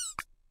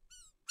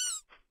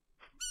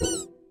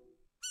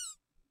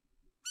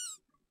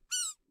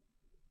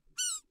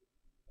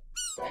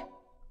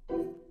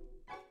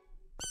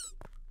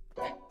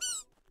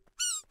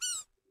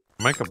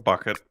 Make a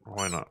bucket.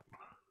 Why not?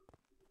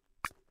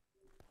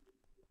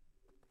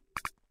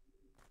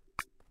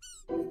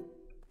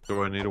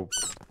 Do I need a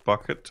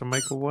bucket to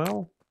make a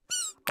well?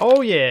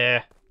 Oh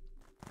yeah.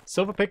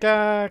 Silver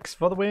pickaxe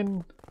for the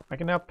win. I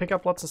can now pick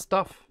up lots of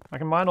stuff. I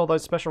can mine all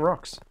those special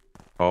rocks.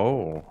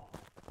 Oh.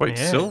 Wait,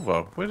 Yeah.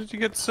 silver? Where did you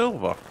get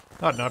silver?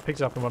 I don't know, I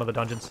picked it up in one of the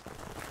dungeons.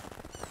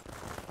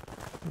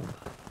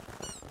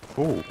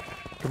 Ooh.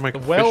 Can make The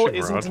a well fishing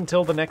isn't rod.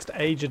 until the next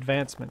age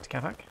advancement,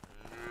 Capac.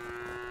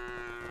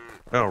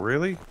 Oh,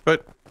 really?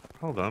 But,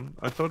 hold on.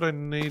 I thought I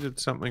needed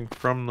something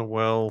from the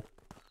well.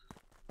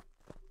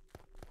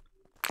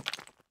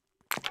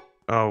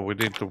 Oh, we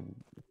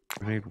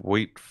need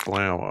wheat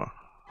flour.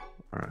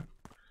 Alright.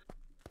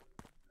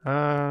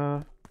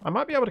 I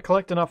might be able to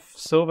collect enough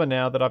silver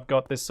now that I've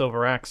got this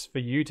silver axe for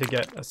you to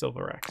get a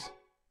silver axe.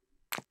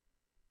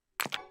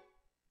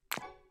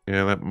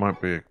 Yeah, that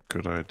might be a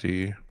good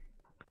idea.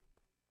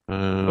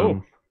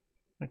 Oh,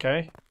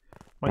 Okay.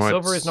 My Well,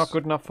 silver is not it's-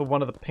 good enough for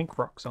one of the pink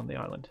rocks on the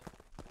island.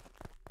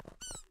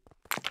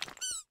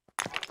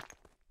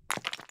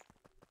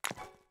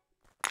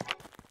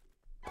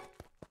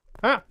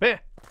 Ah, bear!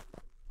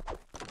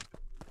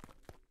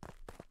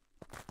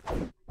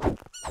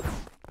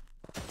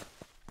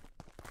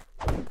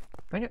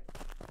 Dang it.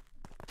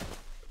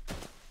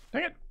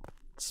 Dang it!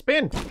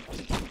 Spin!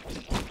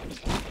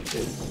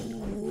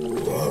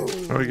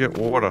 How do we get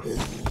water?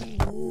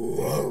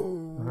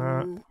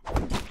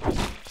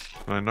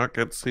 Can I not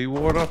get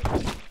seawater?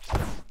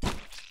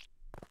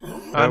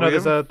 No, we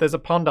there's a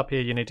pond up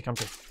here you need to come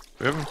to.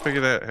 We haven't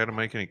figured out how to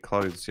make any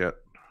clothes yet.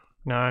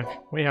 No,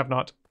 we have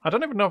not. I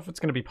don't even know if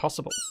it's going to be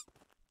possible.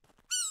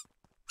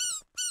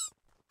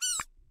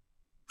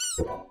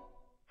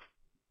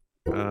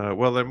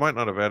 Well, they might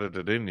not have added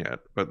it in yet,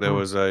 but there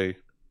was a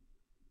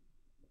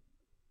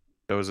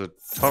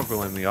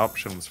toggle in the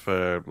options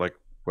for like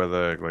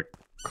whether like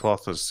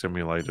cloth is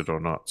simulated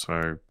or not.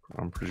 So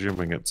I'm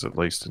presuming it's at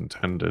least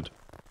intended.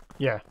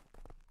 Yeah,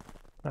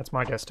 that's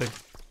my guess too.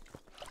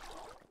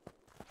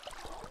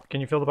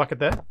 Can you fill the bucket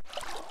there?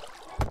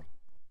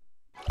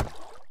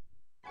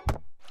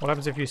 What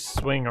happens if you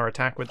swing or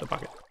attack with the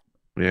bucket?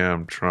 Yeah,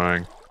 I'm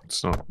trying.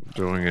 It's not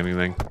doing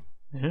anything.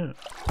 Yeah.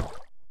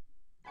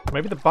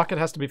 Maybe the bucket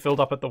has to be filled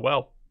up at the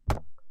well.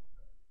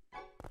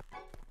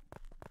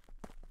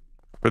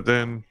 But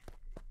then,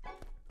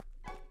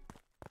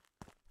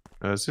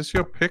 is this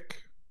your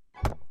pick?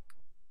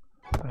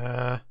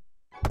 I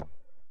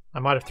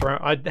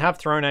have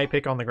thrown a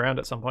pick on the ground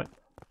at some point.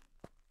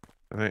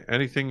 I think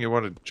anything you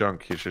want to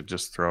junk, you should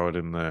just throw it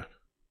in there.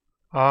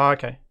 Ah,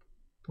 okay.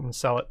 And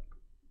sell it.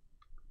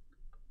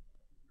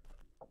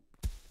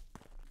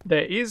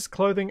 There is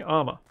clothing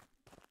armor.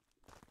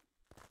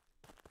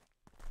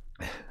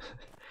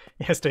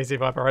 Yes, DC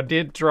Viper, I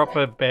did drop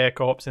a bear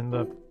corpse in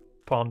the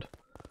pond.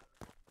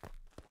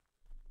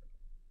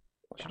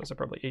 I should also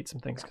probably eat some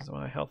things because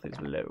my health is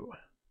low.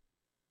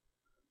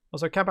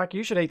 Also, Capac,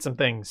 you should eat some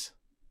things.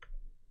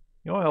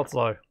 Your health's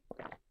low.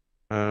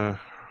 I'll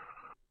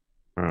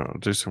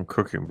do some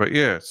cooking. But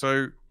yeah,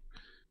 so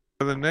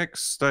for the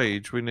next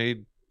stage, we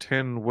need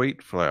 10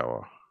 wheat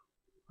flour.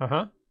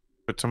 Uh-huh.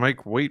 But to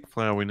make wheat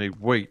flour, we need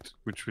wheat,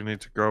 which we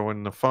need to grow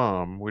in the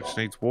farm, which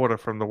needs water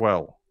from the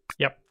well.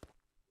 Yep.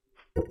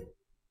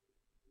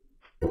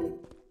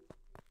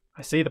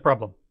 I see the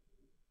problem.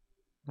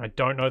 I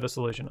don't know the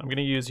solution. I'm going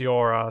to use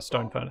your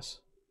stone furnace.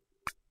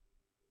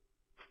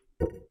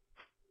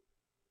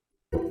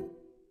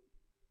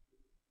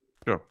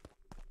 Sure.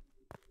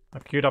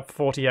 I've queued up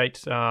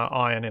 48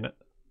 iron in it.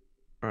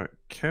 Alright,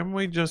 can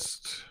we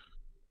just...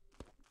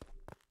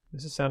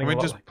 This is sounding Can a we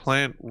lot just like...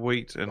 plant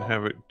wheat and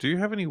have it... Do you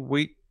have any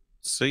wheat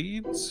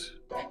seeds?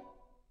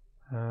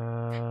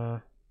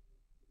 Where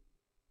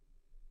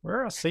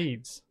are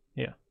seeds?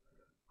 Here.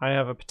 I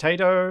have a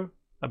potato,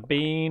 a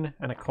bean,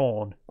 and a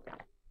corn.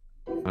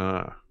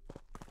 Ah.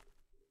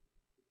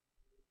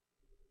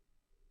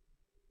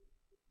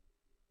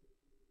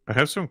 I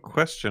have some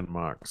question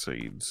mark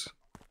seeds.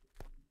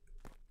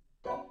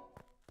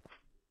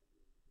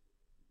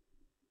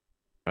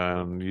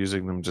 And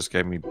using them just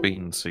gave me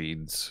bean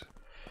seeds.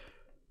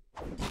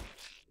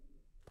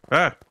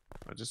 Ah!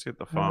 I just hit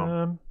the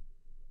farm.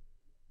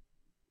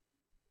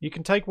 You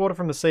can take water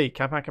from the sea.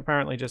 Capac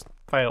apparently just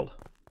failed.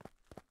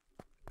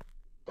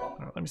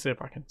 Alright, let me see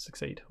if I can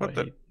succeed. What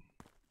the?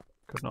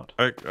 Could not.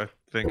 I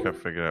think I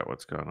figured out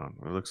what's going on.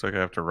 It looks like I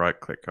have to right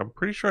click. I'm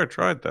pretty sure I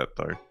tried that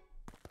though.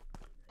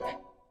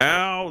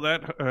 Ow,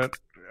 that hurt.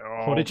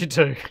 Oh, What did you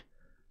do?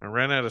 I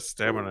ran out of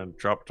stamina and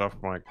dropped off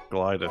my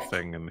glider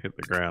thing and hit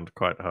the ground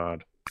quite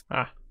hard.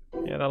 Ah,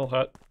 yeah, that'll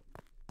hurt.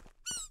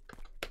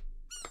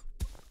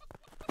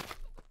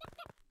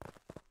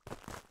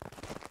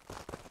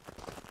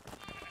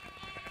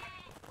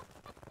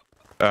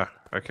 Ah,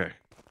 okay.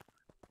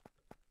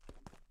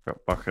 Got a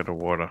bucket of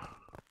water.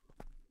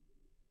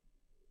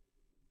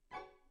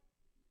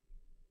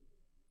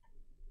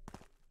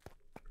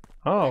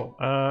 Oh,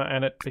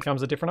 and it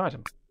becomes a different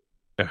item.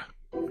 Yeah.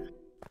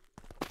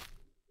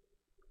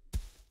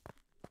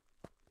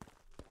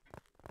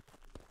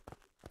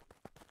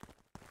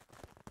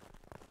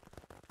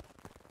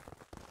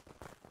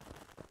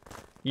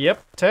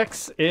 Yep,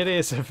 Tex, it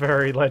is a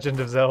very Legend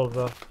of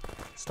Zelda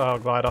style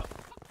glider.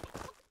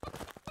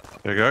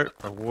 There you go.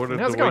 I watered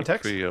How's it the going, wheat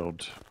Tex?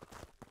 field.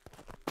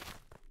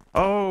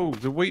 Oh,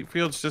 the wheat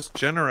fields just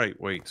generate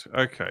wheat.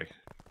 Okay.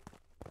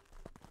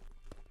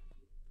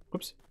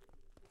 Whoops.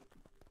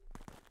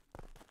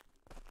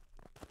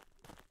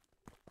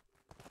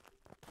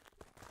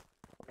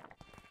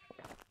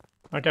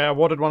 Okay, I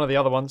watered one of the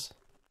other ones.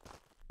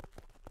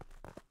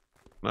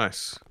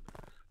 Nice.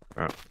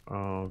 Alright,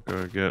 I'll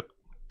go get...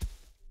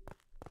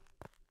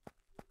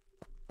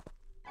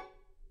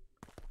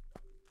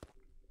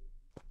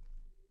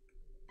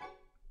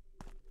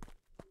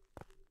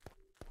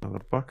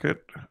 another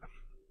bucket.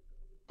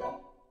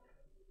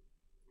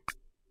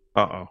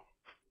 Uh-oh.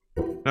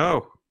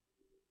 No!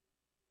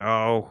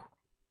 Oh.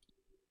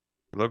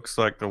 Looks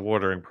like the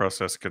watering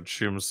process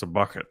consumes the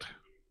bucket.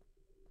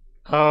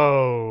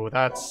 Oh,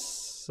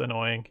 that's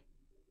annoying.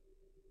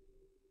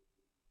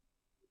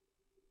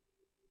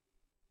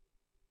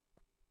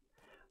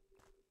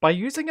 By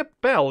using a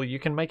bell, you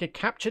can make a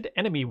captured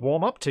enemy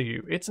warm up to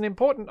you. It's an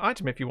important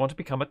item if you want to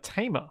become a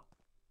tamer.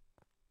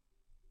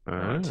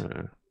 Right.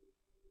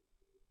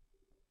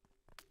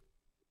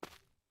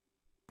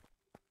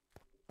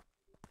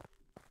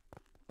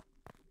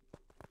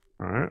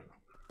 Alright.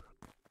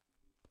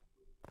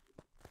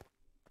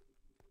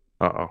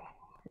 Uh-oh.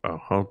 Oh,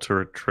 hold to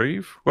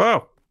retrieve?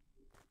 Whoa!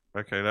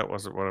 Okay, that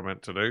wasn't what I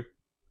meant to do.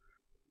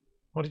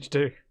 What did you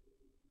do?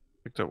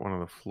 Picked up one of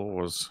the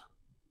floors.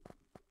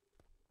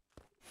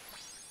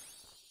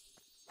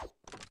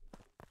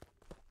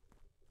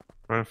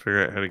 Trying to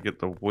figure out how to get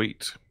the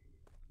wheat.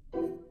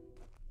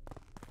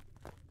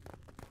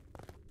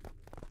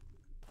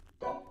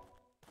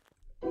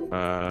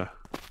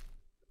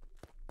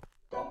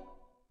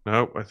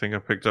 Nope, I think I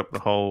picked up the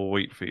whole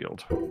wheat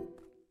field.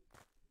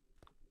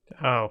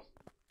 Oh.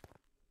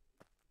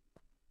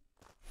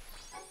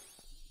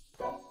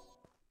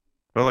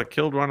 Well, I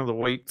killed one of the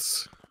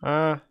wheats.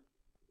 Oh,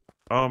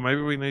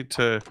 maybe we need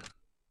to...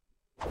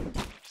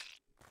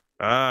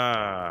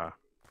 Ah.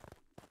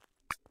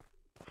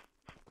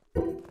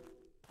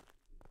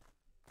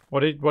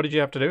 What did you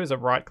have to do? Is it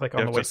right click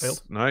on the wheat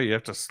field? No, you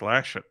have to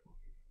slash it.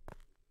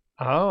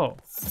 Oh.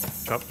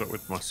 Chopped it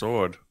with my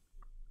sword.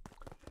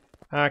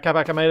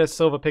 Capac, I made a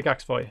silver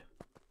pickaxe for you.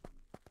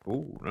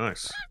 Ooh,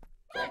 nice.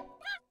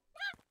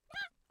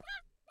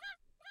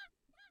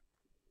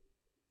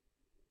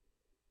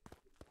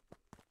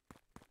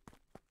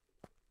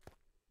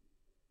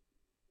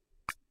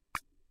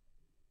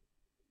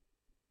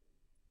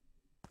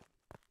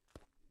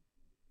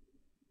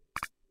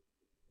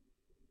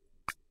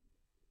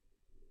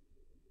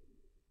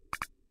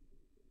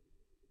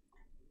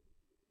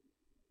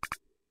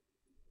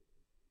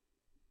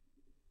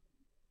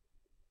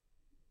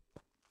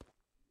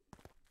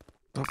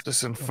 Stop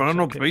this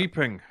infernal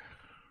beeping.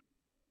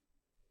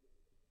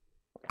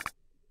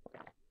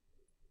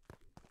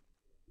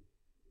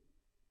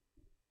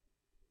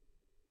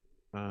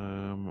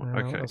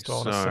 Okay,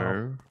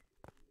 so...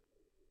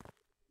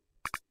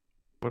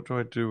 What do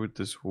I do with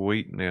this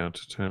wheat now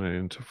to turn it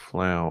into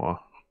flour?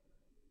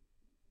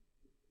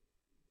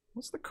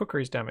 What's the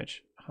cookery's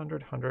damage?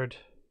 100, 100.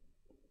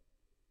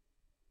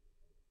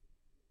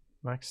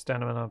 Max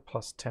stamina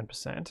plus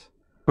 10%.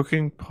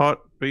 Cooking pot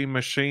be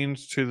machined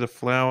to the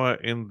flour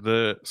in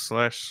the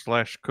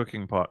 /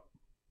 cooking pot.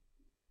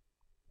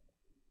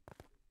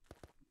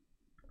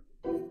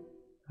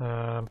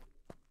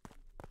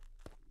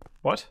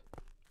 What?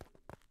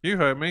 You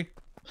heard me.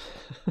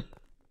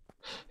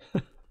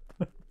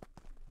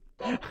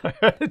 I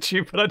heard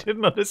you, but I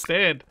didn't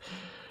understand.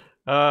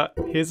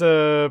 Here's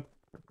a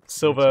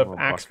silver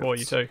axe for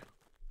you too.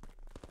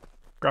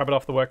 Grab it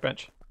off the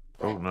workbench.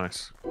 Oh,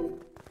 nice.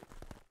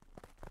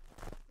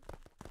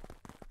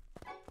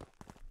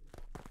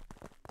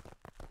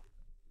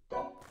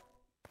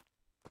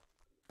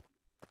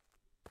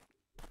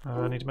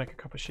 I need to make a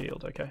copper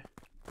shield, okay.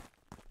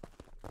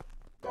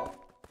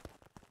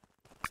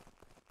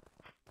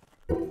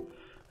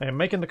 I am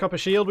making the copper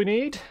shield we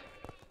need.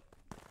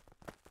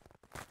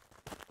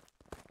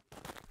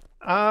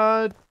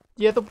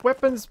 Yeah, the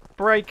weapons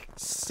break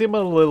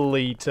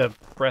similarly to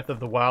Breath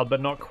of the Wild,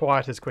 but not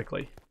quite as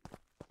quickly.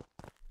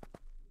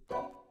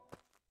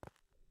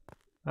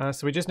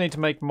 So we just need to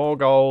make more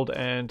gold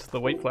and the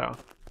wheat flour.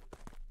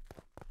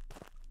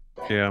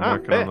 Yeah, I'm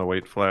working on the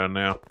wheat flour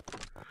now.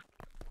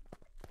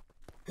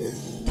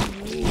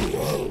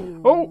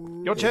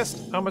 Oh, your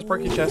chest. I almost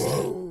broke your chest.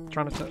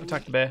 Trying to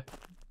attack the bear.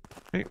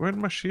 Hey, where'd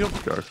my shield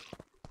go?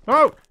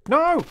 No!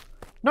 No!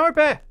 No,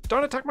 bear!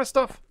 Don't attack my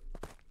stuff!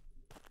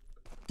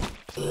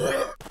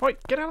 Wait,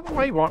 get out of the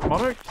way,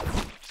 Mono!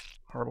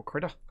 Horrible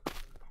critter.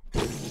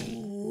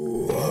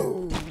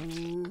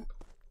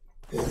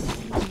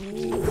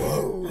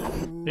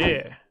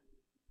 Yeah.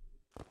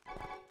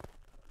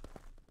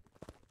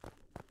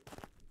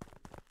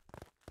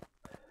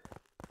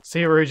 See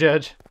you, Rouge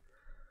Edge.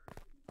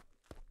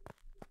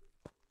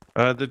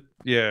 The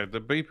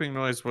beeping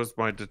noise was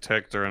my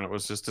detector, and it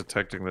was just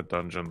detecting the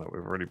dungeon that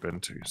we've already been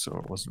to, so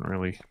it wasn't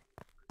really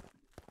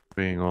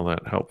being all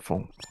that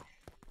helpful.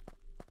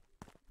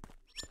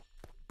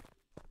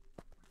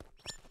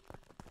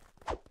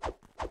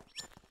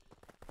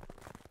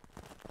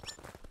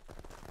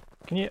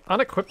 Can you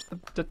unequip the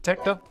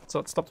detector so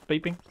it stops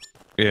beeping?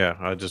 Yeah,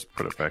 I just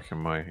put it back in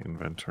my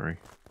inventory.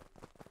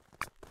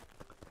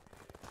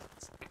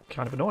 It's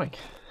kind of annoying.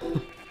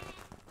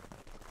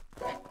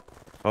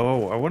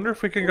 Oh, I wonder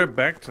if we can go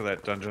back to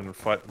that dungeon and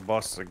fight the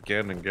boss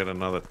again and get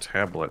another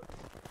tablet.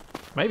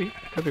 Maybe.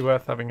 Could be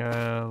worth having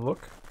a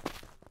look.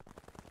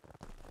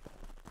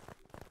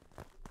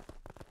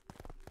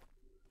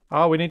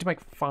 Oh, we need to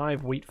make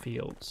 5 wheat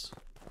fields.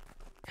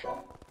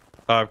 Oh,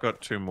 I've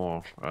got 2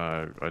 more.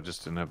 I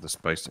just didn't have the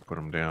space to put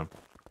them down.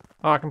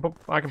 Oh, I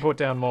can put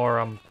down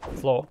more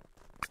floor.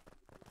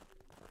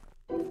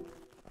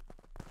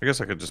 I guess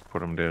I could just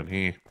put them down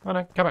here. Oh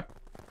no, come back.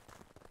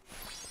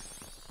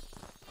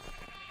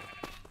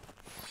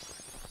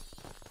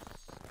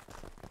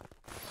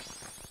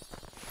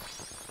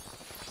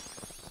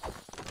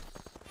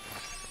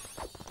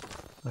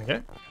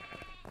 Okay.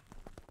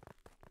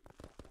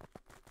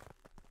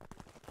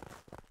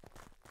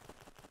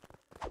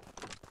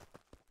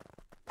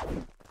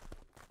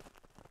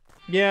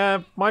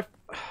 Yeah,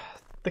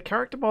 the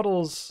character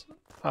models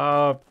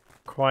are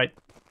quite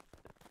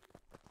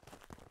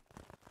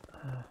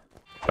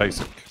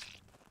Basic.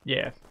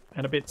 yeah,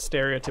 and a bit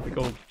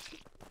stereotypical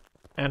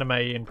anime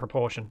in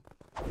proportion.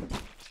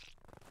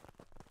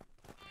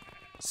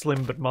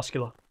 Slim but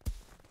muscular.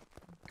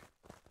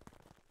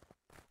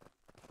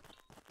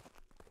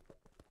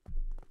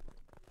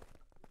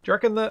 Do you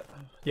reckon that...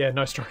 Yeah,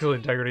 no structural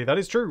integrity. That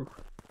is true.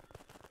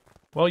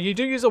 Well, you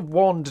do use a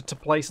wand to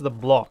place the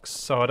blocks,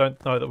 so I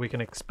don't know that we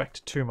can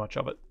expect too much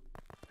of it.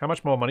 How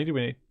much more money do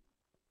we need?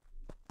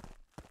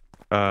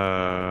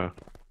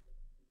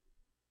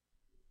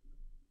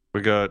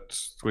 We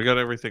got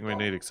everything we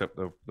need except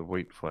the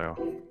wheat flour.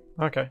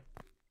 Okay.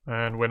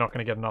 And we're not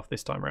going to get enough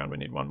this time around. We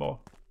need one more.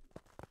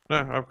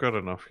 No, I've got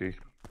enough here.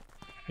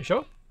 You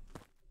sure?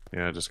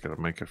 Yeah, I just gotta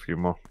make a few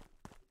more.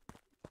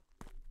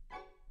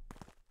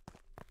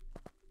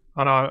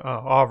 Oh, no.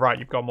 Oh, right.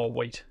 You've got more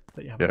wheat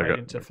that you haven't Yeah, made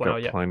into flour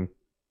yet.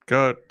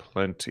 Got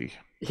plenty.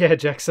 Yeah,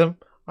 Jackson.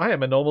 I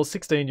am a normal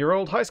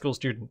 16-year-old high school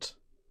student.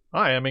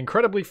 I am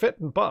incredibly fit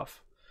and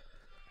buff.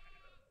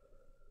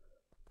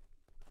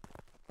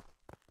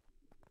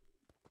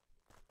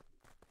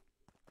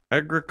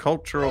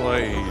 Agricultural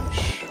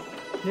age.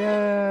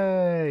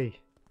 Yay!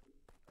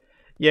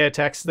 Yeah,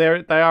 Tex, they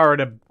are in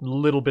a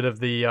little bit of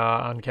the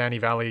uncanny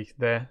valley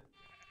there.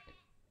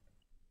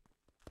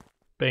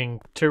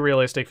 Being too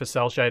realistic for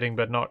cell shading,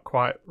 but not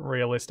quite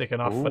realistic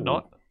enough for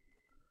not.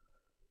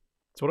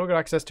 So what do we got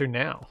access to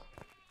now?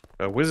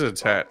 A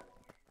wizard's hat.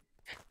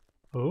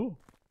 Ooh.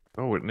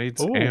 Oh, it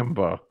needs Ooh.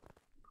 amber.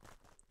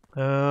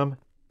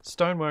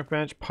 Stone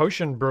workbench,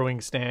 potion brewing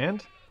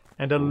stand,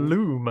 and a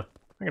loom. I'm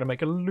gonna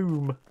make a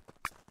loom.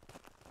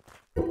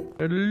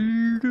 A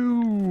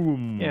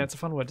loom. Yeah, it's a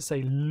fun word to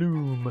say,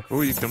 loom.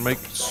 Oh, you can make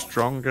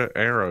stronger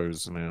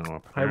arrows now,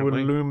 apparently. I will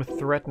loom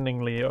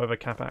threateningly over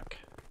Capac.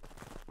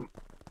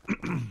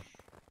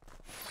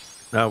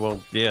 Oh,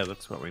 well, yeah,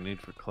 that's what we need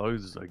for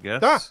clothes, I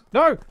guess. Ah!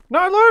 No!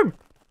 No, loom!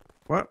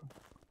 What?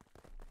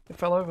 It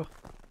fell over.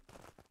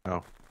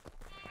 Oh.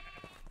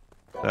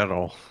 That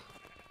all.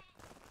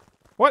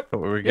 What?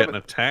 Thought we were getting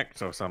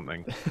attacked or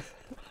something.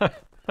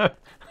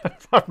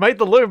 I've made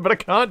the loom, but I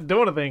can't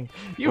do anything.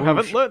 You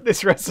haven't learnt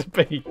this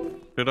recipe.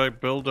 Could I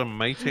build a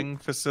mating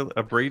facility,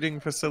 a breeding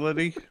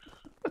facility?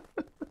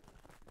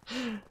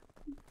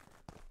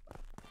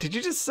 Did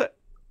you just say...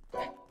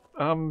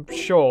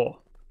 sure.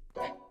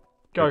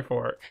 Go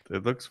for it.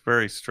 It looks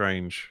very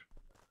strange.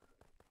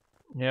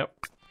 Yep.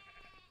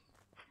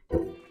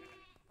 What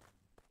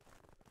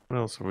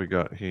else have we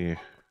got here?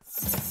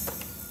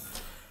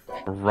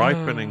 A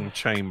ripening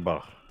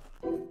chamber.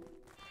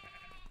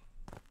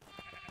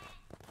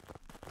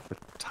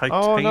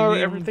 Oh no,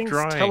 Titanium everything's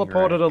drying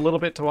teleported rack. a little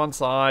bit to one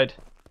side.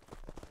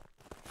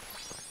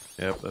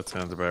 Yep, that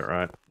sounds about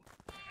right.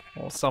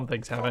 Or some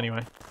things have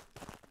anyway.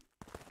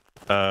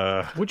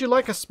 Uh, Would you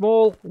like a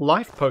small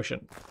life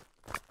potion?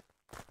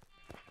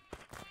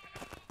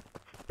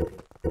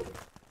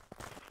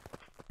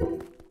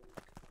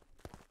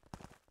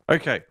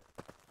 okay.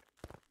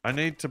 I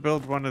need to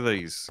build one of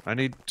these. I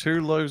need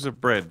 2 loaves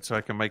of bread so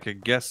I can make a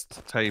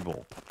guest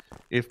table.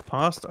 If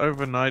passed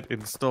overnight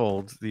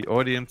installed, the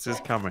audience is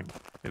coming.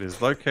 It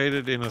is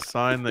located in a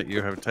sign that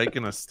you have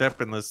taken a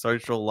step in the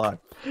social life.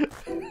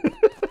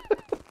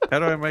 How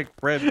do I make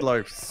bread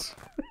loaves?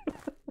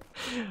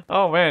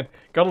 Oh man,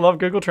 gotta love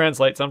Google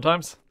Translate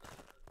sometimes.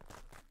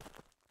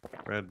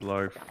 Bread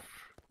loaf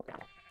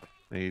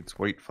needs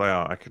wheat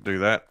flour. I could do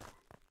that.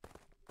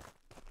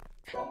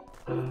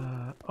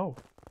 Oh,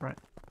 right.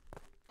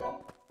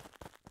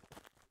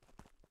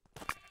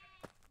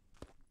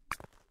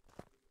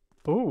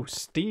 Ooh,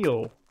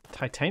 steel.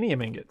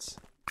 Titanium ingots.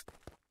 I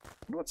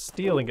wonder what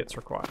steel ingots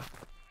require.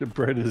 The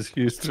bread is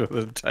used for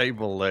the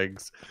table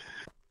legs.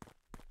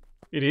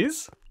 It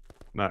is?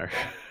 No,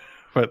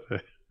 but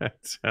that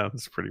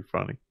sounds pretty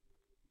funny.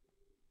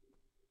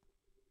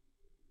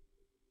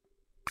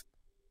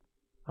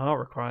 Oh,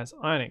 requires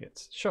iron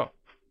ingots. Sure.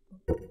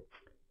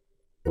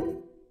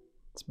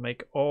 Let's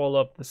make all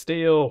of the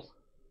steel.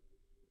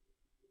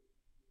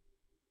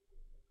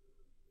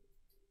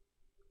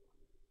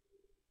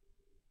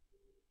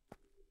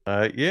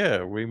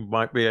 Yeah, we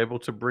might be able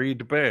to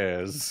breed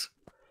bears.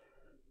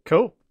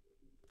 Cool.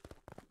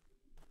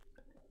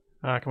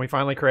 Can we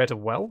finally create a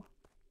well?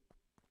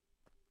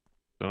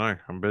 Don't know,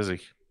 I'm busy.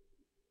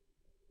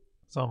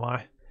 So am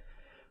I.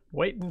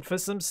 Waiting for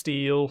some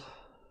steel.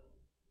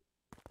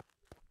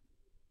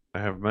 I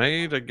have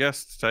made a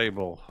guest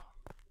table.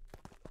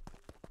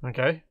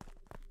 Okay.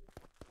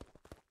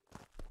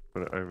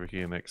 Put it over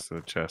here next to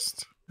the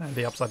chest. And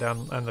the upside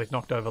down and the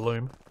knocked over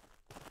loom.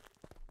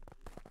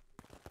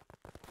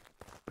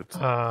 It's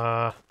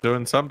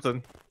doing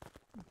something.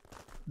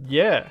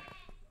 Yeah.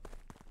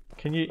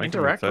 Can you Making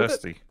interact me with it?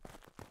 thirsty.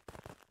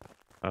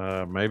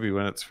 Maybe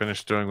when it's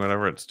finished doing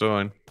whatever it's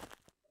doing.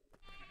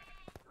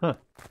 Huh.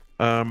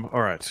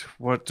 Alright.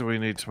 What do we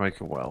need to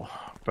make a well?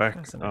 Back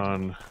Fascinating.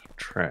 on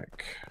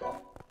track.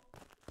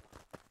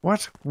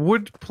 What?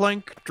 Wood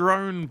plank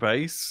drone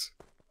base?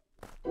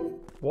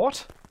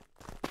 What?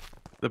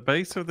 The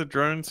base of the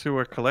drones who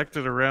are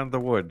collected around the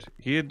wood.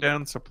 Here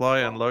down supply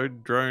and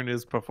load drone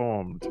is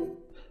performed.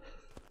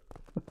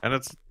 And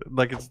it's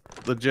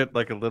legit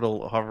like a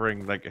little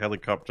hovering like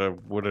helicopter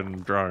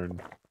wooden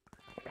drone.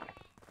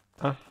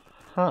 Huh.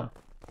 What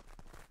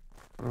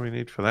do we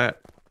need for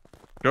that?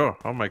 Sure,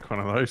 I'll make one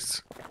of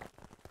those.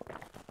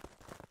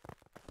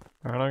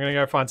 Alright, I'm gonna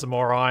go find some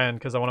more iron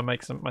because I want to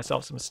make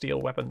myself some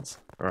steel weapons.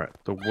 Alright,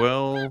 the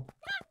well...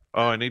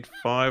 Oh, I need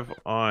 5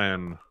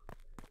 iron.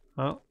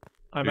 Well,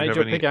 I Do you made have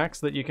you a any- pickaxe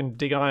that you can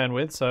dig iron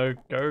with, so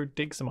go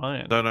dig some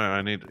iron. No,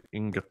 I need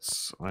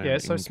ingots. Yeah,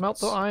 so smelt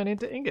the iron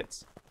into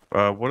ingots.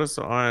 What does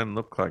the iron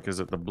look like? Is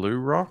it the blue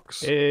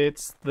rocks?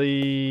 It's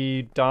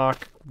the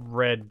dark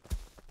red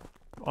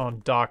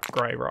on dark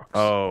grey rocks.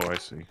 Oh, I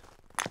see.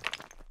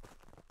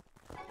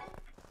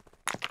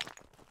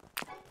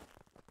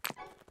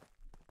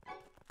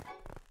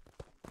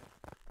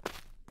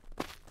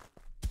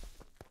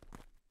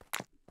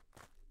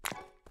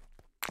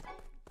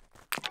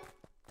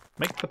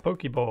 Make the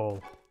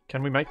Pokeball.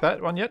 Can we make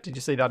that one yet? Did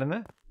you see that in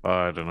there?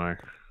 I don't know.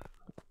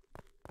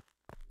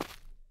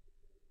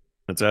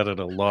 It's added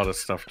a lot of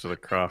stuff to the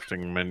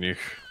crafting menu.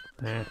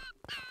 Yeah.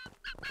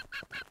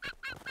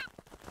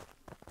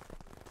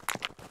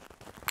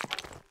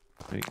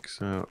 Makes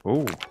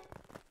oh,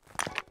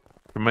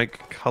 to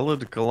make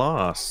colored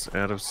glass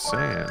out of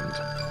sand.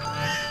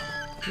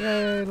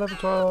 Yay, level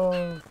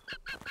 12.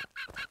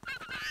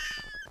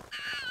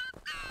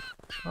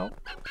 Oh,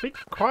 be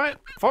quiet,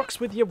 Fox,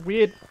 with your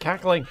weird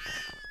cackling.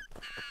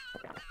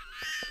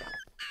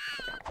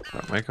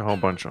 Right, make a whole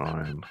bunch of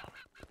iron.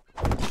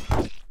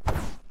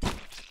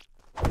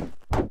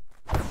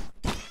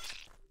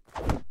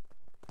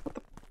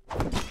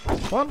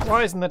 One,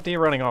 why isn't that deer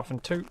running off?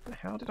 And two,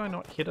 how did I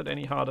not hit it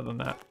any harder than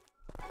that?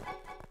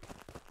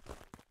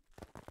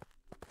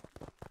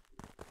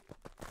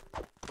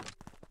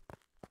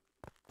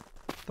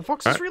 The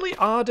foxes really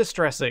are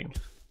distressing.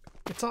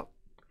 It's a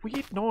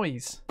weird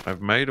noise.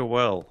 I've made a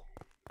well.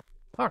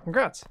 Oh,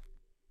 congrats.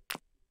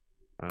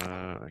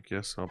 I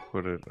guess I'll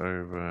put it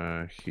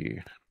over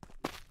here.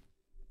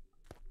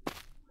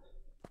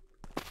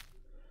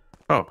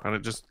 Oh, and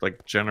it just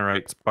like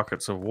generates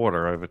buckets of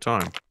water over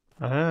time.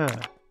 Ah,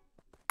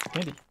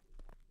 handy.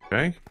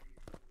 Okay.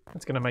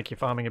 That's going to make your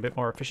farming a bit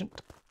more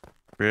efficient.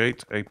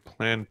 Create a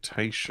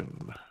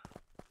plantation.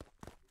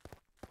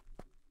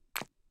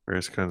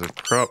 Various kinds of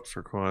crops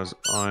requires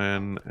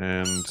iron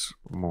and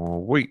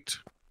more wheat.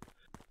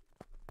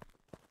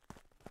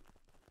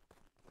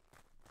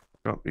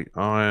 Got the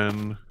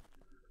iron.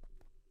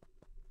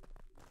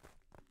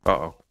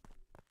 Uh-oh.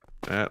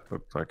 That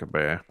looked like a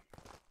bear.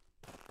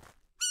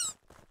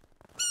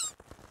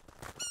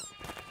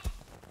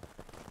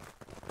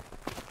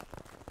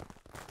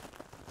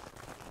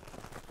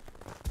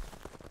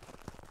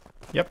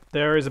 Yep,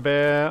 there is a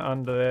bear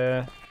under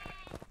there.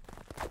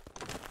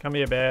 Come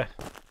here, bear.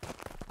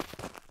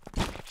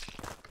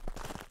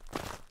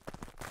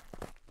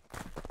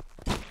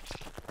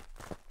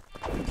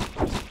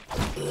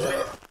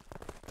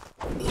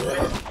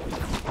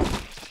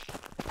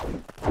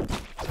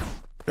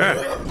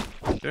 Yeah.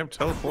 Damn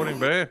teleporting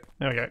bear.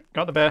 There we go.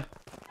 Got the bear.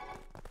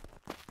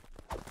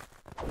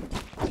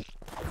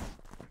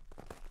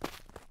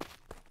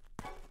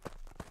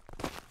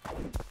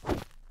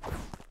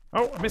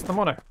 Oh, I missed the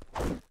mono.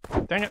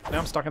 Dang it, now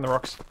I'm stuck in the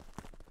rocks.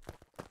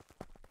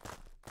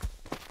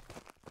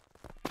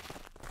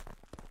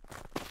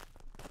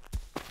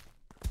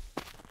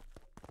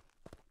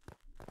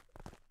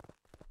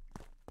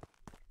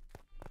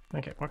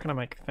 Okay, what can I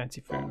make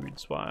fancy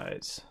foods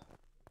wise?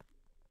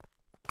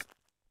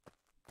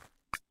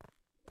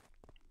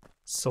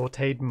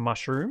 Sauteed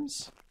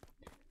mushrooms,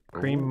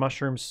 cream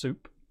mushroom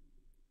soup,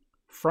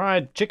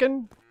 fried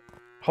chicken,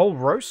 whole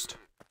roast.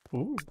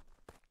 Ooh,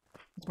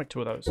 let's make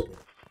 2 of those.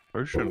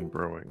 Ocean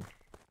brewing.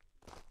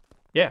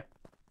 Yeah.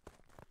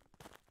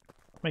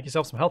 Make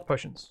yourself some health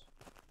potions.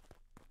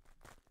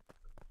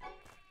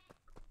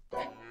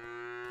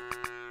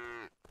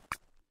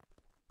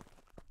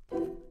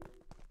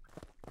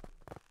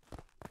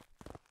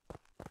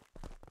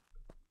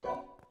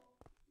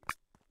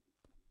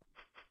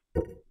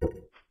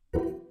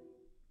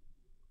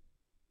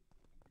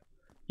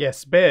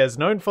 Yes, bears,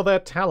 known for their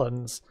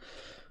talons.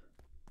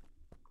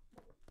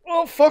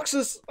 Well,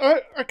 foxes,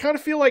 I kind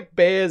of feel like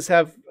bears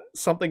have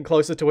something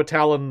closer to a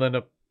talon than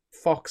a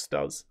fox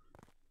does.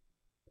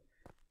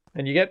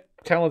 And you get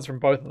talons from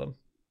both of them.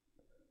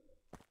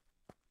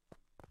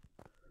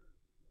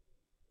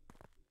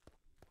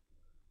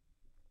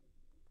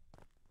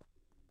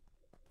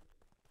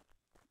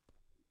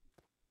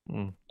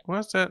 Why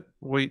is that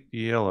wheat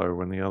yellow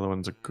when the other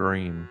ones are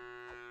green?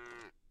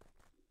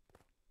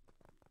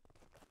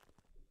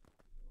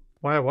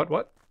 Why, what?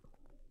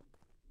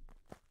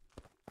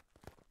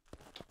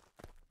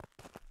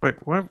 Wait,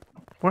 why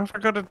have I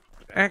got an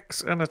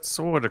axe and a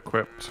sword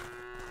equipped?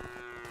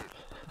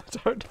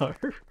 don't know.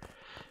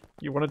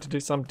 You wanted to do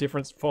some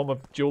different form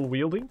of dual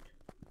wielding?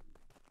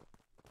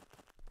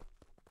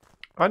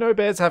 I know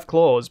bears have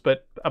claws,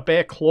 but a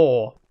bear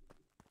claw,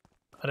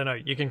 I don't know,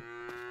 you can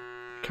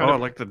kind of...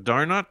 like the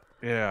donut?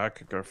 Yeah, I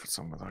could go for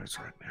some of those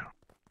right now.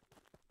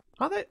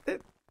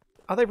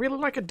 Are they really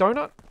like a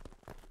donut?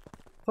 I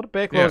thought a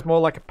bear claw was more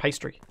like a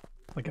pastry.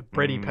 Like a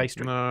bready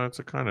pastry. No, it's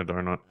a kind of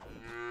donut.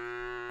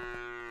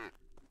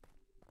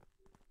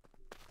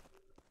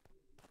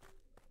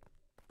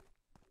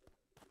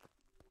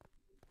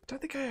 I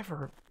don't think I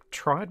ever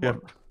tried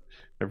one.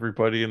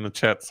 Everybody in the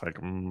chat's like,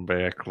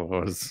 bear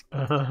claws.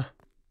 What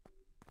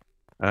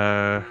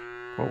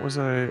was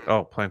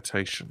oh,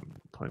 plantation.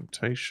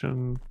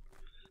 Plantation.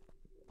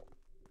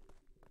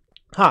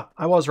 I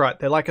was right.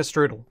 They're like a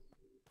strudel.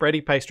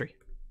 Bready pastry.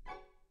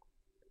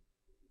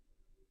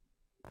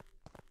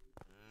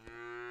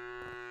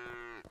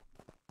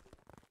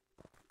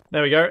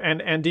 There we go.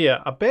 And dear,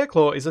 a bear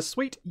claw is a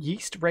sweet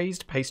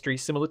yeast-raised pastry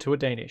similar to a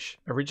Danish,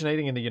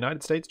 originating in the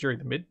United States during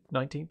the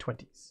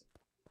mid-1920s.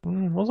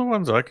 Well, the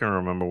ones I can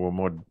remember were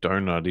more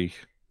donutty.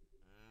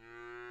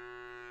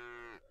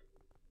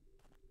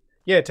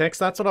 Yeah, Tex,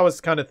 that's what I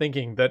was kind of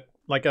thinking, that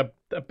like a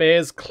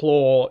bear's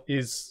claw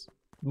is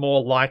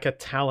more like a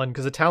talon,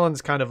 because a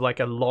talon's kind of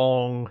like a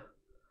long,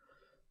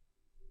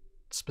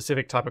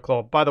 specific type of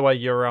claw. By the way,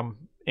 your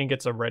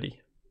ingots are ready.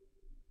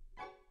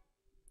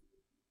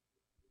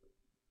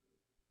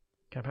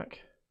 Capac.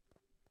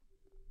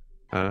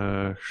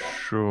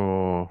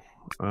 Sure.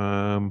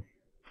 What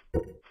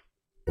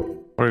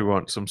do you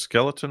want? Some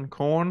skeleton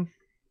corn?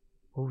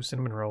 Ooh,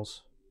 cinnamon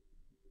rolls.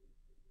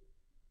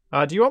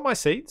 Do you want my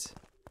seeds?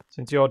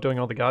 Since you're doing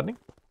all the gardening?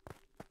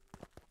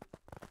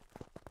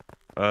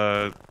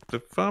 The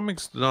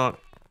farming's not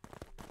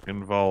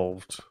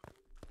involved.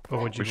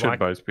 Or would you We should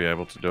both be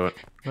able to do it.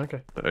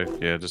 Okay. So,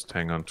 yeah, just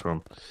hang on to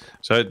them.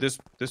 So this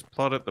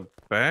plot at the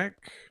back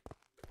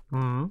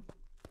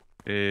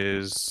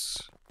is...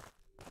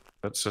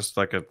 That's just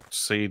like a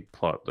seed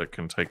plot that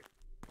can take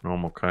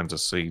normal kinds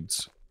of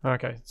seeds.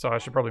 Okay, so I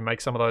should probably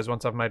make some of those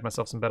once I've made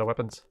myself some better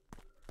weapons.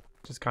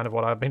 Which is kind of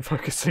what I've been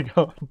focusing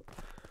on.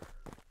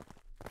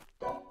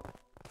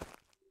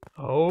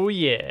 Oh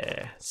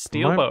yeah,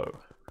 steel bow.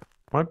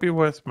 Might be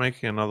worth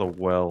making another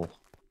well.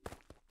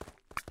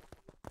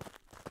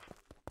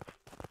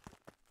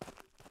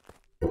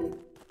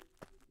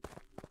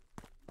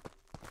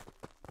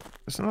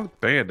 There's another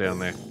bear down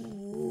there.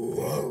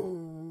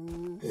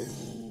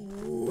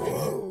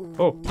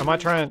 Oh, am I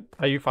trying?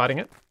 Are you fighting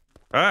it?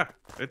 Ah,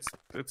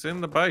 it's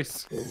in the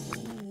base.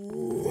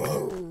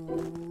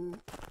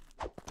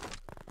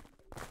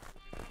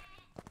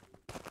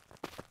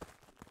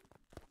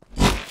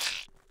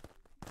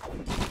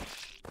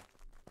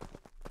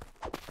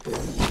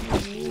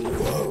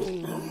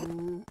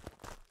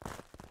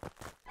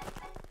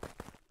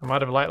 I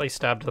might have lightly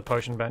stabbed the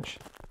potion bench.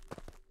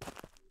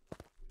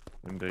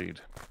 Indeed.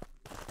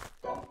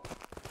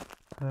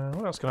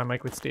 What else can I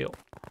make with steel?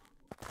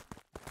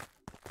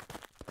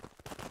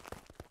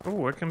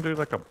 Oh, I can do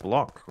like a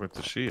block with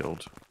the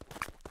shield.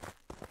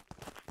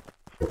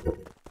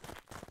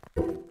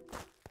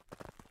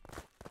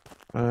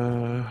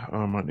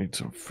 I might need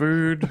some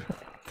food.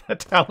 That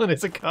Talon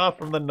is a car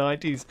from the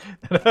 90s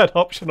that had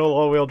optional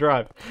all-wheel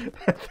drive.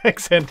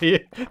 Thanks,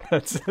 Andy.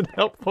 That's a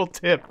helpful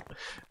tip.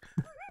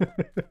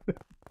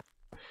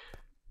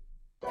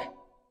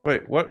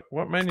 Wait,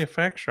 what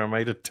manufacturer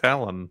made a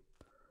Talon?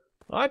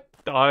 I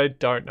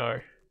don't know.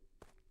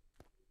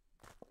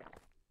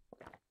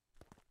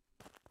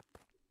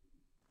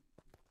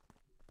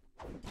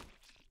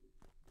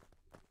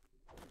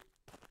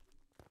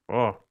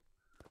 Oh,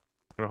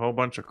 got a whole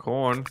bunch of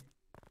corn.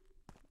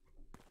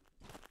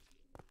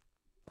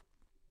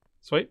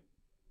 Sweet.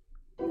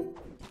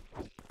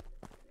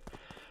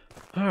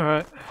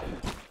 Alright.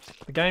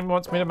 The game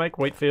wants me to make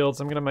wheat fields.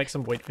 I'm going to make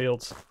some wheat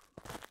fields.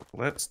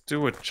 Let's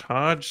do a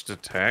charged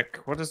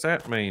attack. What does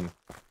that mean?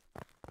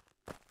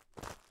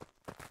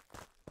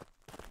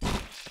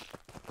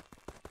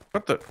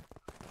 What the?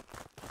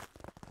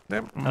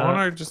 That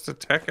mono just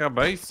attack our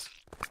base?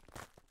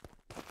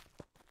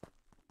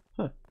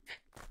 Huh.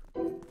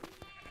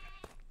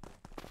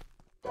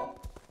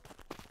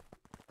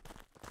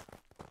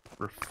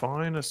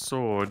 Refine a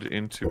sword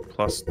into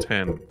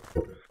 +10.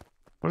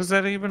 What does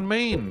that even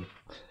mean?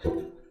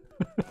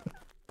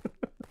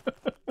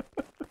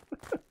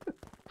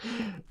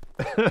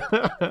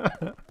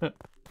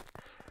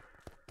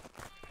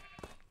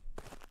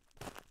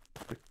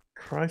 The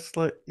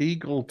Chrysler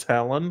Eagle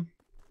Talon.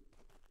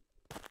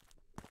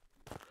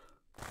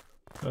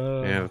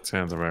 Yeah, that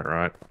sounds about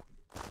right.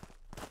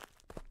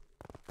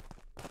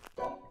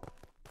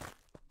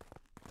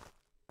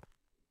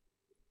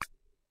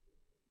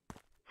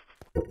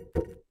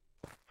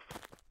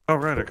 Oh,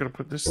 right, I gotta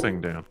put this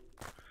thing down.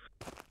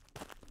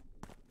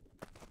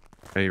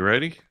 Are you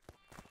ready?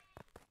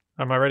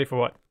 Am I ready for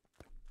what?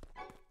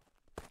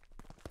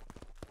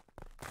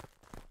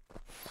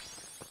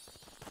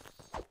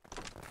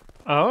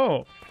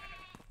 Oh.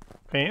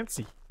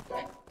 Fancy.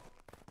 I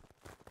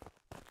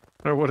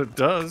know what it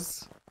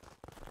does.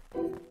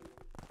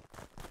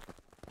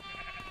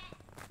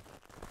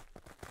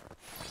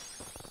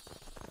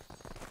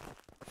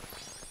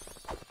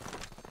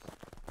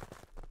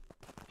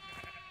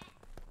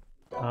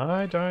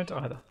 I don't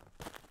either.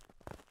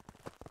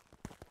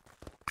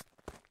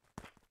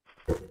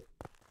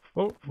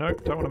 Oh, no,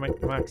 don't want to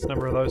make the max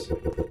number of those.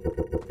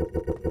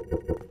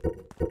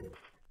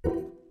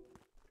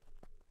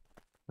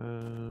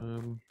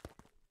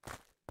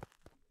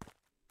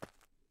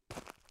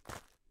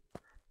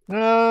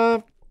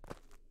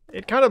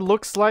 It kind of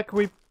looks like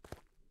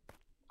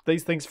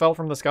these things fell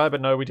from the sky,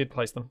 but no, we did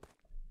place them.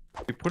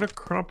 If you put a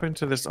crop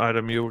into this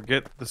item, you will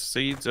get the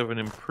seeds of an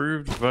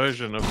improved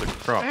version of the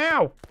crop.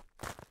 Ow!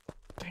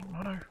 Dang,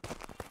 mono.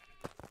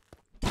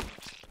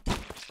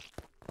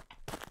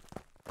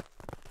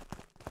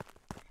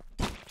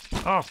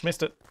 Oh,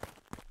 missed it.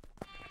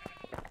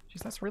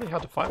 Jeez, that's really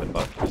hard to fight with,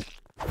 though.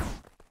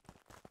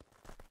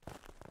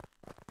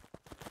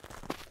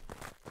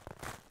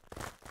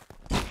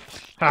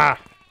 Ha!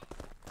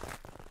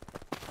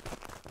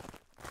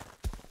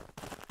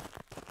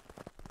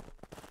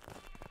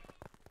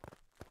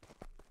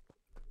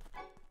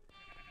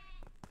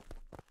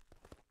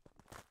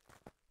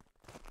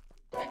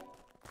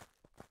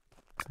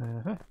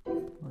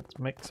 Let's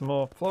make some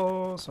more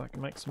floors so I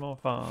can make some more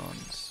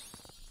farms.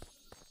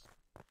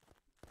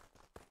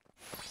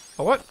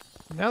 Oh, what?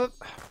 Now that...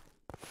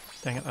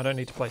 Dang it, I don't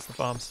need to place the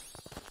farms.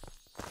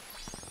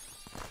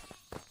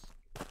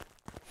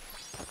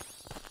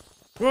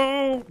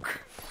 Whoa!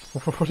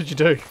 What did you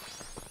do?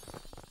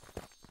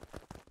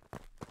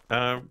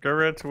 Go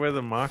around to where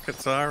the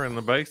markets are in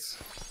the base.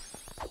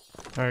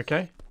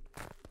 Okay.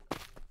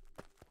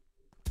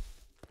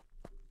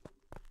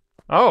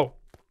 Oh!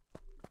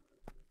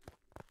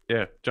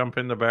 Yeah, jump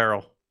in the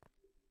barrel.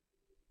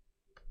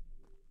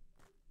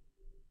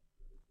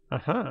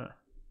 Uh-huh.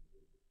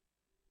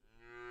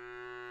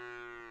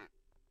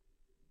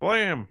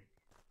 Blam!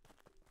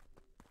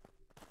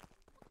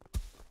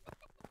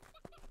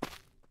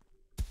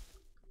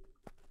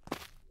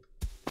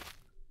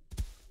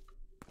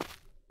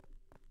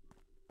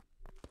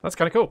 That's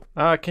kind of cool.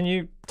 Can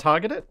you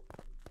target it?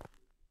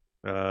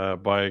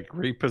 By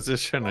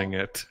repositioning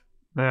it.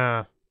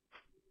 Nah.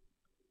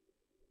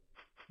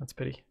 That's a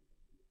pity.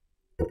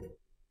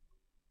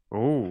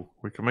 Oh,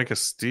 we can make a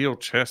steel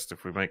chest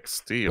if we make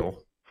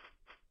steel.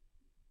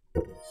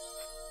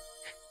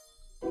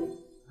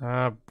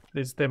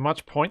 Is there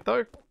much point,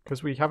 though?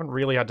 Because we haven't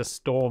really had to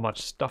store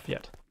much stuff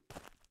yet.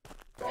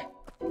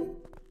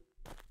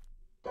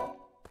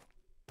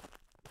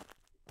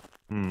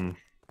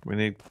 We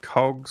need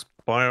cogs,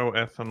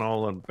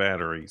 bioethanol, and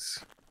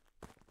batteries.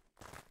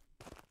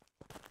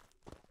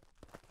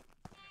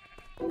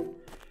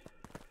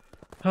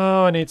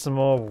 Oh, I need some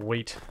more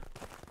wheat.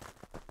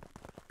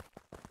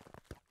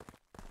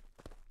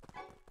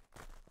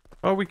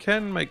 Oh, we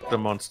can make the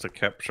monster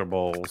capture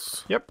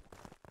balls. Yep.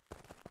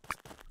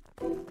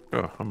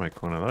 Oh, I'll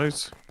make one of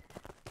those.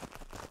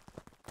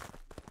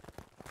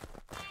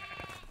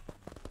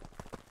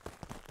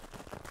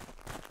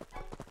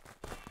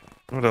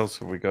 What else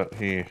have we got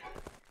here?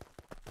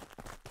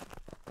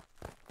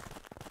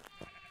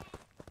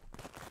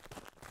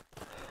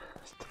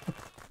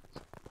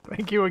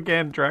 Thank you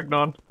again,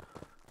 Dragnon.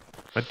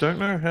 I don't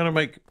know how to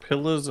make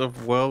pillars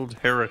of world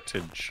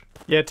heritage.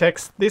 Yeah,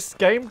 Tex, this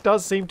game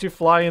does seem to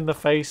fly in the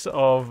face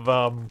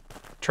of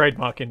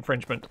trademark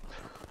infringement.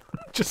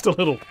 Just a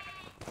little.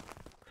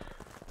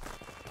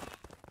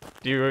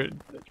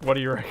 What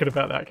do you reckon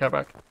about that,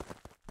 Capac?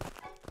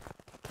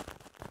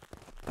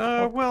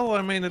 Well,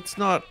 I mean, it's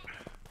not...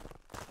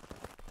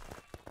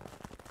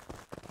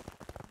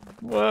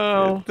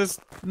 Well... There's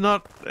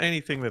not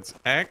anything that's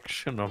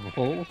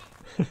actionable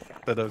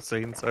that I've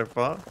seen so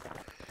far.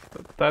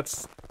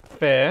 That's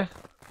fair.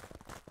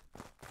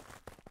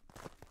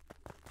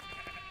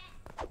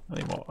 I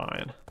need more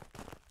iron.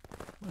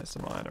 There's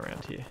some iron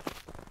around here.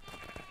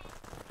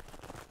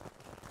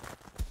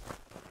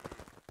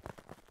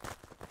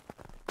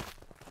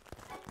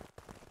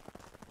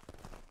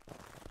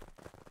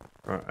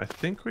 Right, I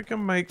think we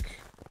can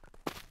make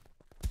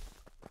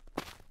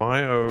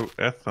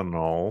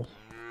bioethanol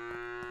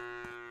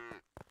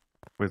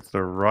with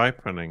the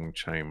ripening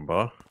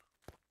chamber.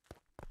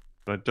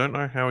 But I don't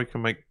know how we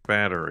can make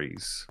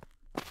batteries.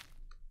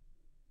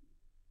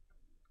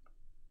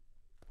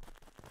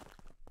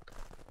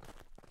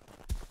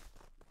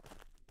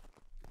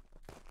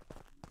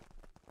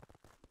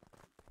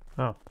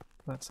 Oh,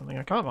 that's something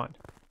I can't find.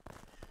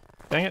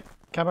 Dang it.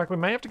 Capac, we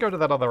may have to go to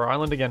that other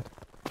island again.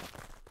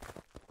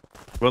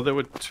 Well, there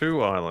were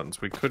 2 islands.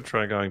 We could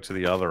try going to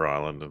the other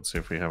island and see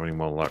if we have any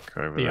more luck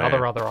over there.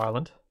 The other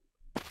island?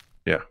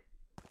 Yeah.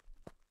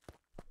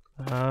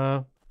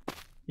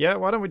 Yeah,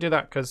 why don't we do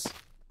that? Because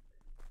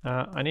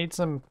I need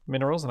some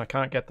minerals and I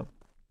can't get them.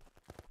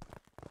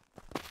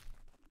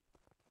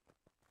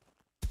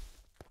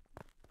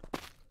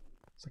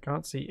 So I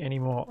can't see any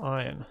more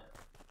iron.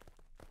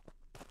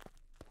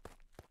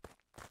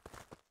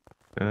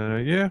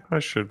 Yeah, I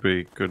should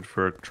be good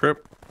for a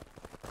trip.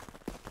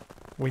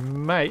 We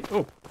may...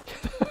 Oh!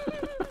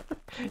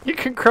 You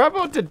can grab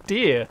onto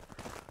deer!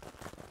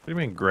 What do you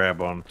mean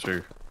grab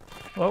onto?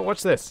 Well,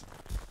 watch this.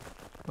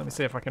 Let me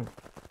see if I can...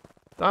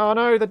 Oh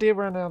no, the deer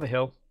ran down the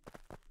hill.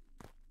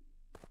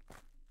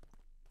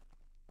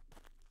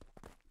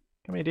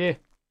 Come here, dear.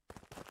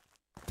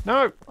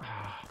 No!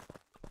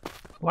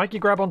 Like you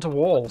grab onto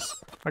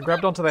walls. I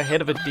grabbed onto the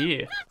head of a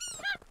deer.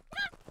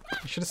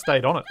 You should have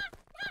stayed on it.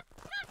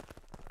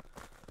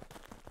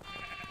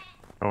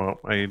 Oh, well,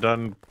 are you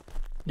done?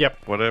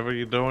 Yep. Whatever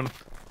you're doing?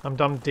 I'm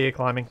done deer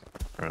climbing.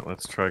 Alright,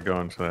 let's try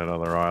going to that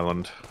other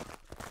island.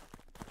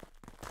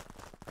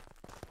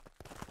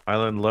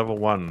 Island level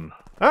 1.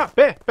 Ah!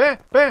 Bear! Bear!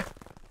 Bear!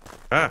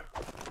 Ah!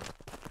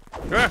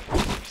 Ah!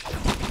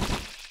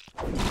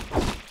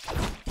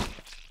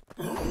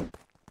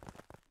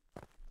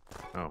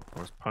 Oh, I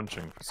was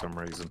punching for some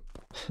reason.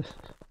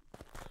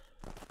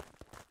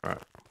 Right.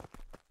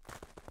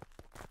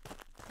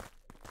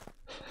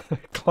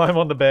 Climb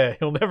on the bear.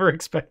 He'll never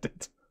expect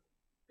it.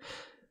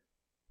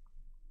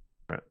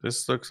 Right.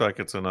 This looks like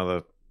it's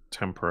another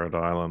temperate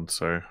island,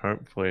 so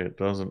hopefully it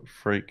doesn't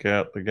freak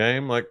out the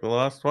game like the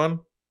last one.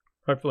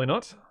 Hopefully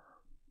not.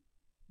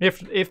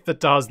 If it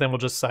does, then we'll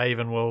just save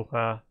and we'll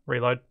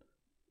reload.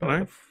 But No.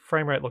 the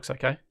frame rate looks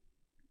okay.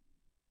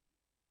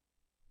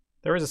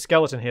 There is a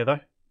skeleton here, though.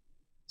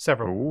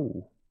 Several.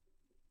 Ooh.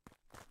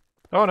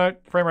 Oh no,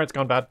 frame rate's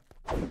gone bad.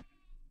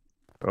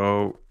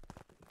 Oh.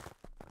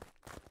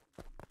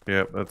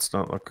 Yep, that's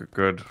not looking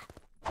good.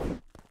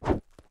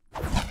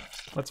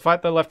 Let's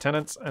fight the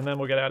lieutenants and then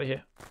we'll get out of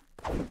here.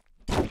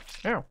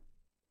 Ow.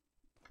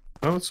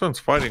 Oh, this one's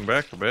fighting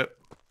back a bit.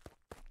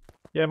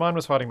 Yeah, mine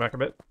was fighting back a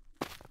bit.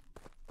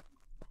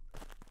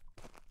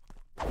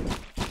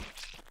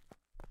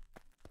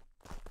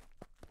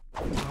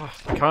 Oh,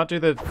 I can't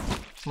do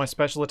my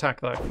special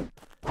attack though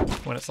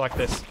when it's like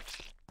this.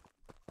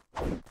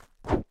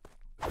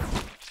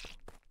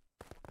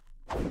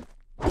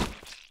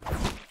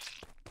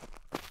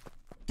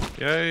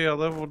 Yay, I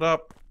leveled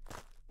up.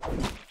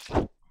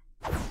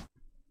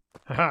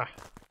 Haha.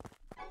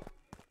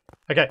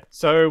 Okay,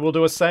 so we'll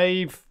do a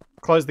save,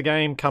 close the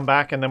game, come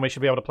back, and then we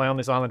should be able to play on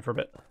this island for a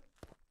bit.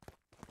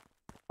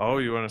 Oh,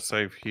 you want to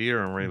save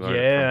here and reload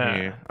Yeah.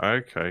 from here?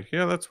 Okay,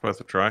 yeah, that's worth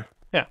a try.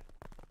 Yeah.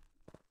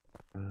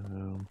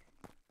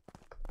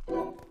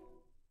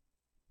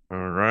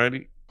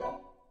 Alrighty.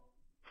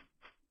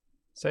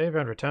 Save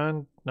and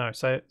return. No,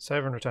 save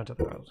and return to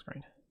the title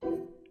screen.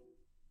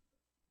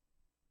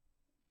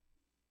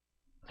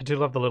 I do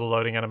love the little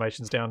loading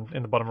animations down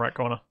in the bottom right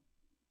corner.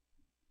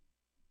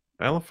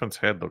 The elephant's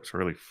head looks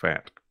really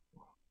fat.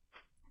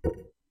 They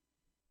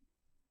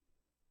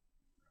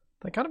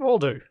kind of all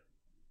do.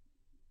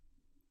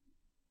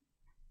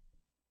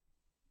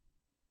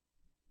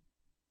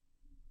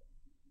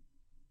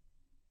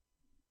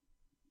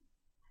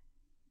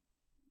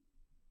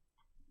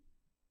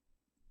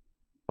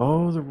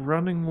 Oh, the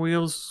running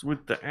wheels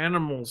with the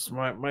animals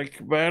might make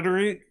a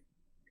battery.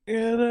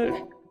 Yeah,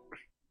 that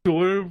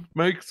sort of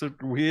makes a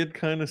weird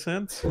kind of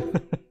sense.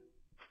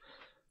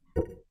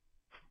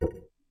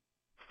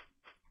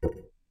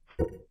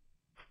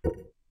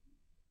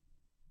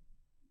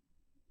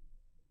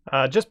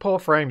 Just poor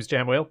frames,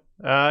 Jamwheel.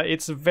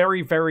 It's a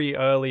very, very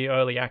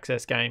early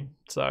access game,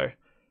 so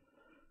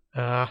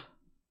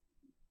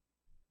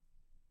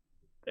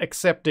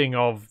accepting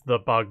of the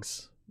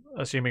bugs,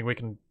 assuming we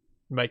can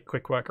make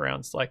quick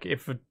workarounds. Like,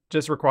 if it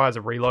just requires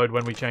a reload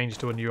when we change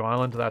to a new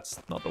island,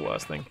 that's not the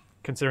worst thing,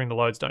 considering the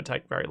loads don't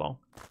take very long.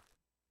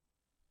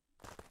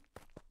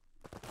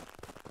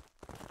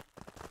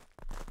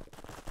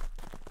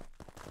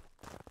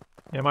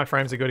 Yeah, my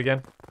frames are good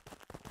again.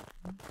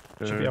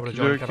 Should be able to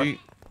join Capac.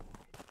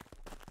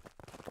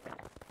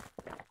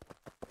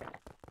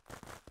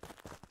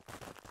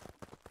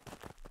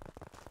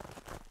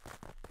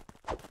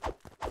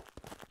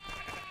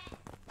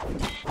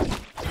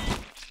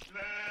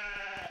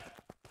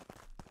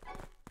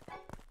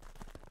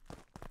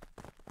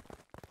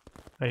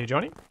 Are you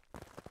joining?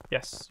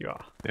 Yes, you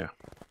are. Yeah.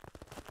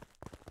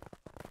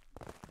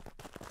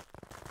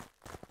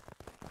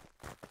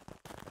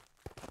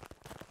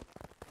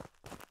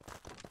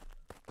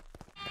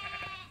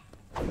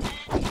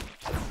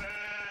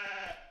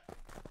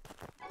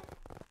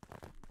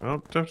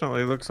 Well,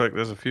 definitely looks like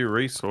there's a few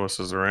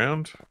resources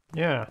around.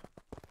 Yeah.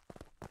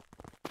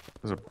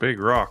 There's a big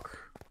rock.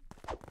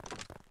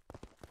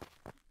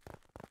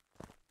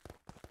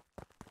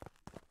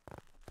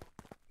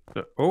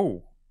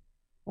 Oh,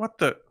 what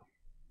the?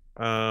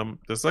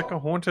 There's like a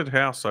haunted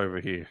house over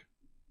here.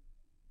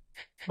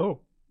 Oh,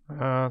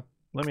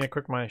 let me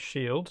equip my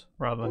shield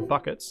rather than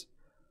buckets.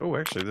 Oh,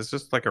 actually, there's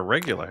just like a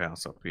regular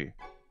house up here.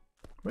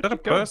 Is that a Where'd you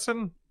go?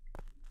 person?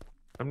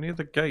 I'm near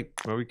the gate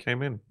where we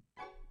came in.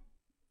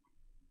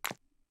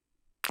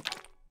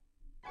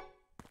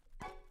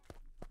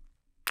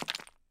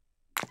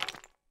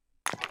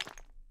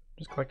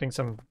 Just collecting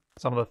some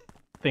of the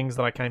things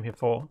that I came here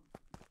for.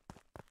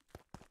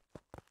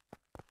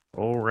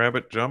 All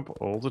rabbit jump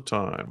all the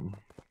time.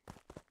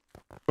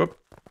 Whoop.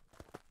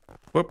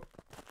 Whoop.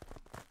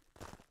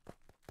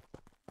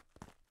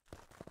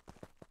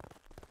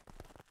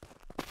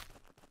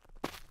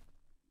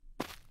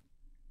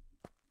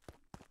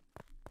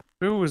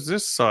 Who is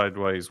this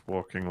sideways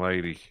walking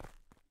lady?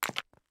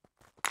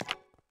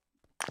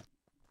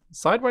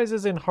 Sideways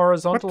is in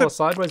horizontal What the- or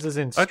sideways is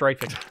in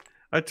strafing?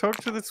 I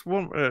talked to this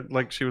woman,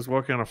 like she was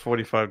walking on a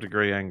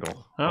 45-degree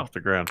angle off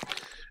the ground.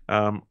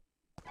 I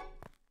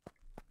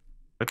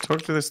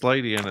talked to this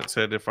lady and it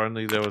said if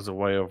only there was a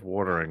way of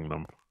watering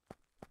them.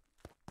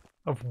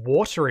 Of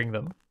watering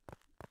them?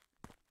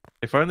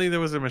 If only there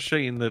was a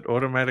machine that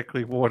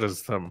automatically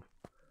waters them.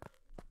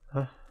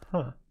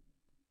 Huh.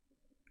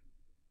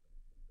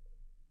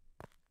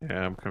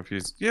 Yeah, I'm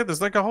confused. Yeah,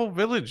 there's like a whole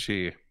village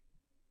here.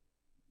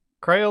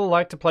 Krail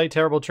liked to play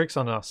terrible tricks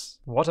on us.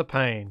 What a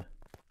pain.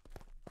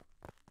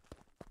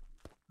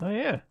 Oh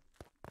yeah.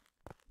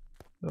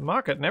 The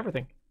market and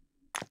everything.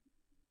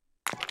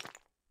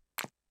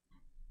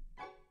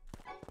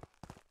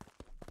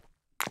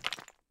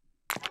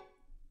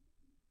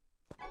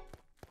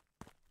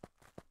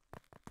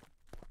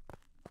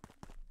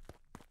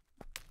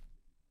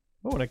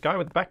 Oh, and a guy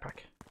with a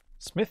backpack.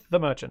 Smith the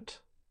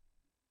Merchant.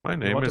 My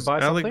name is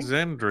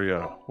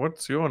Alexandria.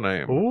 What's your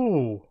name?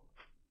 Ooh.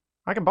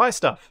 I can buy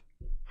stuff.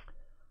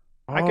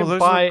 Oh, I can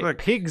buy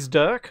pig's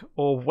dirk,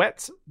 or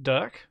wet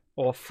dirk,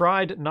 or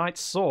fried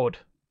knight's sword.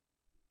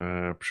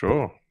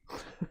 Sure.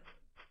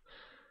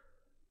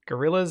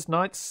 Gorilla's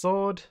knight's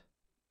sword.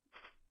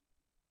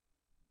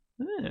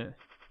 Yeah.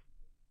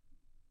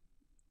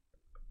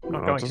 I'm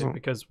not going to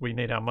because we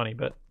need our money,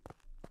 but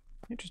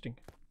interesting.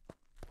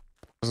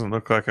 Doesn't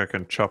look like I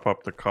can chop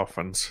up the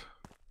coffins.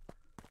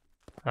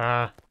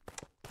 Ah.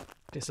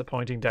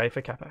 Disappointing day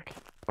for Capac.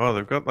 Oh,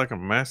 they've got like a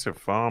massive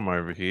farm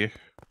over here.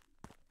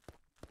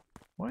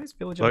 Why is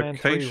Villager Man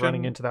 3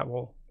 running into that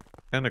wall?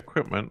 And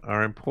equipment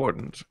are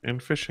important in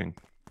fishing.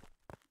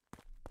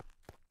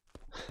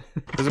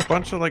 There's a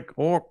bunch of like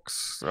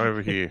orcs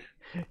over here.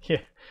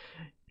 Yeah.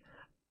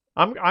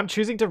 I'm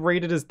choosing to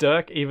read it as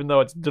Dirk even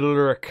though it's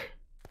Dirk.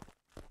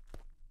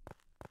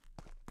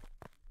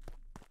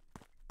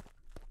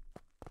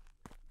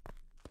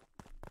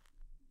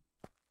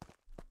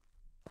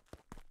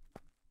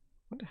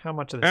 Wonder how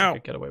much of this I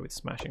could get away with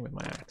smashing with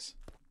my axe.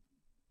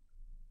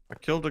 I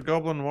killed a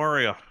goblin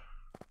warrior.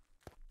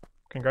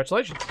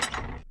 Congratulations.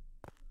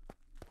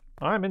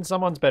 I'm in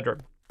someone's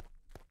bedroom.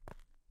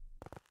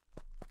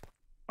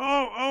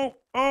 Oh!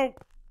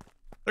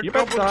 The you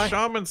goblin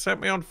shaman set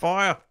me on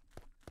fire.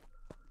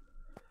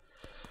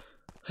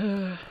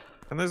 And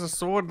there's a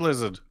sword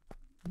lizard.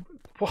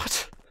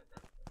 What?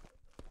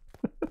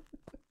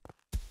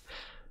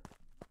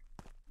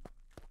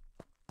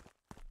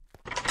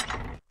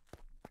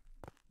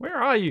 Where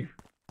are you?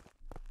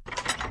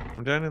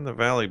 I'm down in the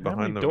valley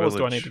behind the village. How many doors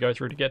do I need to go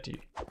through to get to you?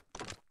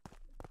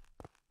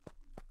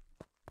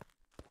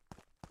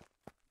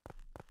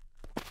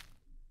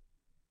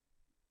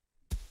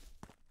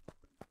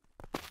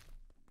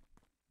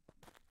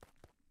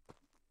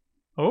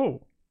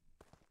 Oh.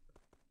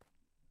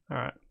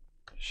 Alright.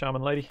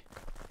 Shaman lady.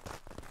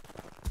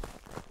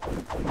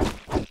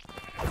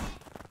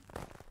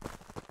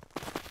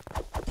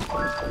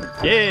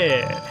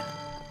 Yeah!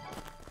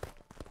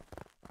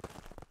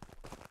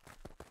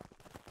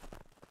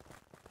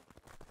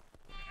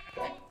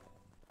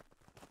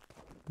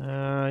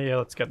 Yeah,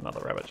 let's get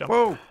another rabbit jump.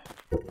 Whoa!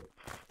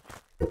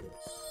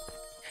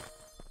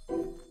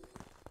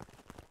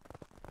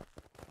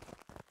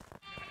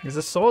 Is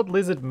a sword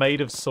lizard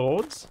made of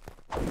swords?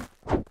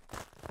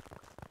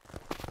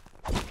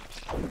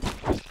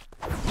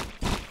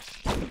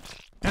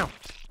 Ow.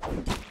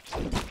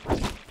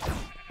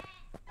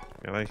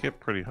 Yeah, they hit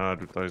pretty hard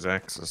with those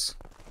axes.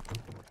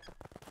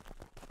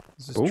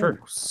 This is true.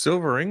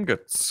 Silver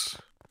ingots.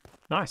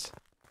 Nice.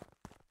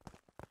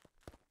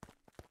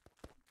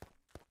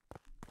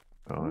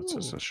 Oh, it's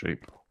just a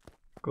sheep.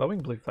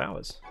 Glowing blue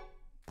flowers.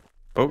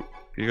 Oh,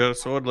 you got a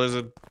sword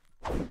lizard.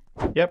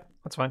 Yep,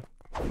 that's fine.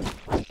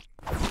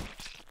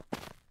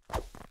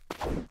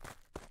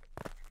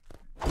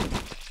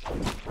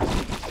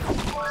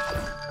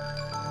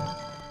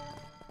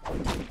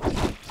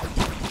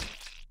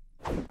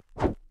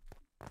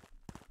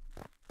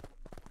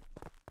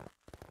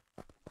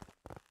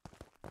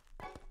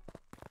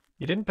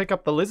 You didn't pick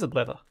up the lizard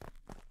leather.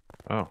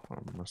 Oh, I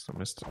must have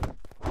missed it.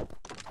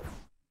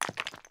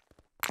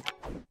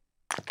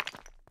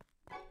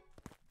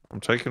 I'm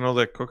taking all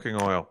that cooking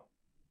oil.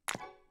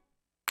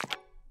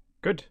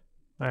 Good.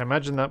 I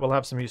imagine that will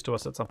have some use to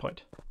us at some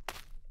point.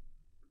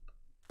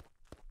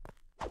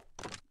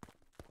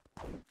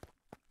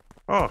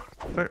 Oh,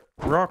 that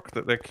rock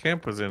that their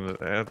camp was in,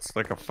 it's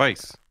like a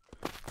face.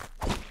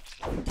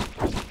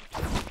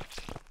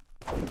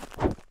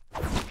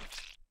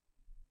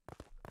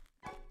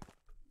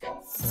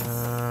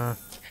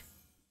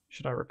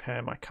 Should I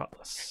repair my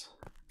cutlass?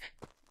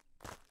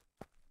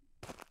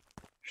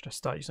 Should I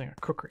start using a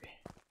cookery?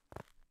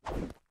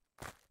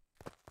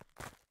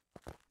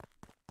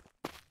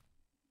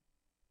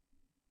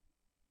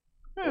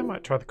 Yeah, I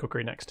might try the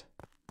cookery next.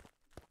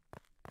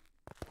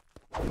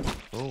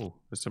 Oh,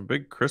 there's some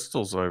big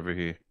crystals over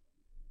here.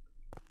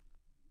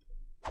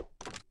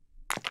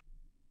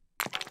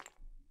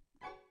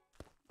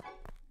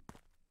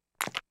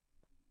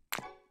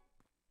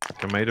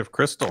 They're made of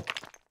crystal.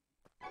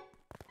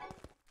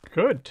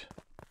 Good.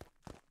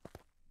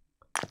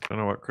 Don't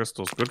know what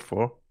crystal's good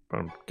for, but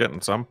I'm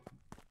getting some.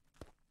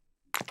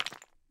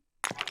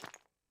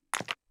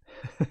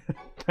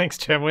 Thanks,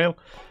 Gemwheel.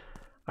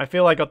 I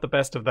feel I got the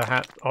best of the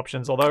hat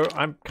options, although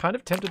I'm kind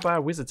of tempted by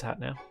a wizard's hat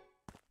now.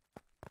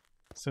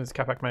 As soon as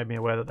Capac made me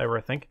aware that they were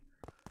a thing.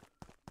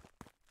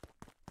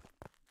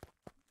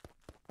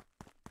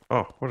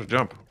 Oh, what a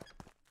jump.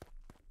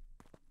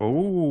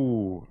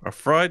 Oh, a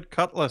fried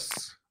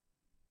cutlass.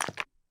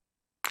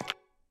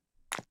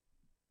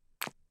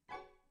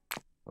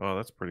 Oh,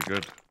 that's pretty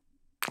good.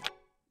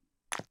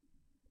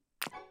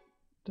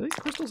 Do these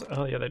crystals...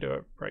 Oh yeah, they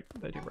do break.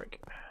 They do break.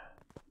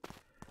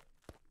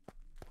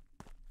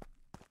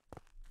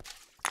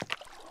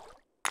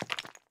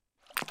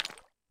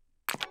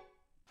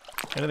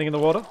 Anything in the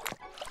water?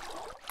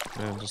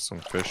 Yeah, just some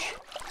fish.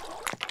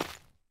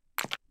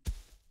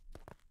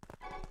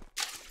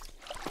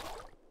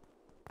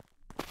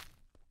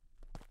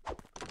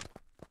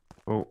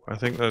 Oh, I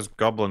think those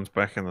goblins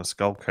back in the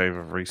skull cave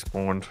have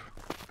respawned.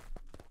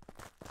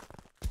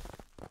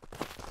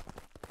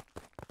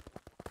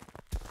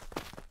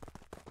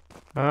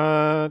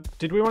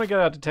 Did we want to get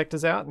our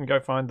detectors out and go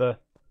find the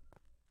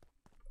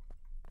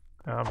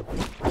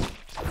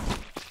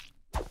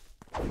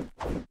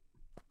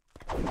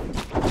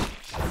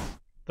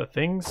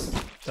things?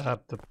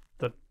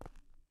 The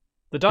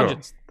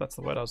dungeons. Sure. That's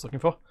the word I was looking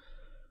for.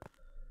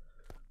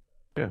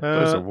 Yeah,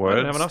 those are words. I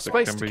don't have enough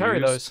space to carry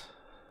those.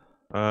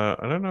 I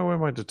don't know where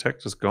my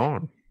detector's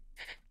gone.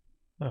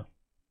 Oh.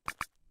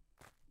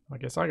 I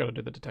guess I gotta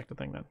do the detector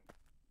thing then.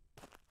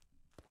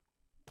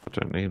 I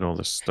don't need all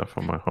this stuff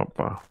on my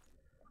hotbar.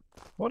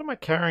 What am I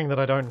carrying that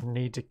I don't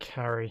need to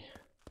carry?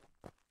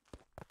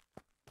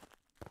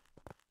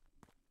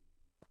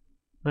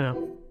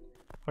 No.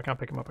 I can't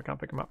pick him up, I can't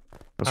pick him up.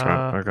 That's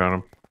right, I got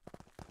him.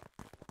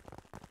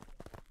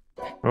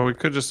 Well, we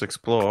could just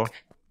explore.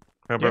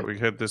 How about we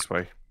head this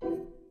way?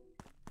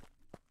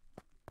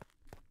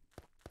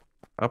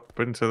 Up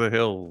into the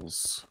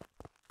hills.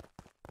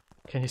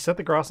 Can you set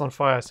the grass on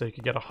fire so you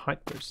could get a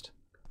height boost?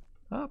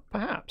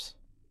 Perhaps.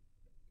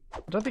 I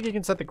don't think you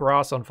can set the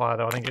grass on fire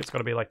though. I think it's got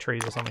to be like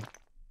trees or something.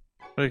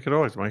 Well, you could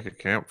always make a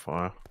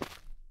campfire.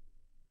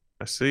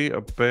 I see a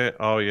bear.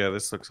 Oh yeah,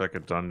 this looks like a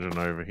dungeon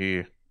over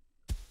here.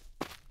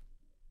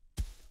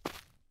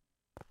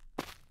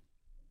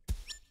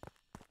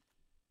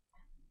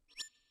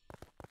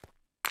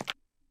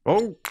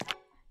 Oh!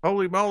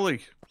 Holy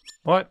moly!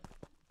 What?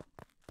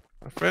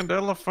 I found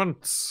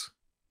elephants!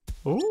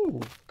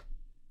 Ooh!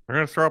 I'm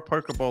gonna throw a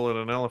Pokeball at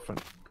an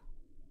elephant.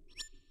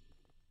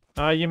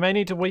 You may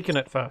need to weaken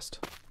it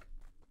first.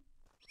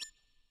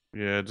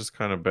 Yeah, it just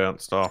kind of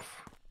bounced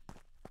off.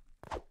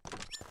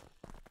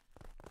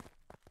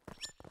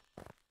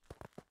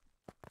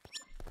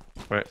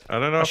 Wait, I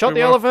don't know. I shot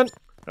the elephant!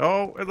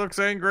 Oh, it looks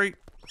angry.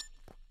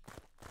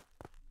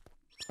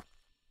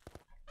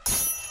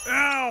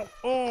 Ow!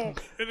 Oh,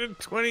 it did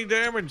 20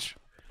 damage.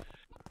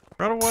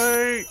 Run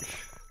away!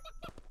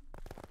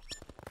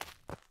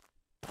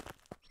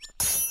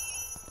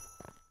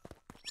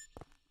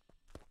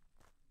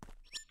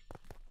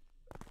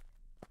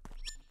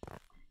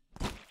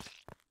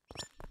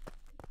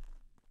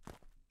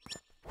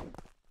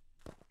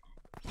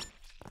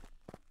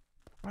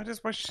 Why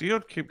does my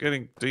shield keep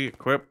getting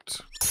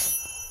de-equipped?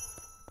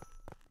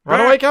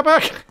 Run away,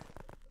 Capac!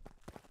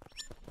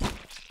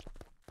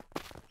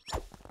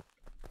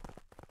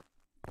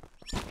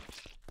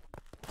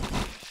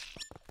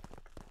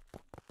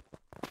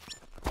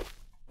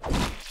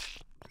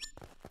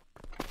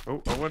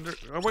 Oh, I wonder...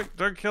 Oh, wait,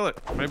 don't kill it.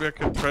 Maybe I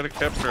can try to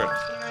capture it.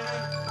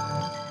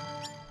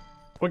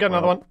 We'll get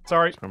another one.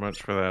 Sorry. So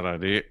much for that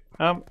idea.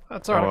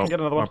 That's alright, I can get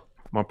another one.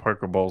 My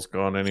Pokeball's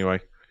gone anyway.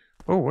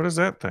 Oh, what is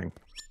that thing?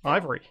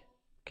 Ivory.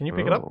 Can you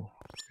pick it up?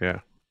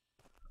 Yeah.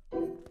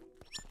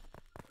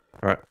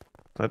 Alright,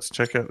 let's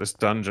check out this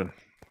dungeon.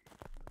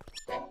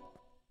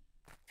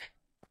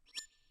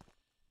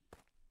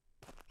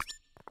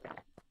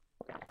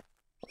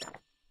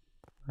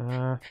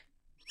 I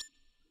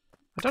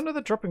don't know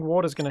that dropping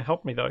water is going to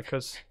help me though,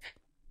 because...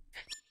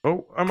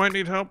 Oh, I might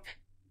need help.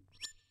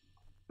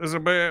 There's a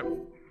bear.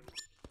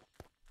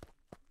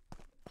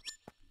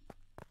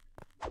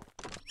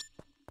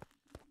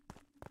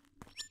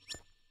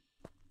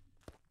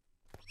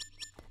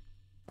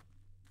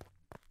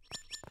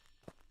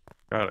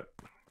 Got it.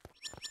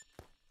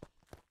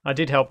 I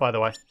did help, by the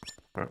way.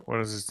 Right,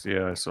 what is this?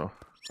 Yeah, I saw.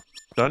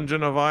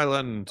 Dungeon of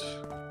Island.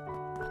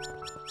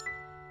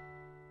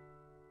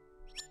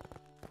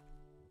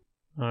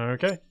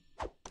 Okay.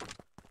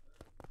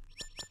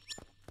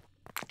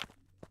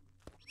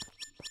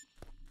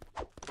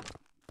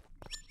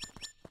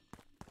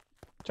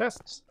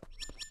 Chests.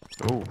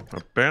 Oh,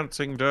 a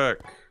bouncing duck.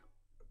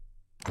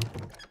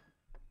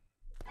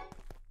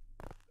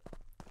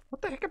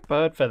 What the heck are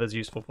bird feathers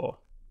useful for?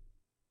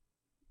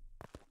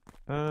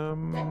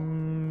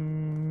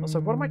 Also,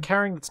 what am I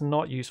carrying that's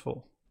not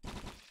useful?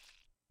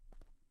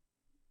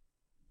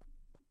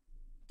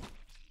 I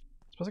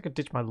suppose I could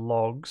ditch my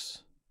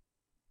logs.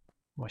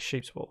 My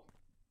sheep's wool.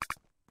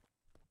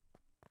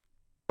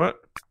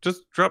 What?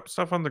 Just drop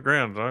stuff on the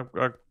ground. I've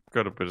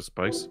got a bit of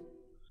space.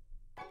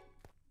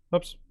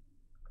 Oops.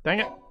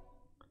 Dang it.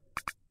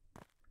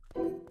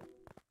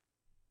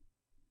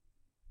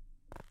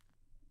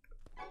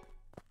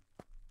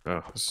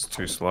 Oh, this is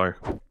too slow.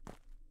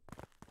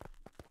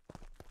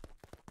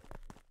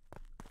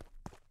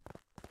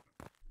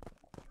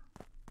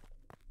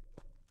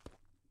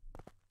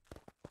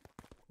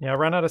 Yeah, I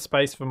ran out of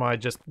space for my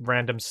just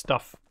random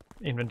stuff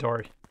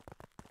inventory.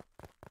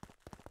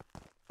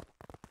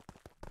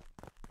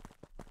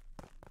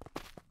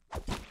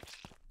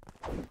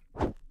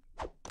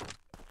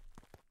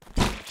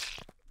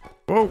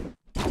 Whoa!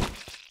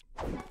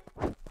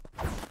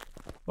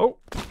 Oh!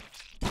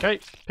 Okay,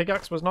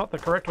 pickaxe was not the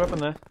correct weapon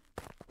there.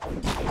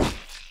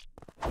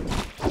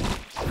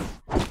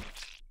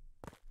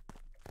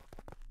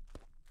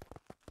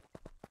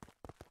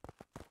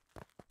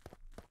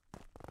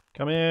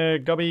 Come here,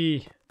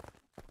 Gubby.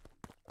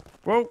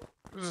 Whoa!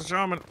 There's a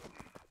shaman.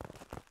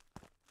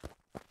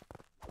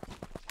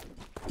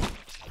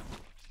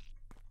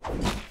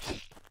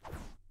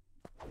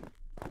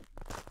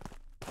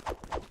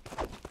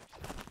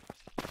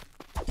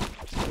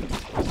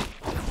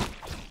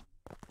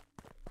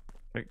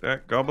 Take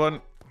that,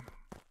 goblin.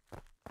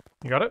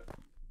 You got it?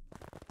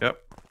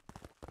 Yep.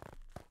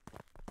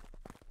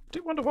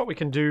 Do wonder what we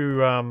can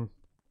do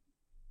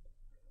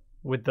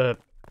with the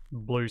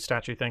blue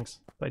statue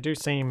things. They do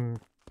seem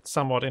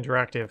somewhat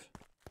interactive.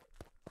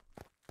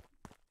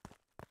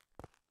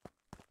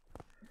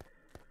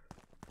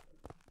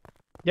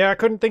 Yeah, I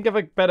couldn't think of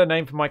a better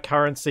name for my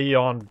currency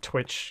on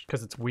Twitch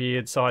because it's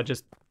weird, so I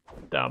just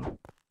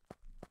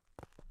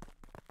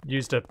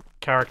used a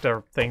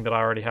character thing that I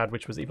already had,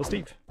 which was Evil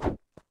Steve.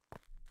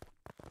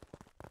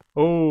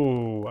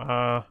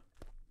 Oh,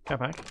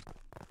 Capac.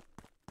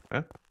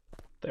 Huh?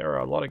 There are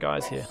a lot of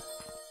guys here.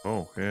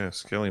 Oh, yeah,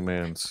 Skelly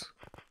Mans.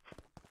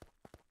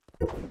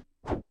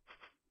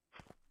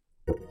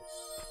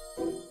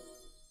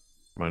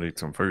 Might eat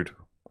some food.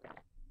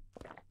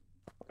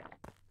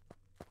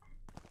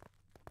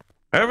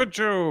 Haven't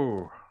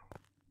you?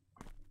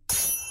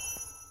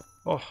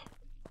 Oh,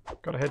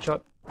 got a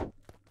headshot. I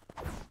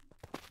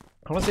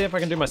want to see if I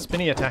can do my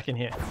spinny attack in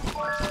here.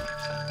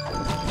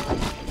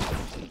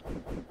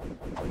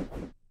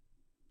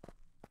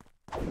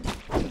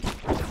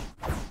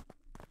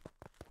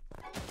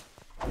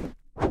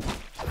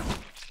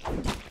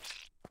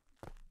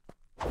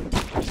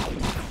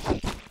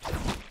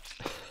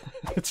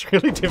 It's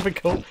really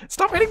difficult.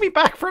 Stop hitting me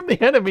back from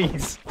the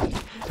enemies!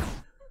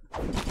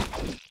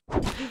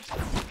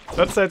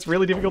 I'd say it's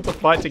really difficult to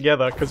fight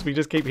together because we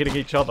just keep hitting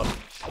each other.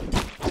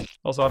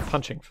 Also, I'm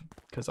punching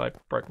because I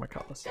broke my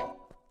cutlass.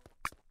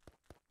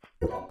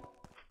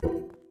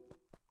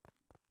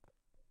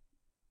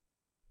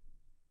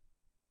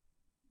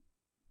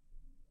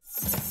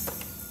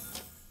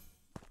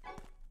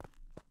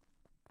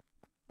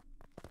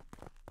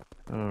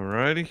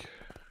 Alrighty.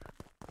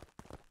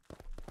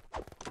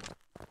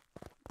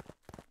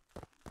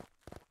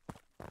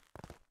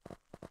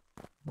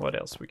 What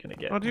else are we gonna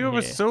get? Oh, do you have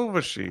a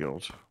silver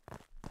shield?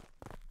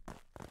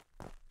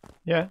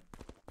 Yeah.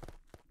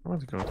 I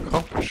want to go with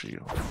copper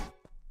shield.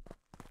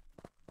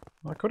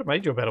 I could have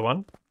made you a better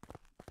one.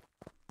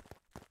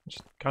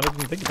 Just kind of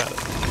didn't think about it.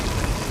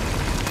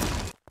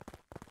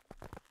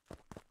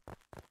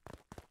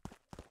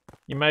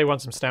 You may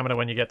want some stamina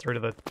when you get through to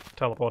the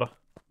teleporter.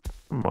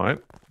 I might,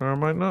 or I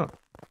might not.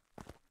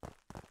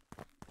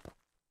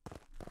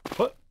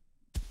 What?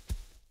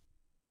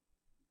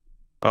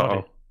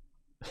 Uh-oh.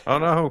 Oh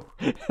no!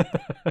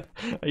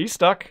 Are you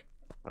stuck?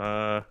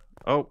 Oh,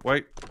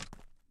 wait.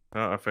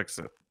 No, I fixed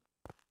it.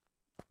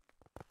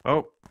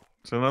 Oh,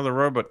 it's another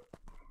robot.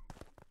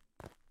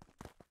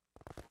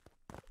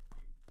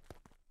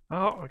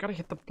 Oh, I gotta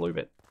hit the blue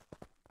bit.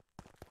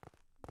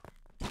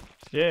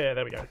 Yeah,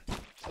 there we go.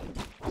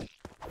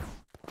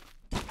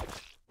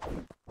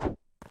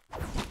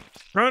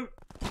 Run!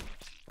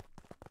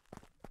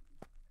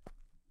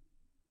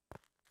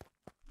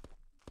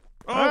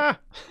 Oh! Ah!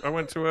 I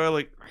went too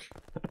early.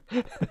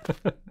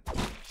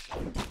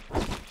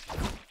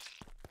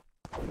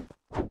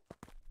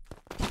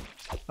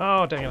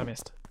 Oh, dang it, I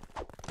missed.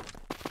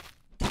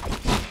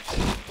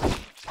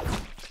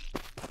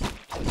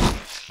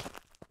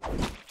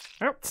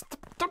 Oh,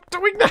 stop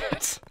doing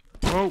that!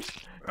 Oh!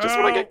 Just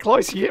when I get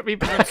close, you hit me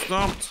back.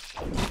 Stumped.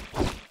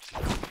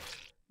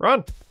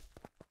 Run!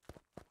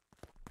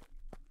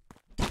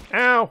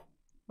 Ow!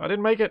 I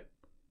didn't make it.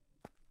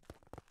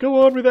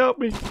 Go on without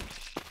me.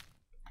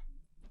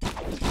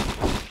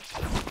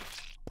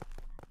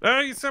 Oh,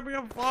 you set me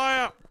on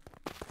fire!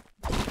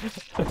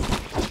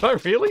 Did I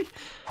really?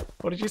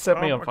 What did you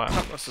set me on fire? My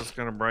cutlass is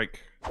gonna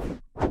break.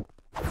 Ugh.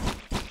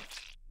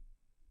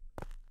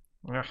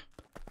 I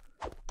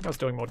was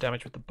doing more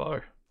damage with the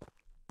bow.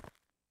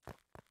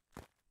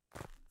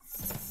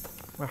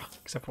 Well,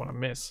 except for when I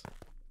miss.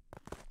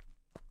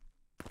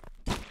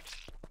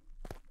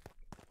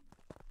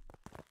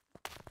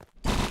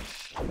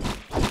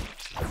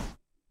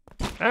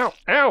 Ow!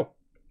 Ow!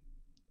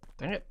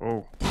 Dang it.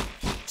 Oh.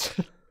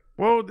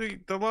 Well, the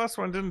last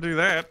one didn't do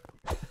that.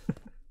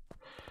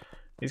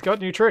 He's got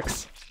new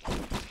tricks.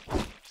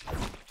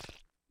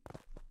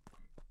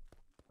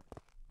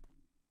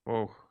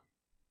 Whoa.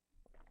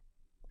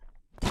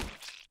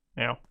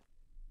 Ow.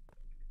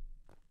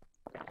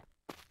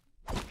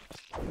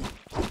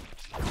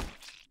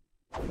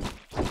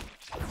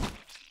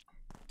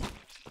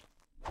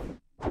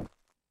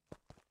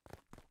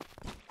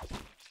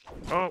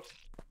 Oh.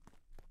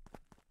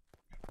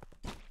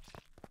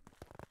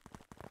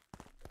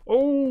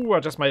 Oh, I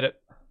just made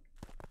it.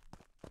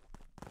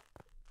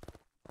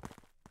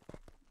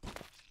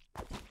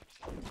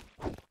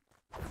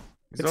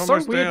 It's so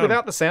weird down.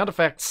 without the sound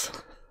effects.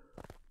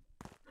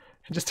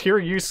 Just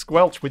hearing you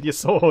squelch with your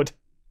sword.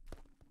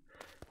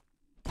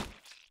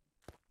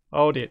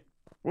 Oh dear.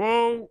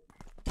 Whoa!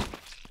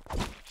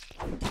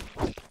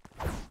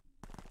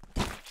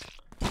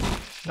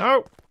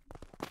 No!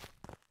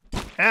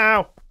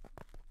 Ow!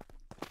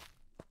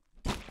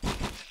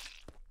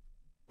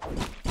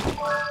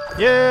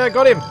 Yeah,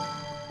 got him!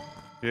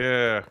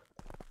 Yeah.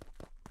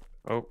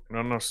 Oh,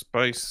 not enough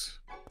space.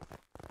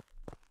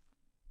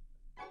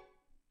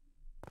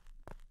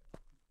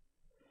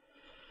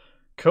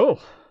 Cool.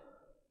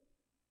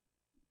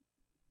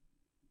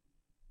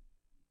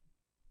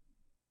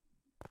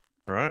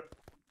 Right.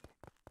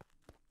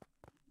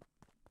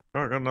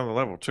 Oh, I got another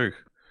level too.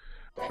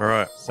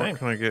 Alright, Same. what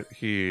can I get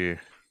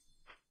here?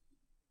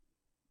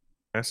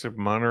 Massive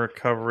mana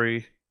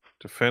recovery,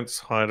 defense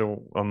height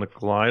on the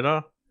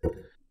glider.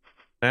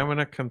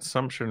 Stamina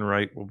consumption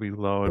rate will be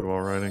lowered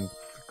while riding the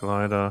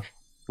glider.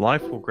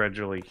 Life will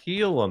gradually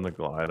heal on the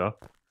glider.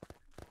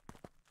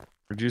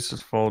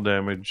 Reduces fall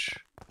damage.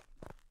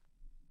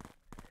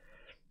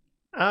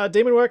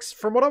 Demonworks,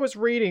 from what I was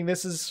reading,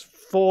 this is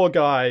 4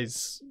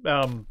 guys'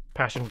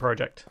 passion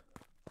project.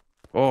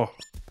 Oh,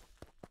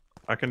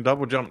 I can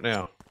double jump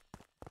now.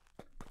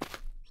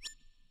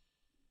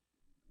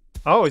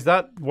 Oh, is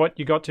that what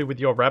you got to with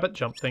your rabbit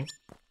jump thing?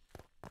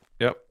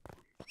 Yep.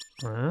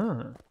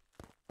 Ah.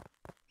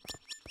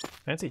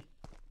 Fancy.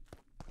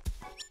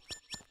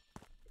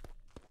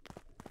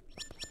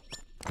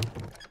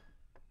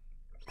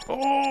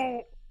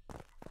 Oh!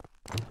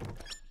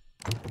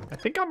 I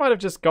think I might have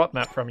just gotten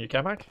that from you,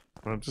 Capac.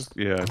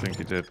 Yeah, I think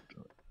you did.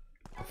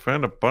 I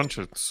found a bunch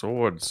of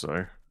swords,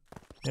 so...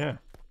 Yeah.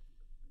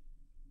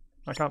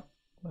 I can't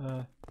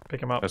pick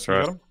them up. That's You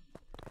right. got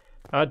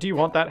 'em? Do you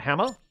want that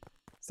hammer?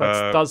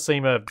 That does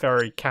seem a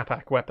very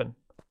Capac weapon.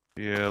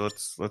 Yeah,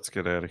 let's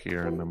get out of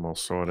here and then we'll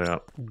sort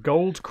out.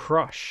 Gold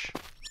Crush.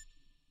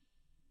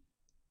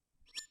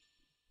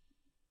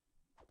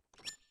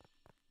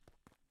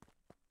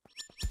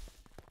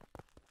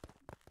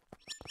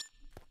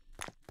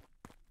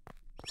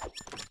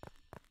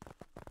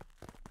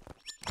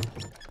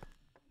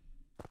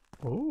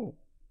 Ooh.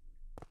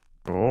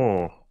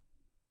 Oh.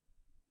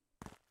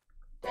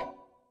 Oh,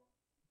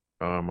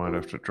 I might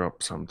have to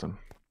drop something.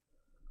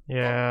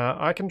 Yeah,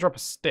 I can drop a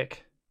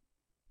stick.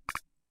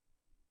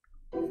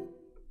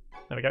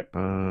 There we go.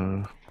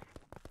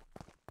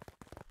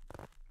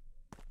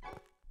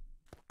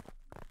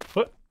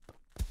 What?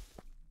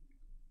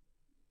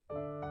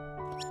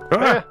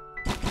 Ah!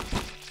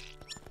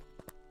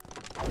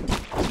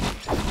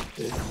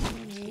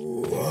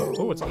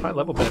 Oh, it's a high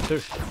level bear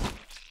too.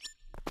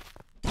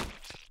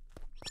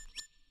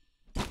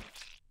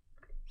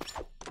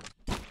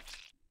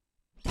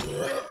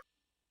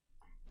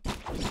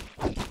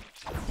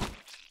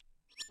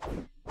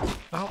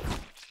 Oh.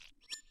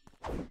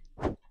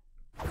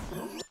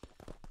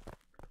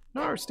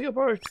 No, steel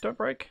bow, don't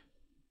break.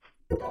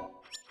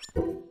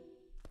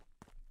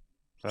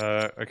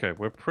 Okay,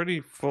 we're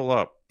pretty full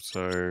up,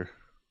 so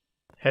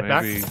Head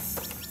maybe... back.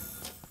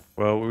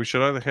 Well, we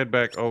should either head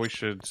back or we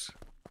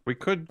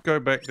could go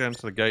back down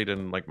to the gate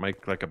and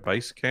make like a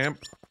base camp.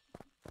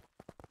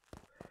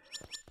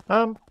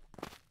 Yeah,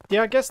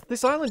 I guess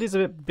this island is a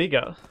bit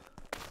bigger.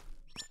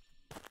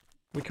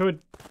 We could...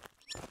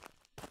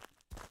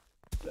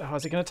 Oh,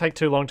 is it going to take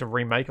too long to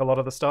remake a lot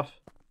of the stuff?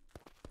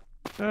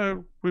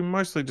 We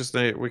mostly just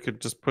need... We could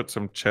just put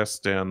some chests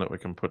down that we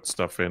can put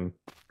stuff in.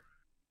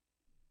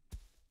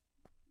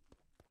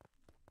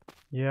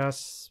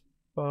 Yes,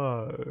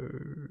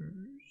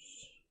 suppose.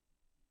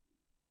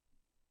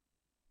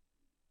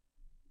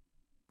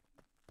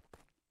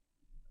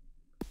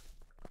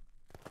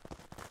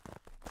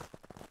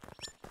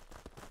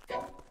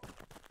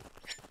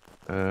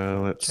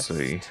 Let's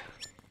see.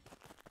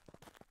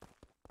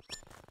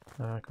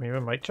 Can we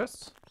even make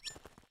chests?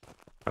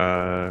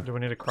 Do Do we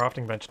need a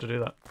crafting bench to do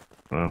that?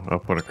 Well, I'll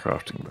put a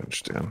crafting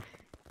bench down.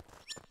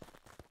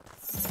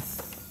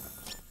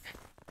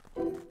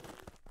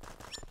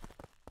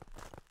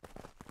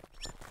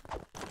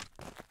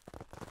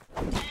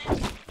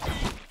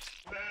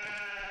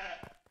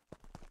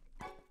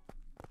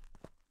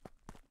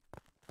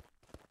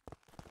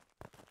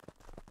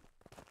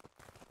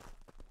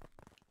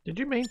 Did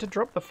you mean to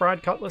drop the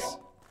fried cutlass?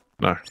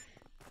 No.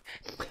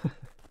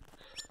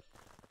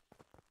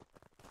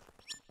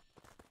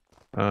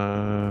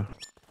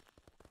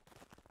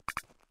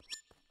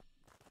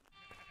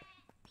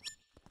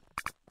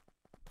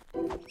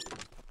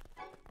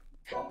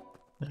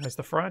 Is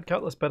the fried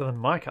cutlass better than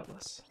my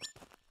cutlass?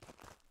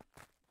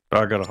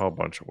 I got a whole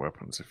bunch of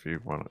weapons. If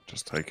you want it,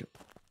 just take it.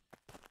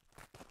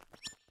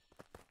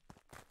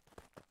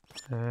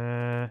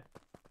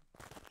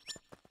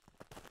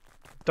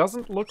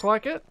 Doesn't look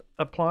like it.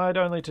 Applied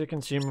only to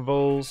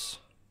consumables,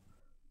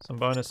 some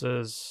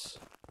bonuses,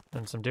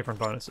 and some different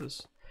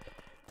bonuses.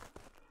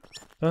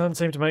 Doesn't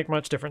seem to make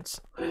much difference.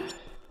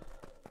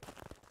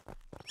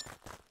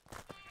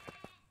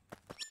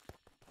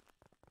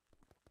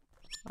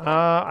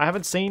 I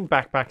haven't seen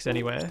backpacks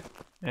anywhere,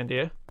 and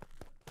here.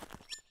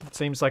 It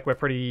seems like we're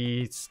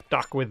pretty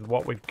stuck with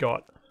what we've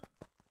got.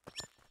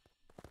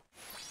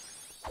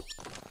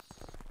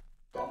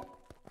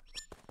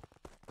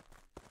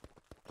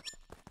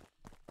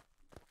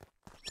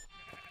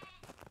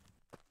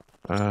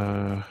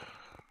 Alright,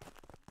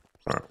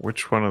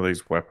 which one of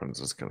these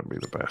weapons is going to be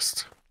the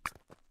best?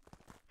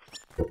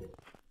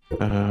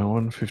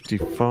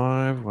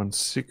 155,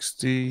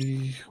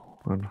 160,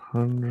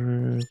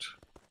 100.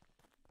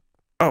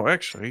 Oh,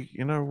 actually,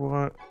 you know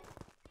what?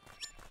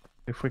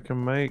 If we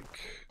can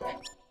make...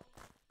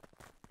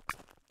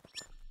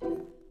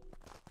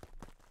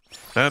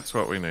 That's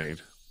what we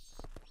need.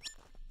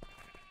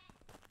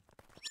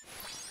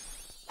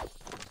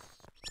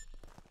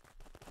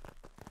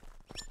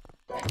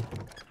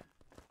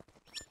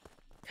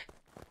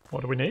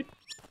 What do we need?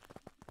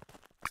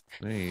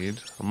 Need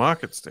a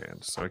market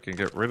stand so I can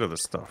get rid of the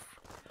stuff.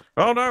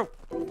 Oh no!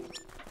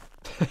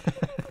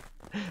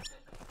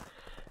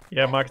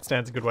 Yeah, market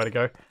stand's a good way to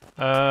go.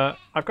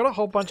 I've got a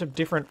whole bunch of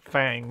different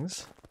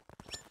fangs.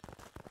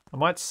 I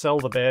might sell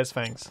the bear's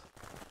fangs.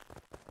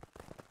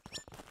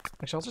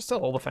 Actually, I'll just sell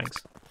all the fangs.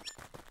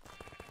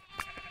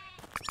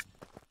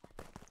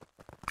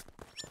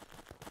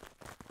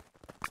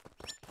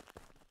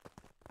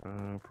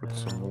 Put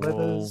some wool,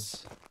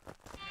 leathers.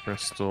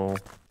 crystal,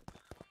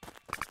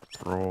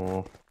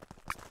 raw,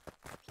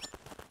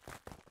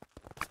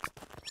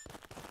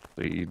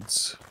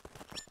 leads.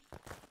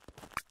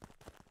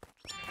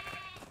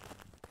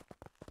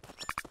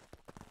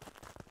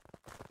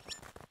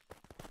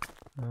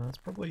 It's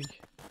probably.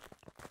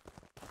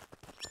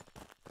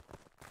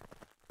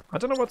 I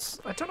don't know what's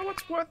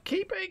worth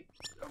keeping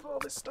of all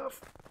this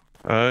stuff.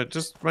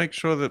 Just make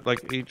sure that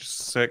like each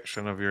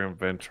section of your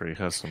inventory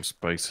has some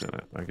space in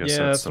it. I guess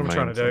Yeah, that's the what I'm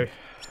trying main to thing. do.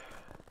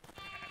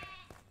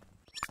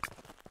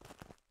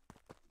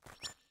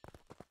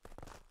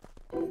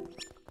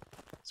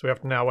 So we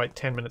have to now wait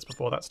 10 minutes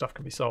before that stuff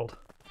can be sold.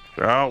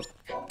 Oh,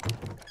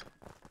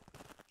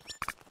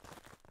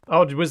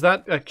 Oh, was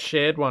that a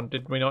shared one?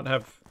 Did we not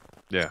have...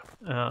 yeah.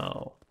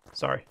 Oh,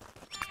 sorry.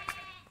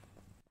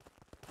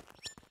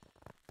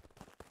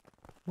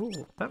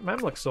 Ooh, that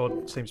Mamluk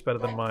sword seems better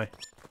than my...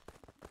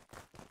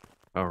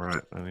 All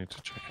right, I need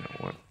to check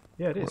out what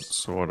Yeah,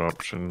 sword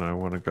option I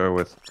want to go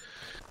with.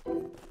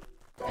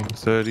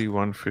 130,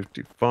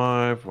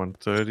 155,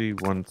 130,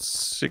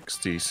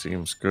 160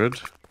 seems good.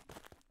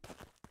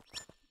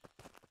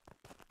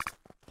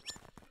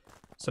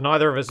 So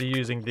neither of us are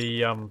using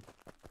the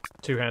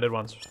two-handed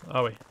ones,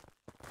 are we?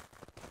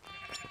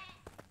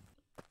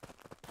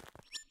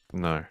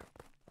 No.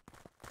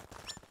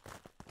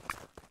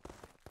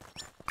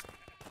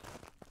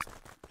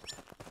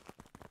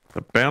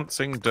 The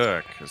bouncing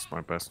dirk is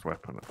my best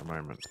weapon at the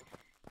moment.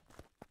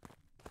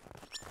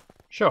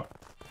 Sure.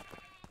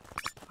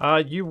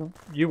 You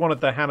wanted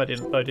the hammer,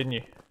 didn't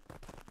you?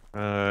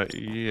 Yeah. At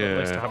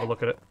least to have a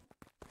look at it.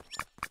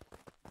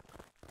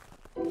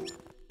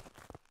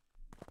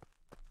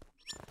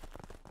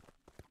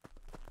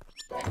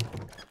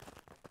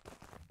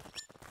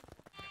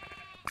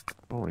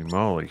 Holy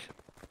moly.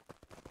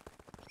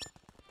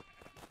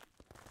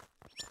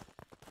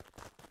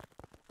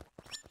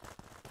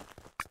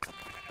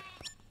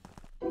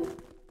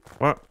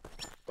 What?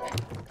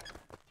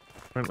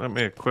 Won't let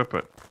me equip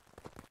it.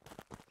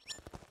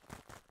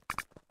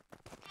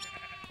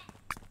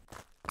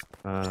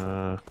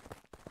 Do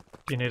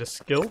you need a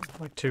skill?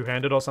 Like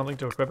two-handed or something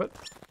to equip it?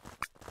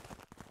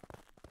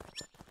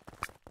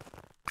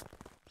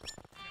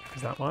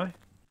 Is that why?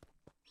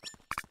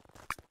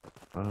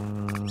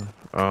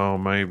 Oh,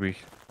 maybe.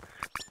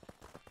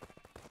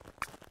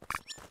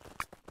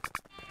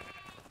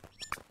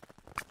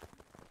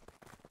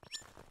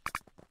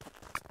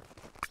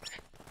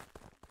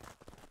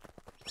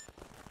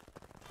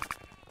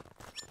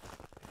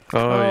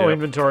 Oh, yeah.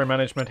 inventory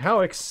management.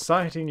 How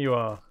exciting you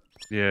are.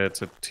 Yeah,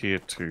 it's a tier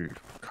 2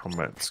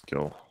 combat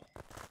skill.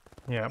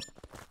 Yeah.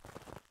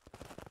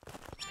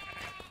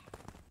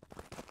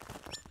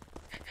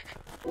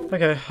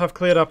 Okay, I've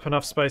cleared up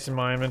enough space in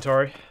my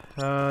inventory.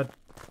 What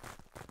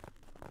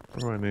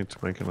do I need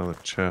to make another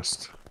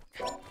chest?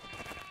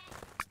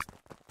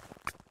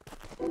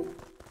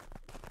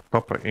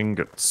 Copper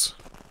ingots.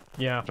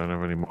 Yeah. Don't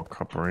have any more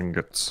copper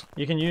ingots.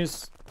 You can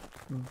use...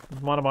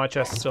 One of my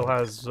chests still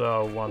has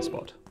one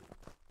spot.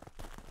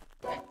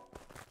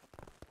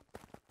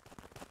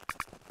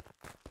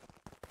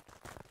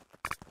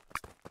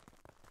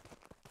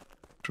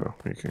 Sure,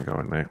 you can go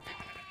in there.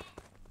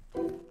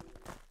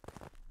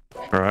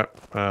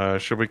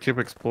 Alright, should we keep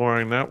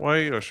exploring that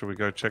way, or should we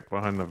go check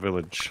behind the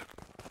village?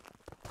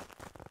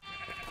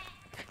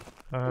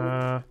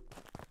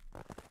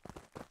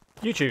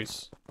 You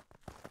choose.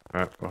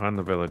 Alright, behind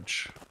the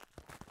village.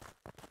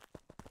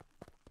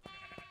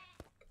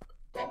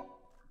 I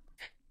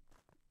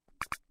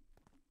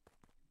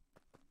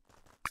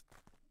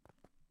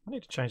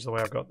need to change the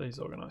way I've got these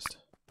organised.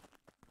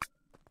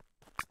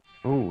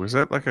 Oh, is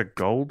that like a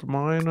gold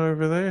mine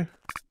over there?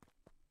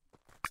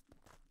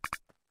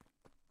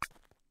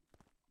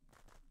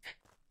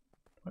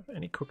 Do I have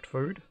any cooked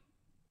food?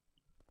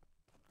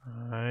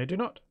 I do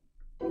not.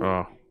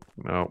 Oh,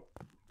 no.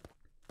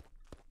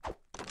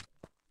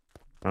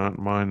 Can't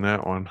mine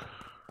that one.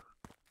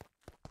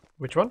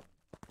 Which one?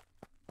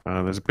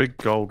 There's a big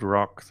gold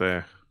rock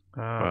there,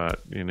 Ah,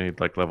 but you need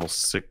like level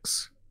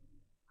 6.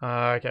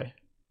 okay.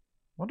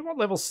 Wonder what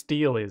level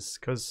steel is,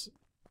 because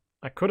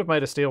I could have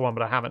made a steel one,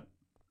 but I haven't.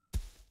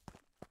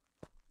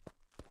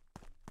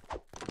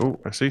 Oh,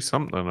 I see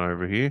something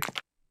over here.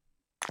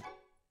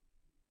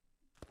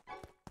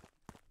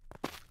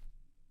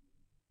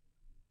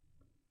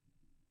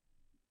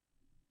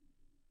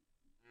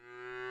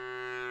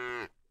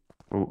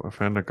 Oh, I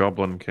found a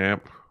goblin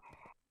camp.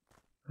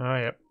 Oh,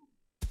 yep.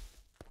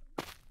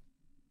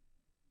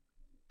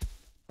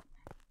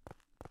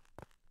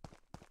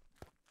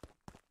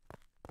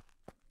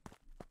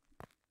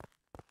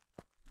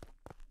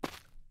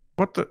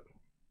 What the?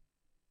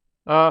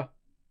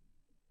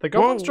 The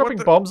goblin's Whoa, dropping what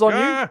the? bombs on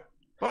Ah,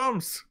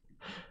 bombs!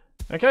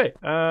 you? Okay,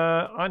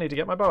 I need to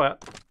get my bow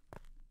out.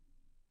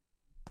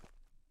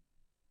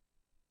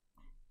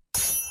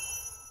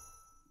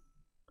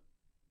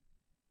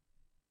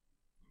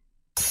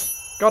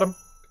 Got him.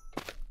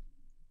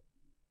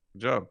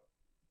 Good job.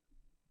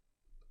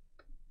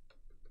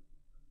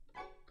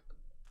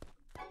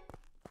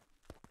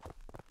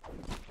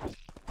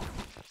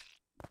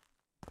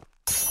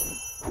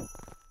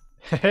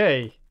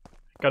 Hey,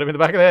 got him in the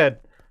back of the head.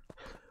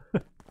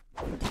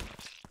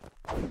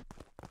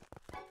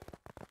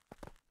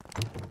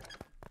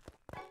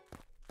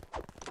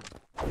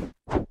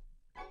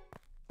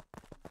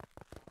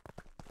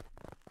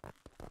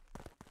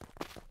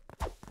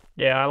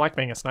 Yeah, I like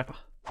being a sniper.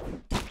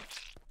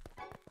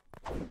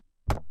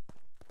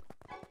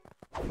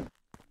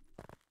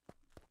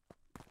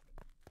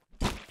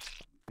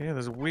 Yeah,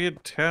 there's a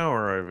weird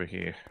tower over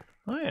here.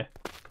 Oh yeah.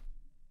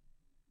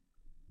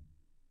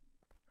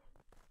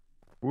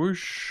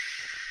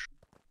 Whoosh.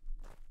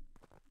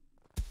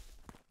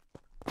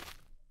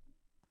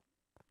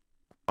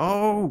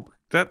 Oh,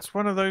 that's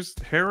one of those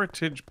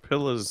heritage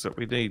pillars that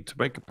we need to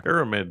make a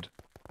pyramid.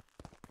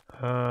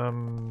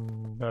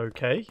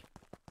 Okay.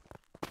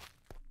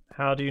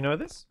 How do you know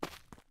this?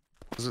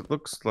 Because it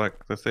looks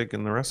like the thing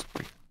in the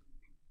recipe.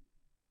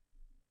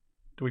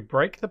 Do we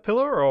break the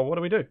pillar, or what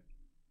do we do?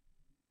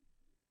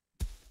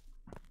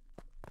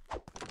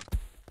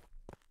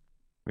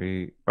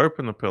 We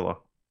open the pillar.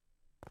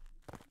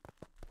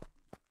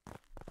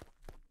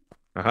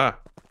 Aha.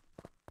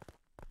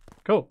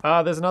 Cool.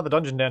 There's another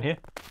dungeon down here.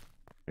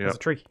 There's a Yep.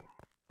 tree.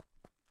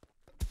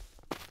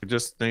 We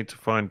just need to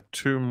find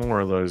 2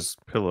 more of those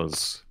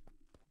pillars.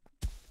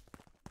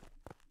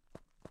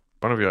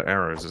 One of your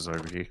arrows is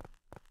over here.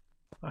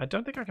 I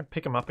don't think I can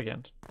pick them up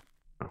again.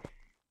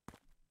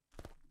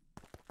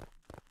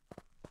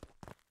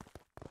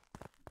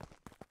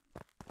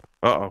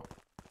 Uh-oh.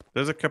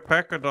 There's a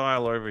Capac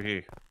over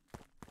here.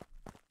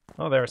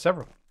 Oh, there are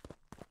several.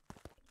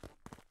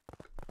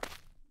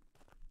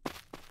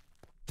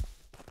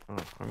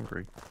 Oh,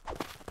 hungry.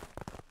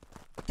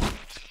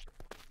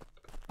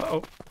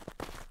 Uh-oh.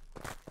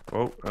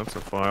 Oh, that's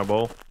a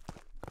fireball.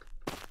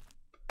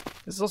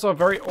 This is also a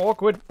very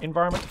awkward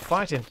environment to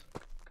fight in.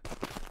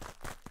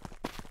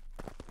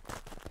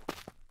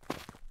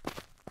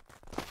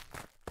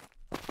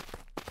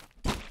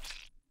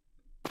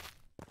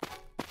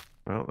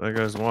 Well, there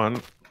goes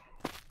one.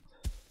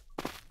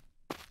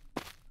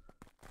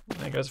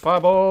 There goes a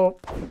fireball.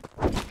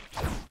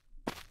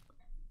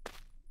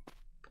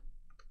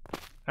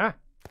 Ah.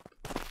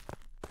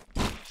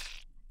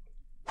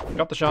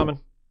 Got the shaman.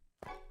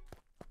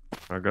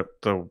 I got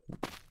the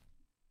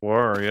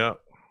warrior.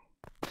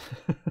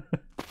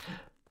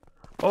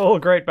 All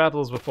great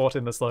battles were fought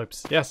in the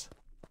slopes. Yes.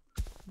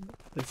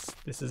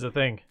 This is a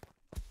thing.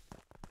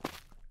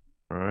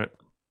 Alright.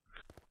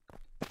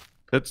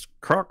 It's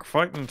croc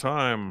fighting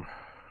time.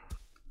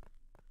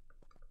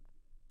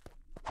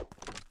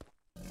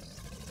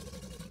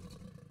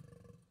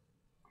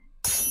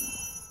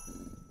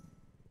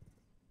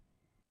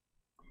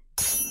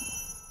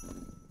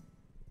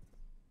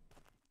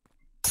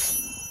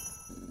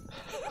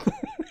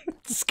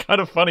 It's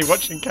kind of funny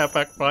watching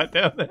Capac fight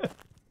down there.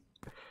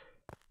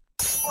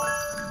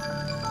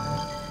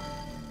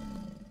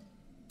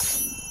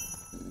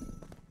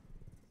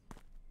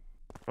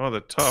 Oh,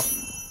 they're tough.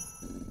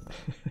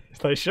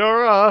 They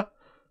sure are.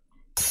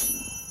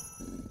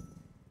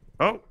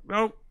 Oh,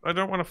 no. I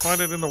don't want to fight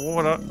it in the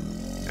water.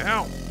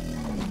 Ow.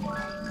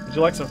 Would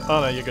you like some?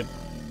 Oh no, you're good.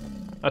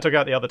 I took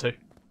out the other two.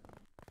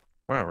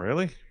 Wow,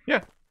 really?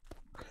 Yeah.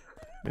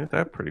 Yeah,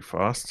 they're pretty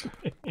fast.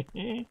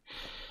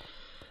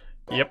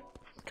 Yep.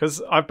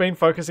 Because I've been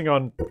focusing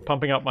on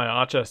pumping up my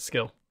archer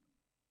skill.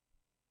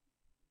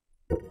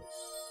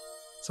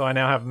 So I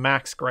now have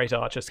max great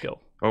archer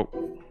skill. Oh.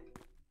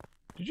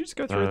 Did you just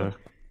go through the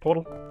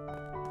portal?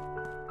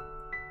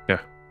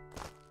 Yeah.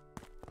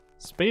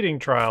 Speeding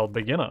trial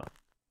beginner.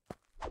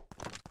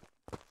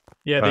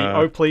 Yeah, the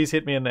oh please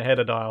hit me in the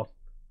header dial.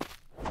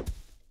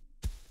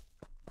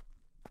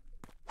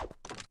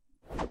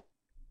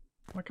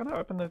 can't I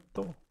open the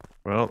door?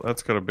 Well,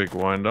 that's got a big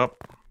wind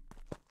up.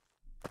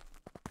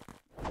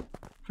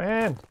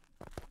 Fan!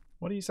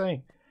 What are you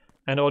saying?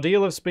 An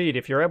ordeal of speed.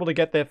 If you're able to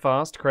get there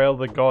fast, Krail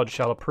the god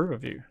shall approve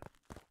of you.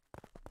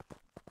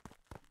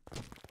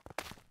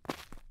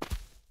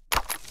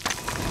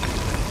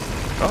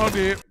 Oh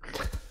dear.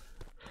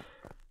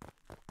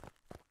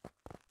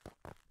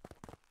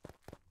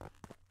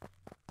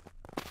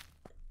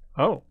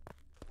 Oh.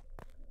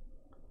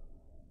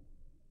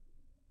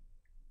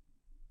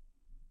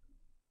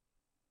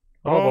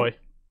 Oh boy.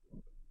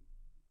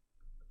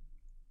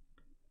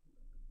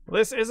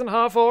 This isn't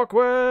half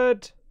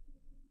awkward.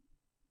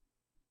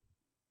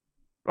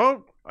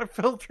 Oh, I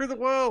fell through the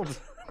world.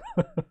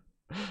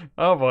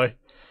 Oh boy.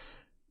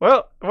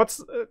 Well,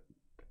 what's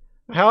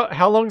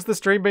how long's the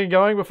stream been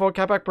going before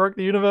Capac broke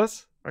the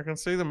universe? I can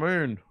see the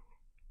moon.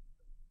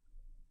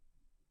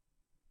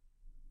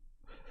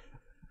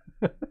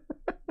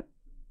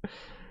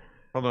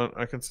 Hold on,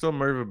 I can still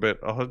move a bit.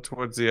 I'll head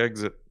towards the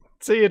exit.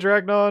 See you,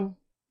 Dragnon.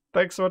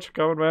 Thanks so much for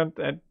coming, man,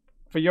 and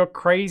for your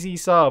crazy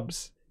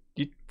subs.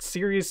 You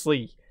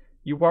seriously,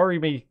 you worry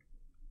me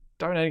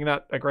donating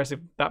that aggressive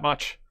that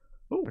much.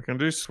 Ooh. I can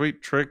do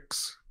sweet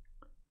tricks.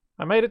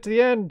 I made it to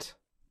the end.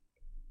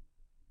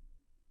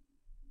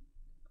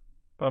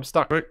 But I'm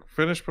stuck. Quick,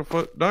 finish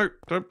before... No,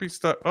 don't be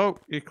stuck. Oh,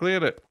 you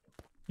cleared it.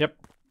 Yep.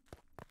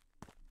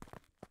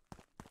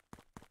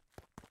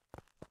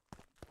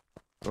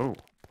 Oh,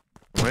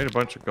 I made a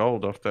bunch of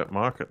gold off that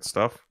market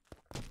stuff.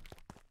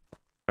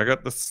 I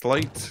got the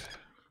slate.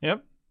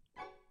 Yep.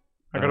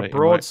 I got a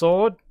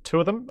broadsword,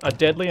 2 of them, a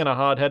deadly and a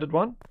hard-headed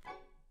one.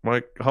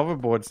 My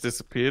hoverboard's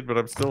disappeared, but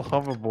I'm still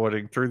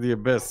hoverboarding through the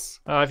abyss.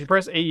 If you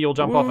press E, you'll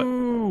jump off it.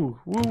 Woo,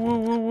 woo,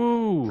 woo,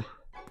 woo.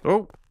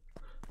 Oh,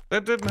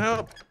 that didn't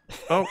help.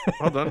 Oh,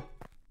 hold on.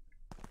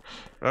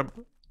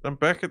 I'm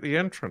back at the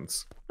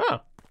entrance.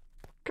 Oh,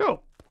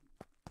 cool.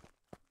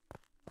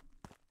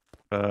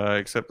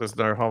 Except there's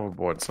no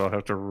hoverboard, so I'll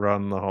have to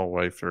run the whole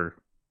way through.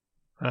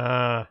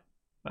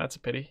 That's a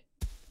pity.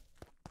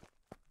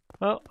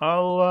 Well,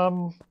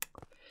 I'll,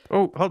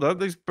 Oh, hold on.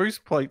 These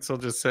boost plates will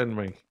just send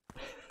me.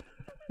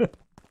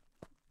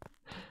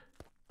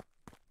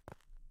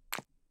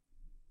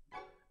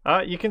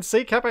 You can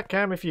see Capac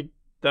Cam if you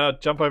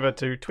jump over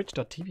to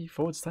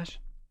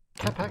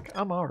twitch.tv/Capac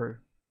Amaru.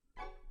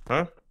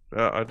 Huh?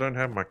 I don't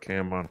have my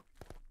cam on.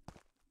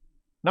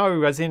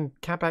 No, as in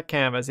Capac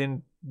Cam, as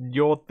in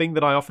your thing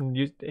that I often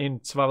use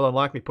in Survival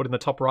Unlikely, put in the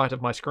top right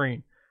of my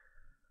screen.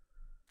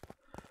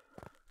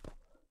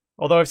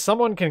 Although if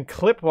someone can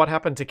clip what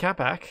happened to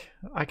Capac,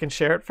 I can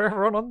share it for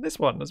everyone on this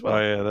one as well.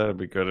 Oh yeah, that'd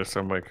be good if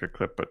somebody could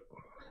clip it.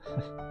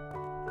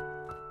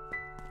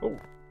 Oh.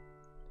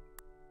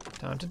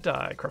 Time to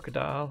die,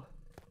 crocodile.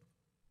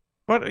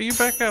 What? Are you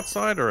back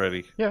outside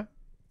already? Yeah.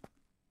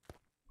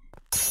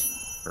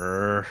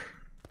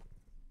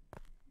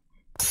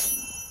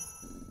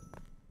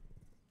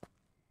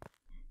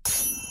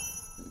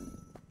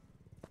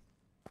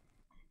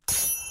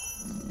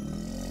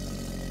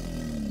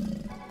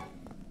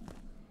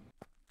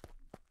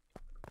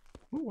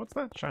 Ooh, what's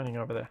that shining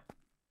over there?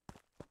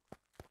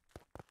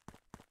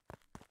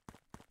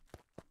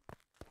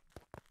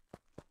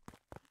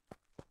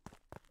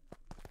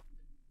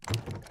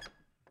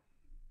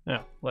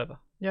 Yeah, leather.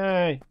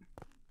 Yay!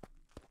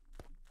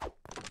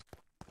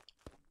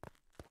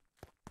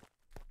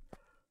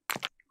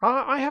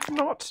 I have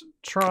not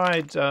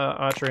tried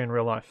archery in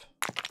real life.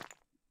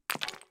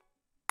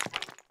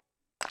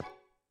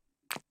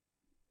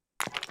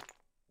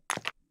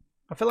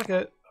 I feel like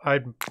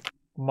I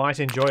might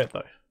enjoy it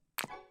though.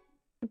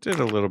 I did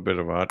a little bit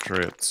of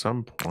archery at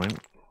some point.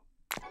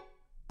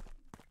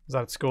 Is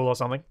that at school or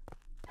something?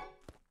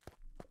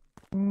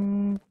 I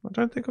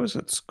don't think it was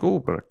at school,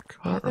 but I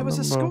can't There was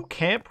a remember. school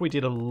camp we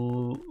did I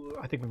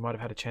think we might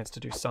have had a chance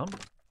to do some.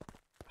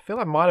 I feel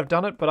I might have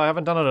done it, but I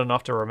haven't done it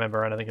enough to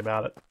remember anything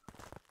about it.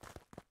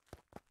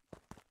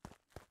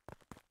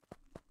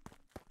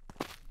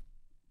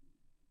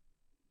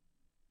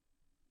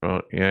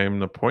 Well, you aim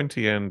the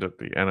pointy end at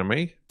the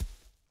enemy.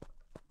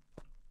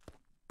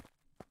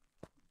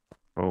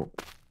 Oh.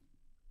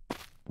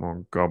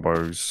 More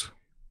gobbos.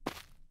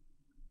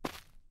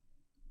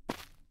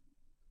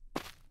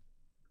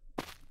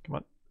 Come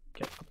on,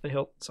 get up the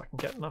hill so I can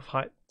get enough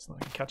height so I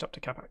can catch up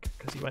to Capac,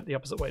 because he went the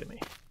opposite way to me.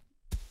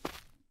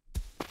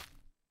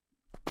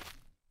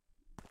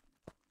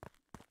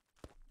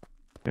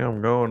 Yeah,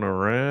 I'm going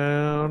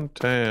around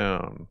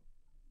town.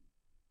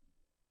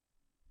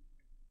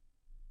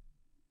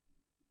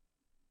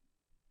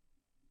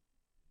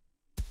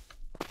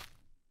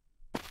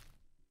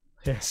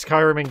 Yeah,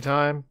 Skyriming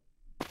time.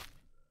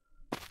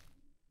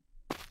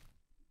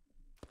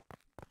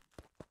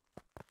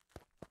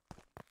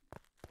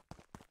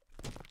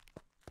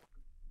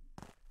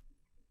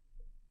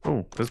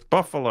 Oh, there's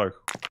buffalo.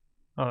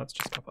 Oh, that's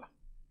just copper.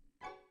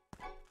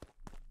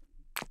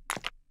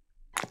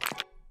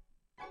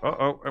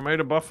 Uh-oh, I made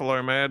a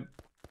buffalo mad.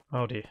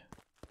 Oh dear.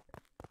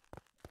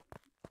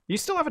 You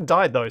still haven't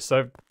died though,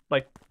 so,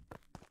 like...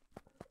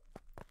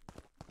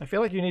 I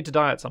feel like you need to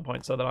die at some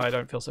point so that I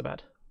don't feel so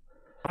bad.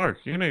 Oh,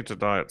 you need to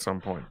die at some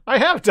point. I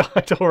have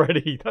died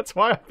already. That's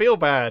why I feel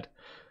bad.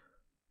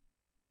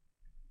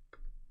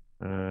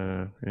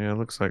 Yeah,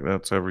 looks like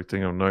that's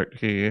everything of note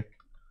here.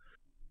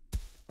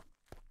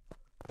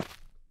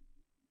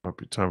 Might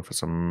be time for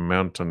some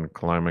mountain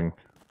climbing.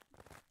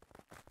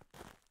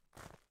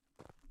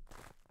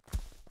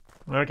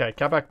 Okay,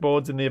 Capac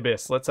boards in the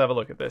abyss. Let's have a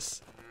look at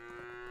this.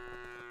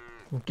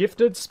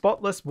 Gifted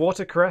spotless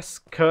watercress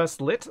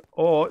curse lit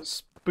or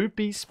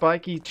spoopy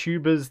spiky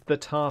tubers the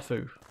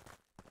Tarfu.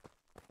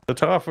 The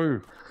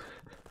Tarfu!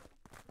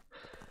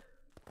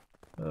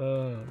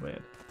 Oh,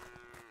 man.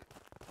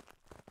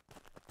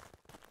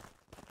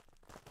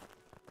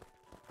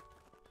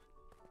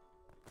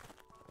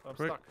 I'm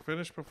Quick, stuck.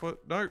 finish before...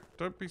 No,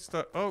 don't be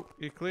stuck. Oh,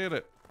 you cleared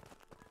it.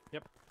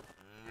 Yep.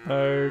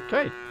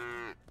 Okay.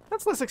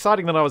 That's less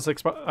exciting than I was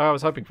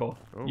hoping for.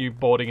 Oh. You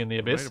boarding in the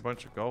Made abyss. a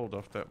bunch of gold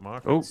off that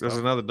market. Oh, there's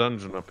another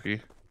dungeon up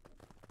here.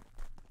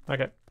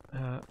 Okay.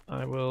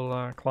 I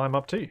will climb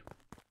up too.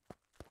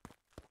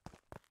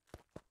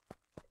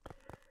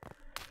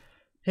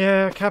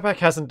 Yeah, Capac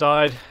hasn't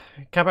died.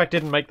 Capac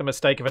didn't make the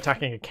mistake of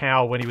attacking a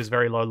cow when he was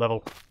very low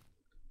level.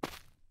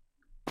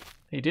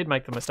 He did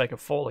make the mistake of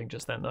falling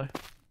just then, though.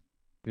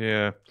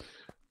 Yeah.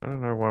 I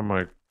don't know why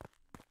my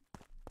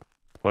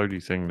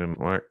floaty thing didn't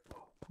work.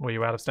 Were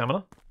you out of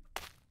stamina?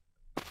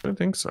 I don't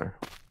think so.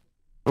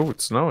 Oh,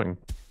 it's snowing.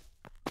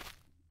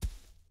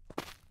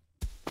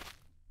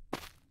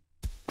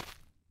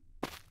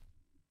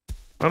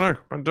 Oh no,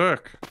 I'm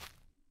Dirk.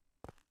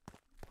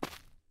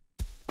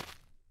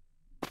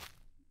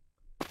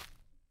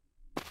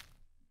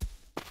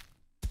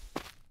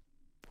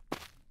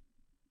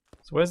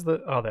 So where's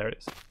the... Oh, there it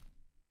is.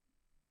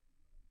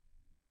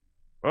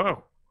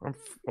 Oh, I'm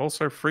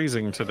also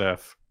freezing to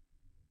death.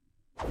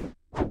 Oh,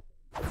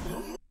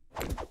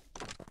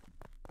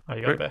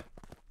 you got it there.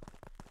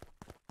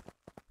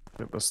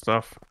 Get the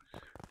stuff.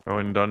 Go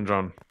in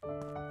dungeon.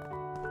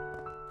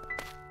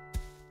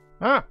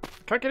 Ah!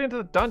 Can't get into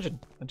the dungeon.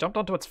 I jumped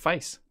onto its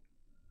face.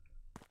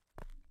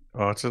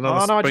 Oh, it's another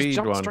Oh no, I just speed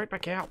jumped one. straight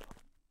back out.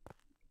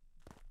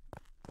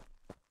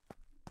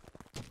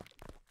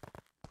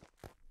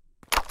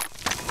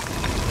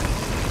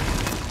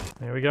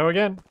 There we go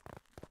again.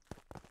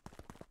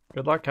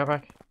 Good luck,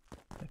 Capac.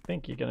 I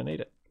think you're going to need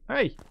it.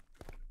 Hey!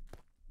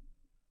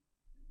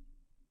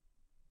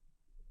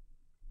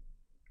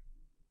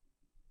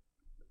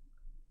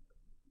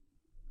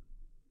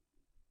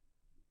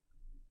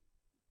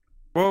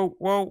 Whoa,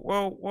 whoa,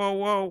 whoa, whoa,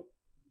 whoa.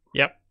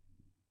 Yep.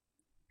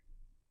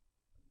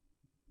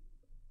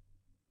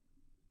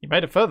 You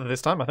made it further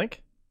this time, I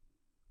think.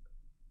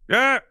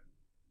 Yeah!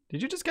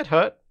 Did you just get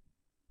hurt?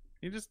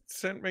 You just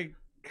sent me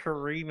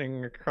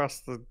careening across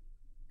the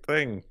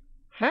thing.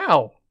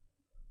 How?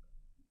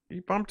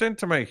 You bumped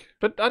into me.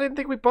 But I didn't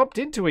think we bumped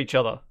into each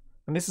other.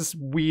 And this is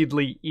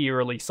weirdly,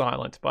 eerily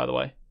silent, by the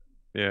way.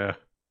 Yeah.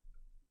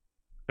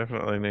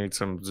 Definitely need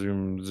some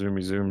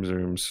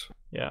zooms.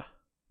 Yeah.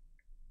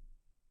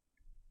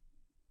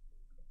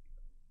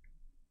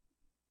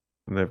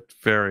 And they're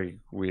very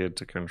weird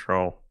to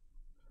control.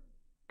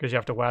 Because you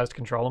have to WAS to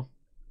control them.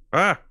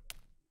 Ah!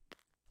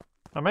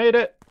 I made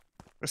it!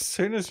 As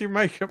soon as you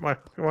make it, my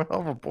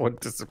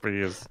hoverboard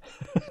disappears.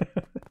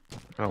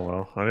 Oh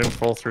well, I didn't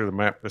fall through the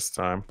map this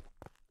time.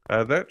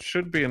 That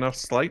should be enough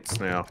slates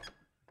now.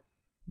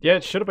 Yeah,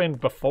 it should have been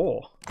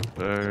before.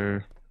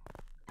 So...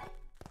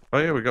 Oh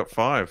yeah, we got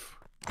 5.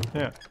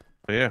 Yeah.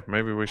 So yeah,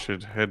 maybe we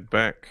should head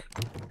back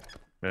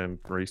and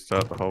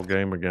restart the whole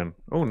game again.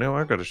 Oh, now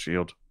I got a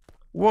shield.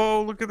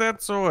 Whoa, look at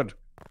that sword!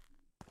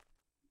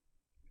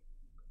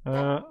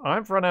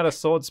 I've run out of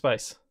sword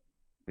space.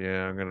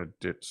 Yeah, I'm gonna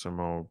ditch some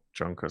old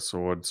junker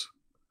swords.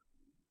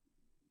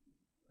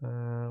 What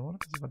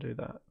happens if I do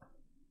that?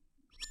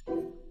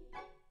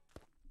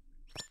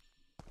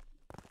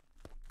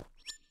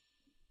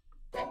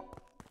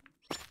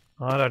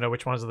 I don't know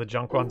which ones are the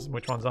junk ones and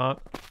which ones aren't.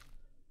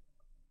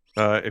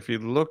 If you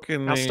look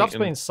in Our the... stuff's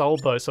been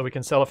sold though, so we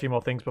can sell a few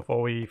more things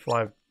before we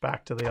fly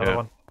back to the other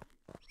one.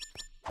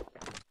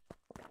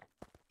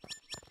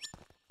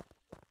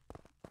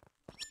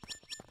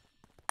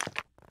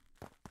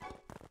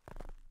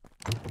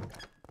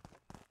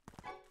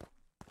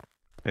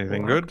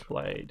 Anything Black good?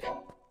 Blade.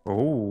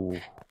 Oh,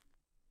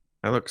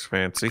 that looks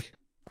fancy.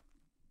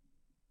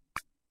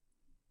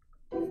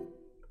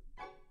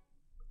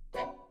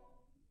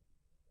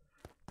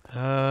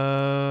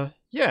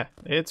 Yeah,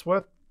 it's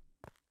worth...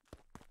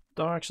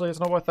 Oh, actually, it's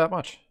not worth that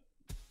much.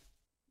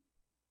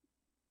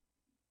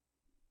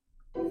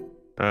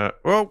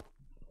 Whoa!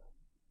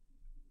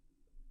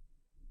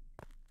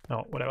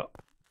 Oh, whatever.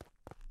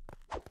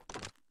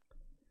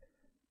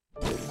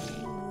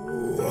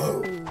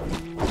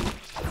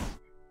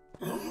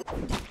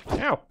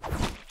 Ow!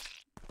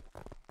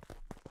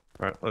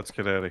 Right, let's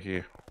get out of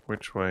here.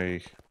 Which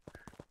way?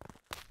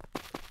 I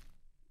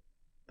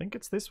think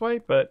it's this way,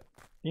 but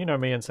you know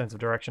me and sense of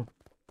direction.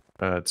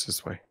 It's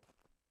this way.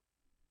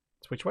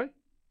 It's which way?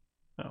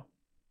 Oh.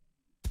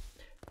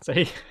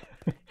 See?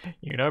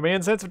 You know me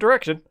and sense of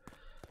direction.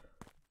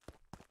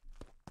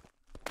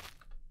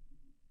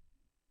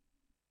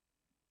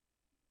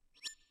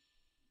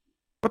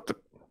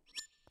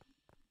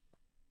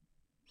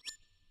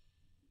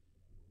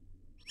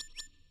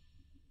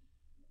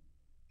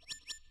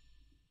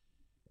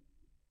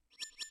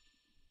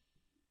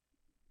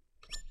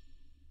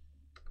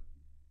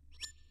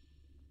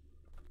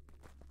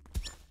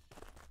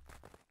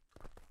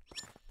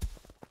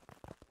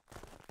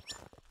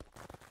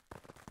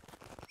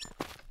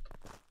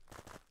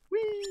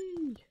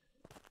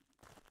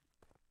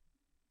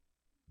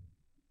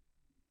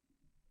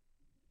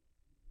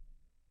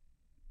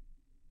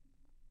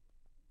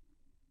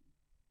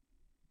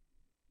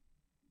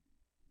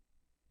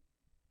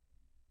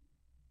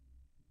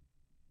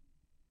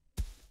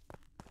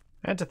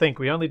 And to think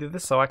we only did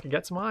this so I could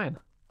get some iron.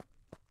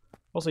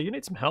 Also, you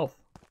need some health.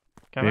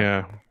 Capac.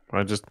 Yeah,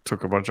 I just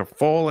took a bunch of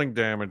falling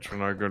damage for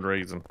no good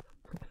reason.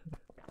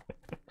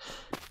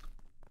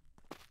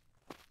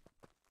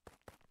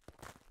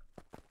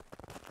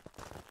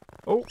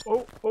 Oh,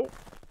 oh, oh.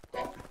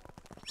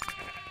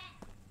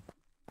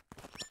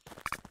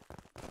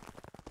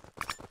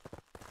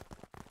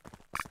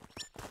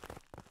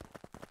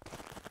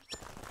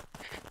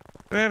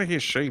 Get out of here,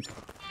 sheep.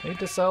 Need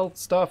to sell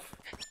stuff.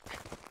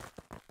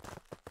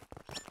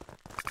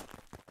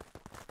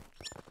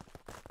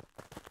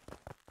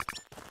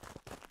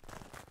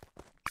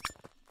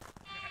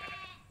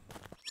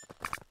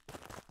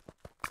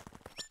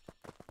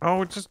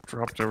 Oh, it just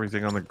dropped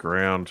everything on the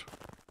ground.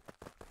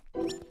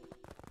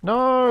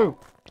 No!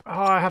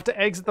 Oh, I have to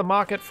exit the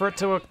market for it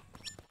to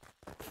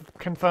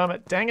confirm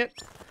it. Dang it.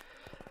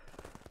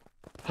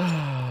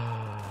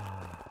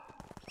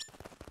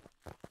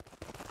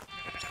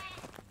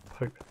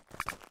 Poop.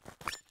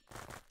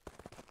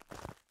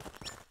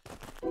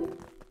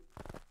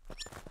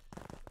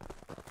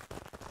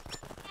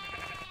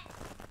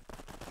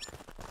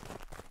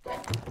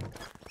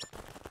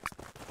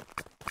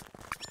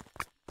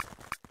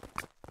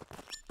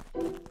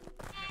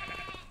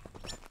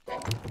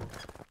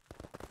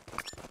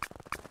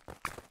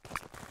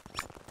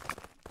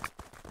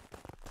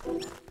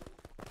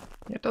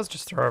 Yeah, it does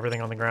just throw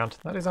everything on the ground.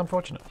 That is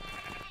unfortunate.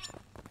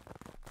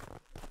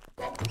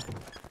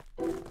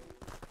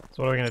 So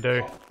what are we going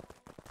to do?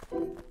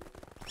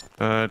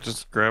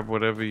 Just grab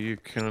whatever you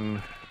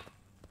can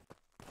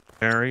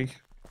carry,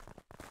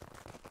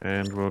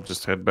 and we'll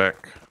just head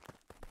back.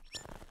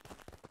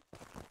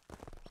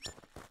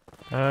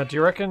 Do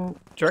you reckon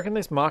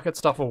this market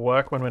stuff will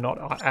work when we're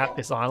not at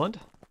this island?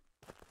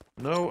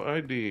 No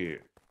idea.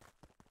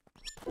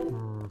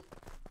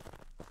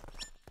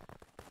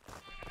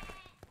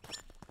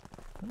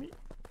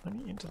 Let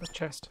me into the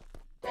chest.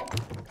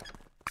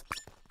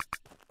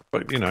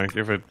 But you know,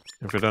 if it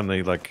only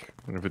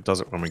if it does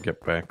it when we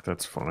get back,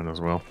 that's fine as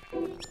well.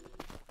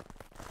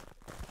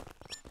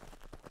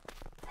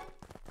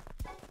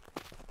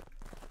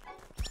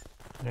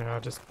 Yeah,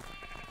 just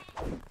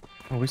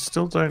Well, we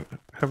still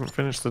haven't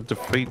finished the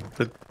defeat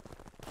the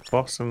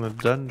boss in the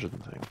dungeon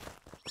thing.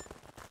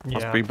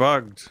 Must yeah. be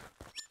bugged.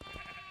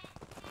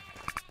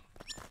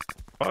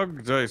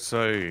 Bugged, I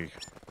say.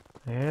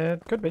 Yeah,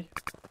 it could be.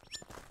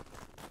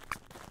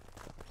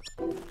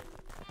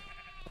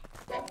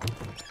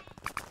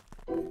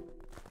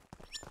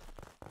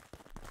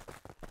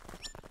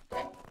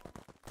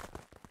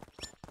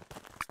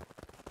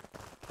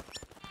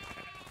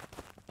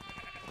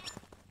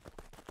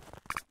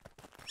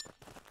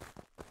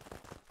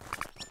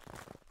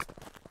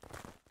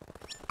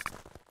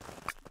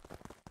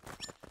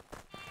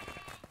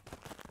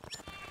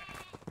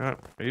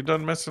 Are you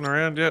done messing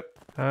around yet?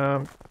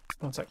 1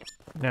 sec.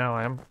 Now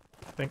I am,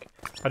 I think.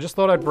 I just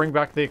thought I'd bring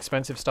back the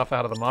expensive stuff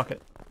out of the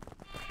market.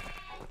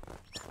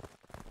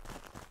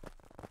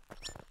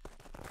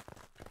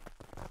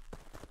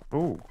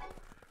 Ooh.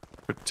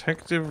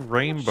 Protective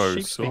rainbow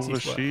Sheep silver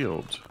species work.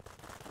 shield.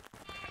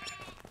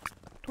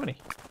 20.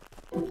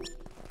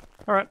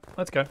 Alright,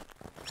 let's go.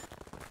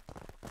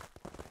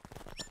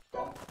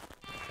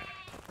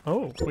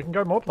 Oh, we can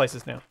go more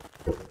places now.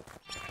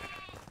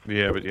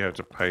 Yeah, but you have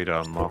to pay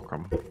to unlock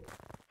them.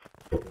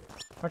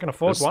 I can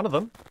afford Just- one of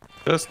them.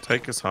 Just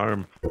take us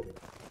home.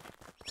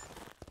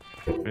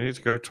 We need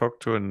to go talk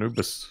to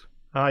Anubis.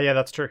 Ah, yeah,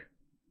 that's true.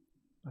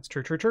 That's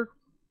true, true, true.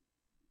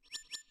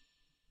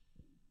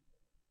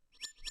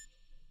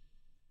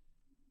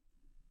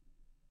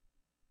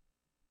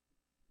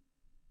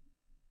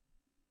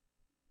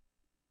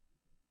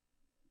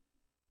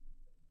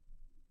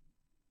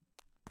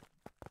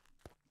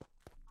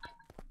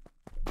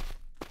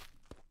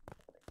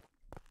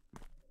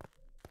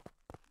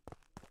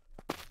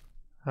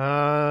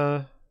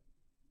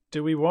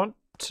 Do we want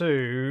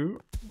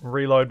to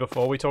reload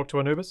before we talk to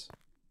Anubis?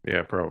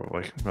 Yeah,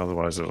 probably.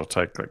 Otherwise it'll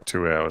take like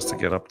 2 hours to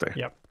get up there.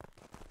 Yep.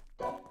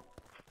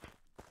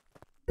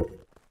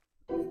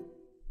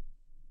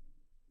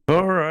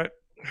 Alright.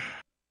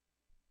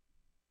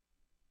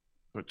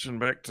 Switching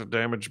back to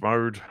damage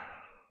mode.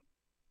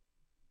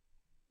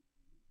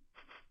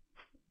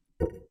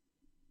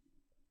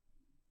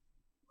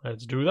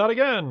 Let's do that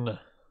again.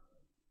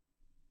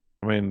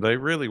 I mean, they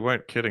really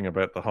weren't kidding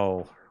about the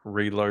whole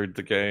reload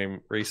the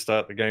game,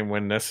 restart the game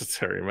when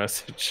necessary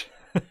message.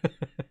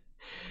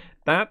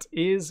 That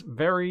is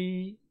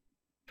very,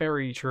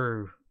 very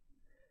true.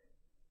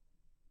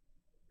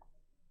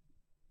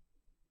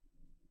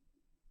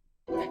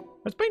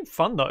 It's been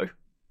fun though.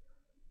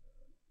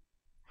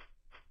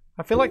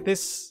 I feel like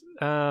this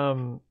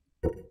has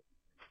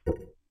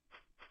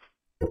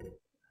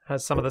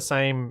some of the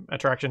same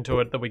attraction to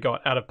it that we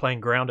got out of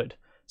playing Grounded.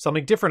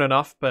 Something different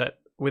enough,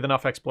 but with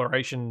enough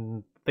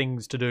exploration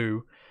things to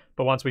do.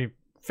 But once we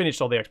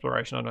finished all the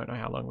exploration, I don't know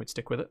how long we'd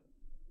stick with it.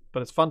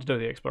 But it's fun to do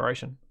the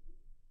exploration.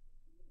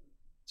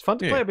 It's fun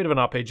to play a bit of an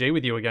RPG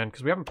with you again,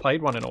 because we haven't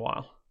played one in a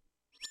while.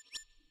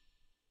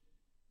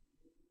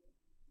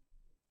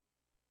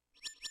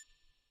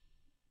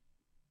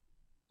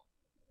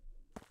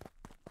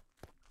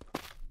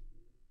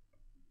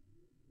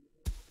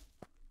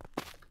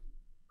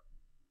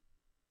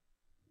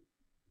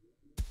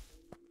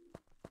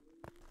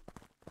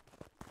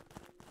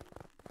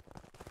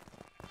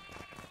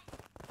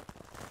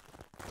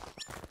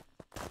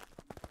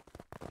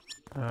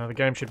 The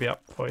game should be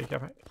up for you,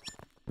 Capac.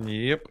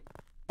 Yep.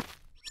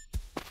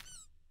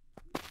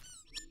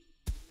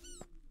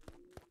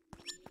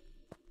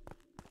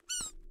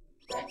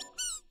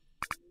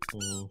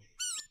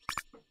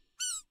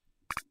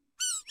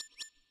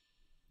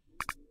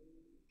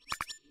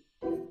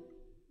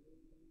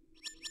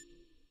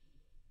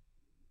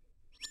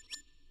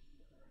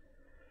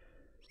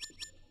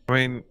 I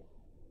mean,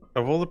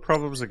 of all the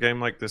problems a game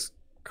like this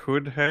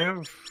could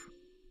have,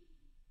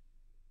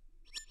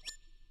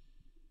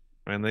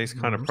 and these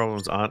kind of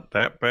problems aren't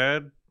that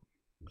bad.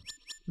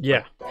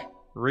 Yeah.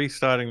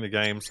 Restarting the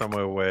game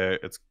somewhere where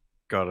it's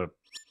got a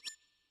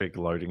big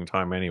loading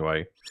time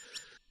anyway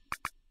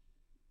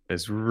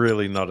is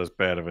really not as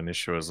bad of an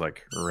issue as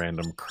like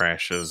random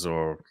crashes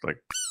or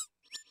like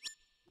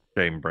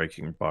game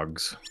breaking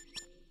bugs.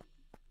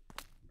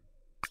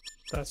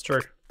 That's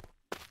true.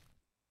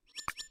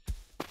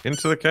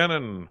 Into the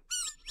cannon!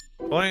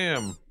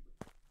 Blam!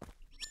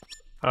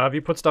 Have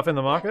you put stuff in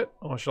the market,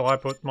 or shall I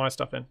put my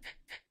stuff in?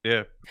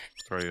 Yeah,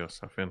 throw your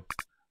stuff in.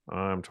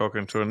 I'm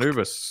talking to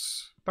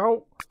Anubis.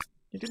 Oh,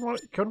 you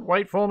couldn't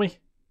wait for me.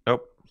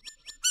 Nope.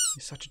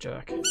 You're such a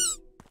jerk.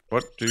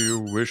 What do you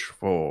wish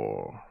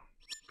for?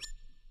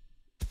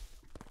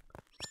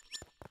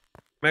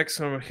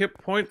 Maximum hit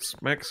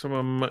points,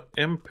 maximum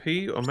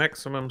MP, or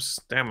maximum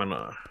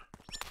stamina?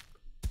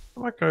 I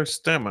might go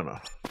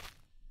stamina.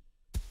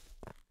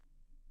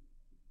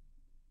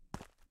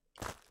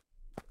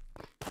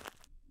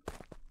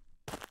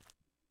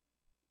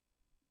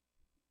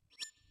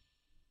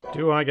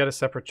 Do I get a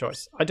separate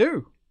choice? I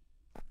do!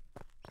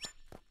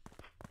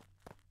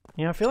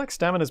 Yeah, I feel like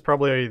stamina is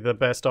probably the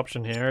best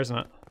option here, isn't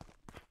it?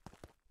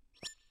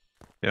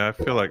 Yeah, I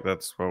feel like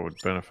that's what would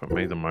benefit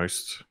me the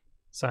most.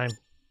 Same.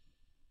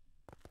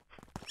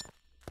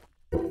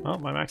 Well,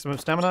 my maximum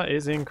stamina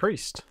is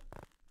increased.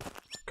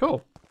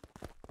 Cool.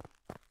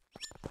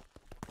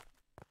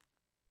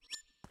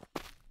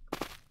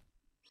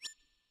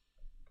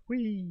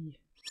 Whee!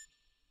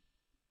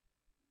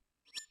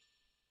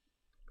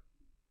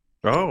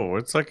 Oh,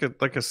 it's like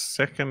a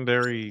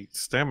secondary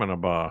stamina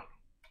bar.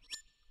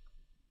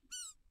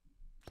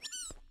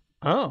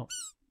 Oh.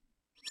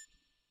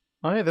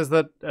 Oh yeah, there's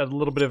that a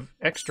little bit of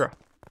extra.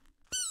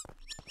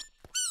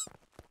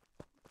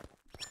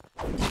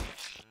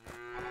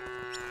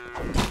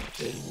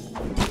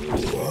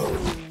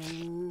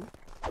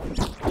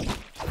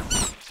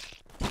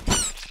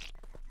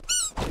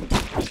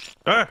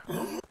 Ah!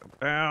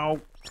 Ow!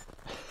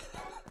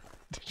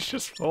 Did you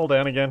just fall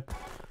down again?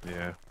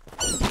 Yeah.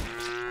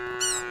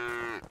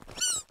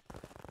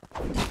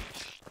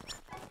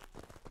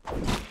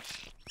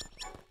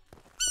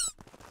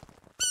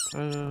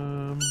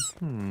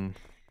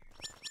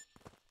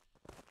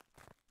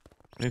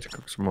 Need to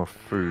cook some more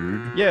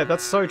food. Yeah,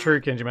 that's so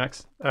true, Kenji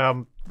Max.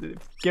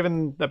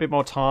 Given a bit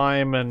more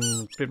time and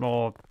a bit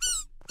more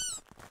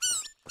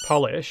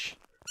polish,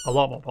 a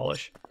lot more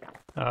polish,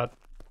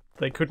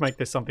 they could make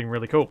this something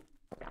really cool.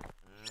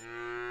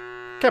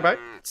 Capac,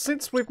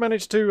 since we've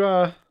managed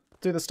to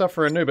do the stuff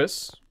for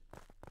Anubis,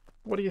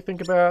 what do you think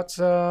about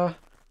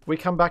we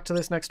come back to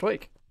this next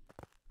week?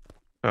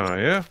 Oh,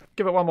 yeah?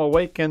 Give it one more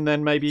week and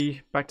then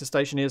maybe back to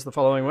Stationeers the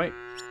following week.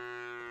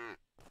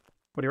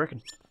 What do you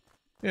reckon?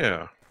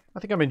 Yeah. I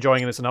think I'm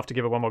enjoying this enough to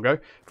give it one more go.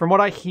 From what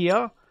I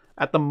hear,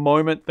 at the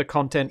moment the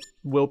content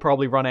will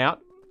probably run out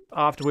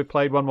after we've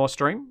played one more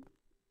stream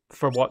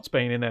for what's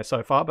been in there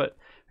so far, but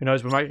who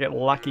knows, we might get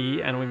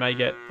lucky and we may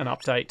get an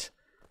update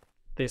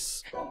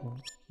this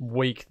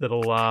week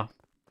that'll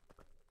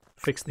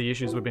fix the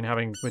issues we've been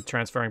having with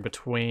transferring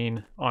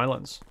between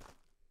islands.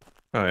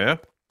 Oh, yeah?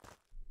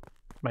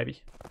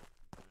 Maybe.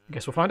 I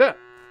guess we'll find out.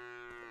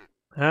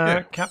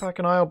 Capac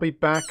and I will be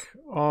back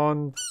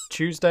on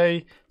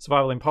Tuesday.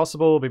 Survival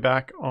Impossible will be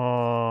back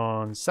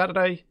on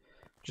Saturday,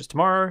 just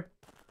tomorrow.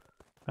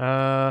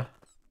 Yeah,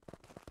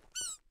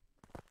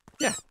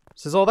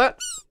 this is all that.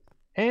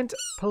 And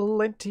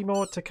plenty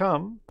more to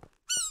come.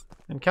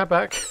 And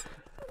Capac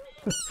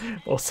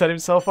will set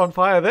himself on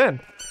fire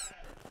then.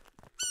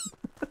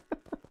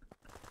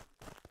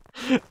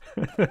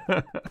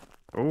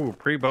 Oh,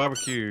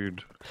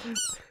 pre-barbecued.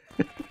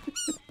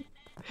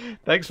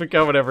 Thanks for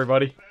coming,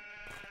 everybody.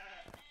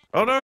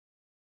 Oh no!